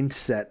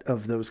mindset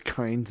of those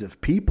kinds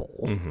of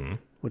people,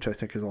 which I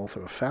think is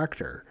also a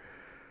factor.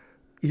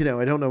 I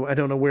don't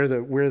know where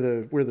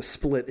the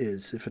split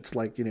is, if it's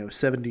like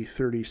 70,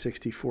 30,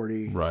 60,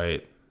 40.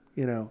 Right.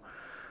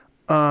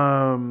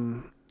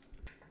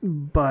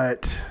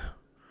 But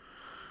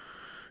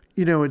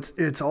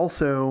it's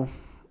also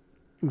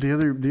the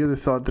other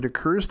thought that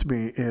occurs to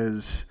me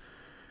is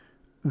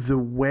the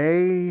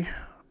way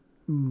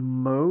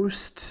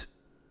most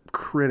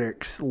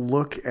critics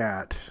look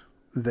at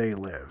They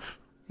Live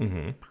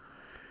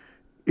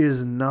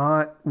is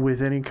not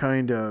with any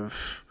kind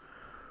of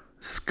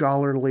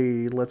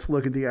scholarly, let's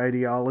look at the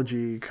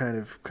ideology kind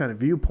of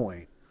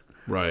viewpoint.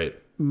 Right.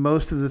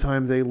 Most of the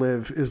time They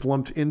Live is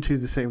lumped into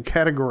the same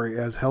category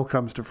as Hell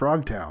Comes to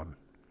Frogtown.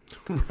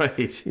 Right.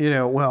 It's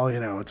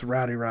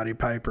Roddy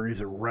Piper.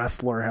 He's a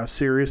wrestler. How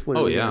seriously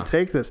are we going to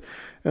take this?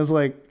 And it's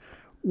like,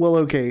 well,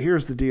 okay,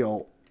 here's the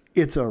deal.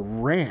 It's a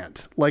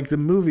rant. Like, the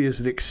movie is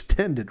an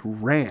extended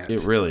rant.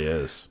 It really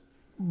is.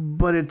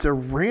 But it's a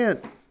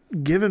rant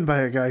given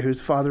by a guy whose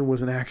father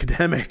was an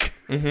academic.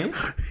 And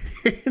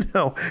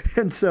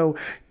so,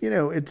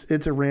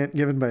 it's a rant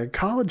given by a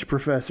college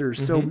professor.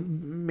 So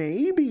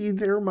maybe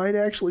there might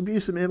actually be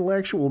some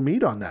intellectual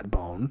meat on that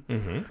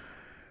bone.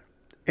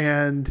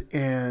 And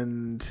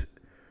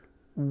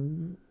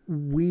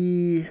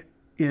we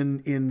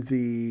in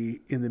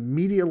the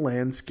media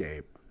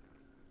landscape,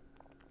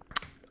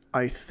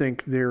 I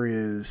think there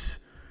is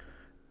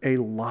a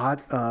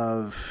lot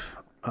of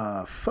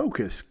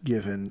focus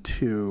given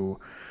to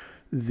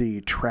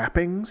the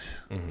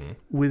trappings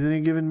within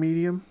a given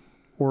medium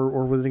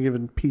or within a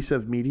given piece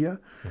of media,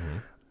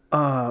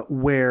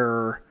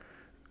 where,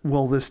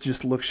 well, this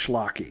just looks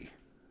schlocky.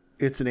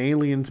 It's an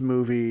aliens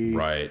movie.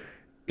 Right.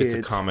 It's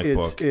a comic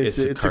book. It's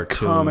a cartoon. It's a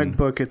comic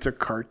book. It's a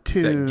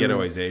cartoon. It's that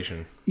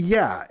ghettoization.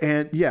 Yeah,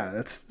 and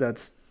that's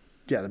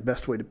the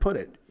best way to put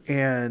it.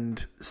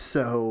 And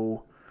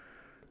so,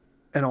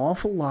 an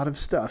awful lot of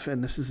stuff,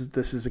 and this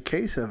is a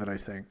case of it. I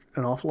think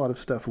an awful lot of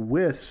stuff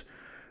with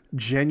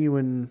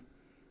genuine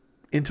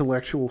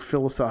intellectual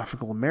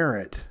philosophical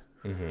merit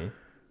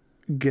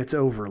gets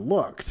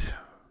overlooked.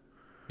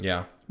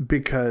 Yeah,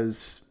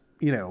 because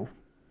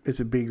it's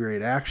a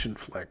B-grade action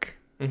flick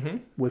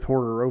with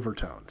horror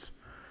overtones.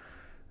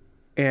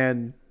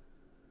 And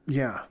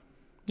yeah,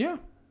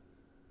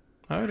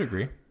 I would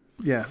agree.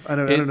 Yeah, I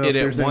don't know. It if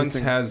there's at once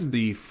anything... has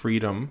the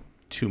freedom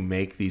to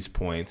make these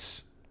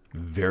points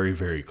very,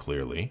 very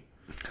clearly.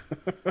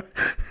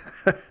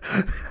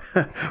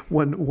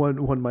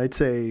 one might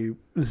say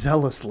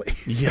zealously.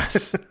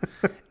 Yes,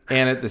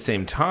 and at the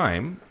same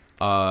time,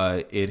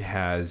 it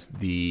has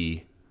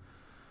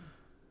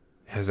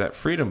that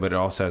freedom, but it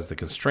also has the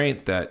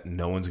constraint that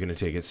no one's going to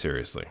take it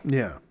seriously.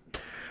 Yeah.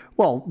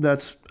 Well,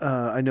 that's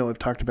I know I've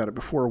talked about it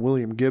before.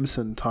 William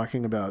Gibson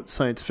talking about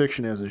science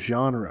fiction as a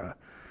genre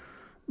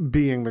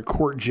being the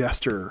court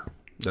jester.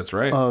 That's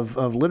right.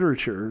 Of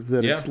literature.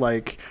 That it's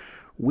like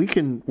we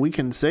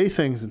can say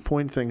things and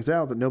point things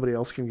out that nobody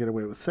else can get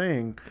away with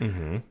saying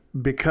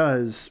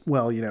because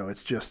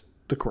it's just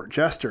the court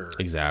jester.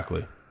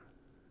 Exactly.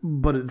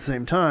 But at the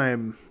same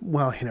time,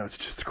 it's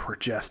just the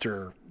court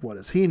jester. What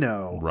does he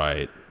know?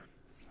 Right.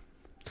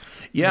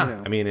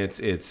 Yeah, I mean it's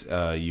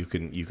you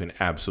can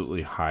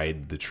absolutely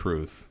hide the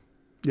truth.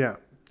 Yeah.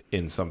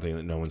 In something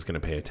that no one's going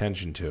to pay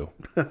attention to.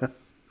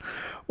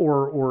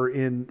 or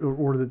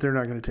that they're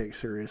not going to take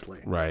seriously.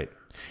 Right.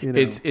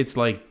 It's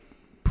like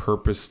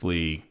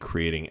purposely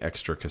creating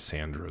extra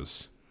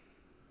Cassandras.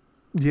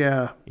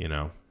 Yeah.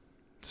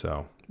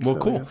 So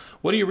cool. Yeah.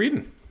 What are you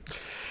reading?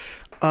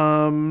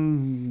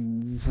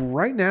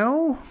 Right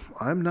now,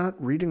 I'm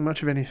not reading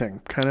much of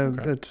anything. Kind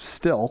of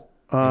still,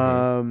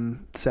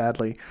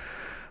 sadly.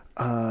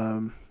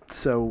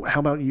 So how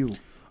about you?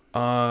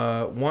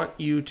 Want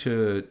you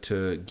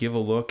to give a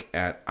look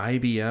at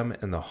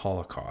IBM and the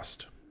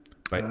Holocaust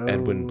by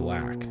Edwin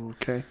Black.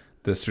 Okay.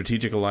 The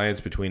Strategic Alliance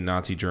Between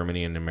Nazi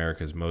Germany and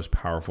America's Most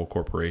Powerful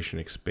Corporation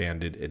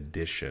Expanded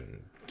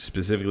Edition.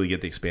 Specifically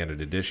get the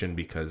expanded edition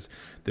because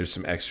there's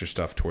some extra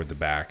stuff toward the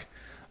back.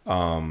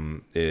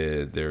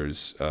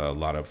 There's a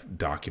lot of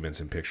documents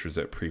and pictures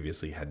that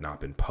previously had not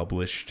been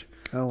published.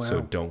 Oh, wow.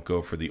 So don't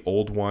go for the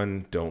old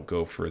one. Don't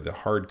go for the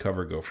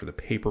hardcover. Go for the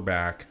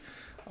paperback.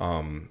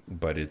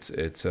 But it's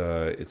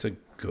a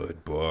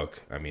good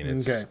book. I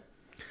mean,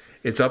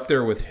 it's up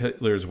there with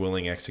Hitler's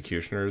Willing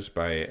Executioners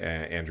by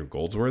Andrew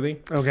Goldsworthy.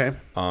 Okay.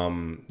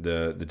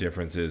 The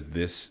difference is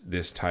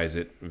this ties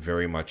it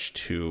very much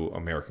to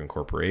American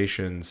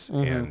corporations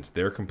and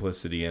their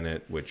complicity in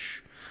it,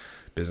 which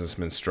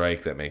businessmen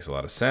strike. That makes a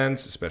lot of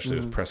sense, especially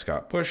with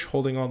Prescott Bush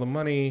holding all the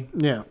money.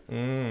 Yeah.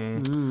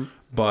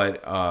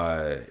 But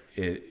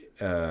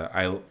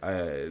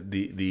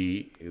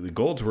the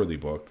Goldsworthy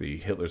book, the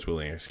Hitler's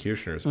Willing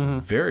Executioners,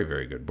 very,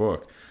 very good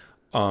book.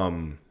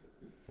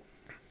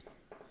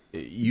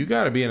 You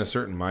got to be in a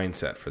certain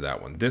mindset for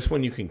that one. This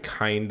one you can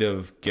kind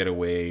of get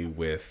away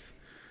with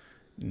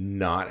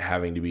not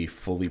having to be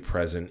fully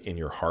present in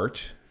your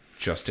heart,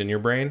 just in your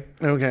brain.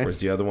 Okay. Whereas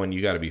the other one,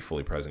 you got to be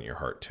fully present in your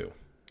heart too.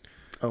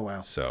 Oh,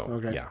 wow. So,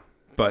 yeah.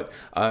 But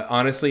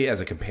honestly, as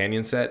a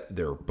companion set,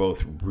 they're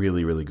both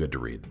really, really good to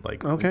read.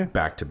 Like,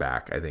 back to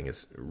back, I think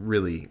it's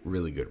really,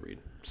 really good read.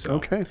 So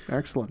okay,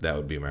 excellent. That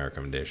would be my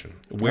recommendation.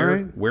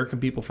 Where can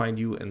people find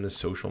you in the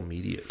social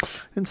medias?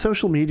 In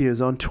social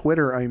medias, on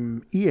Twitter,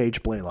 I'm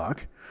EH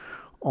Blaylock.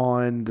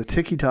 On the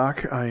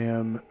TikTok, I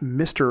am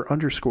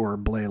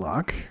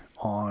Mr_Blaylock.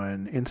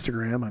 On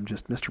Instagram, I'm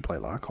just Mr.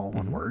 Blaylock, all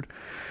one word.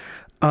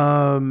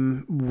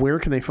 Where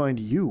can they find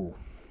you?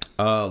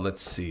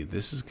 Let's see.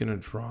 This is going to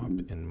drop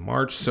in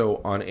March.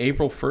 So on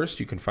April 1st,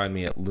 you can find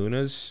me at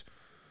Luna's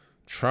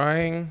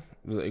trying.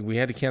 We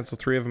had to cancel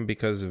 3 of them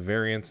because of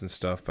variants and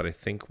stuff, but I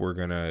think we're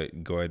going to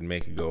go ahead and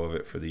make a go of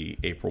it for the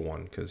April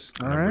one because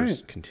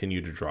numbers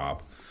continue to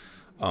drop.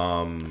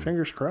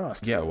 Fingers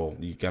crossed. Yeah, well,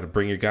 you got to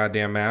bring your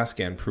goddamn mask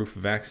and proof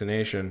of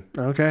vaccination.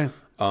 Okay.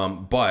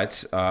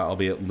 But I'll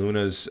be at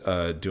Luna's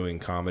doing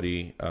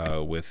comedy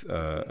with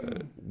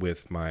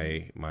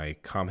my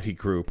comedy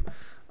group,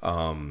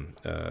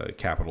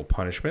 Capital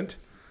Punishment.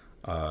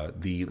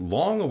 The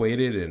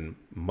long-awaited and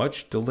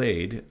much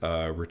delayed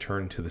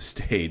return to the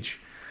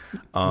stage.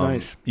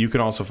 Nice. You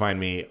can also find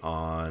me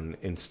on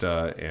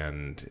Insta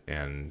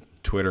and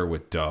Twitter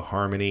with Duh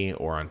Harmony,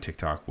 or on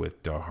TikTok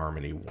with Duh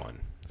Harmony 1.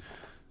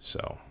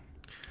 So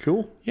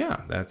cool.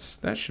 Yeah,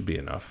 that should be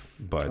enough.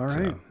 But all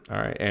right. All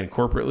right. And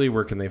corporately,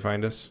 where can they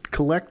find us?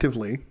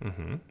 Collectively.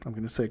 I'm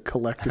going to say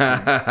collectively.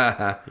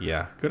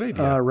 Yeah, good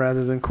idea.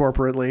 Rather than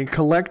corporately.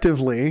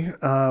 Collectively,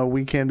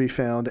 we can be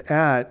found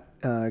at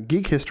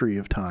Geek History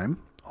of Time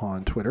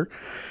on Twitter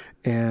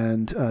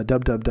and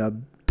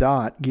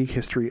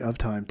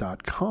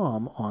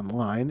www.geekhistoryoftime.com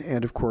online.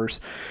 And of course,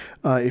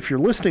 if you're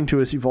listening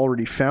to us, you've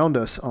already found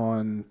us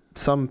on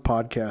some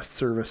podcast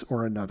service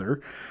or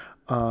another.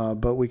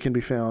 but we can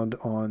be found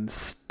on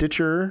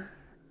Stitcher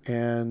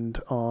and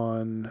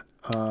on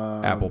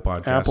Apple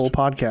Podcast. Apple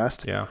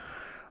Podcast. Yeah.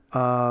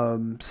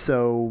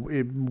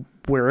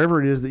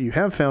 Wherever it is that you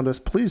have found us,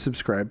 please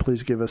subscribe.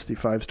 Please give us the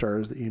 5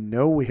 stars that you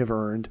know we have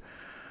earned,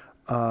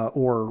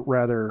 or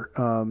rather,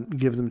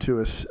 give them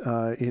to us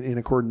in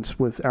accordance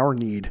with our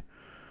need.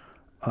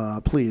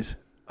 Please.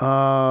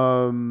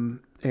 And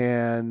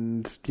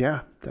yeah,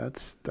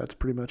 that's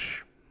pretty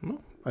much.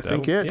 I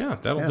think it. Yeah,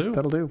 that'll do.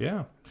 That'll do.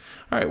 Yeah.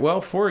 All right.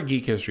 Well, for A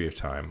Geek History of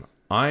Time,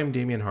 I'm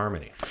Damian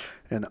Harmony.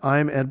 And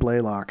I'm Ed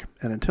Blaylock.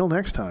 And until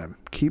next time,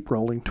 keep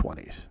rolling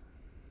 20s.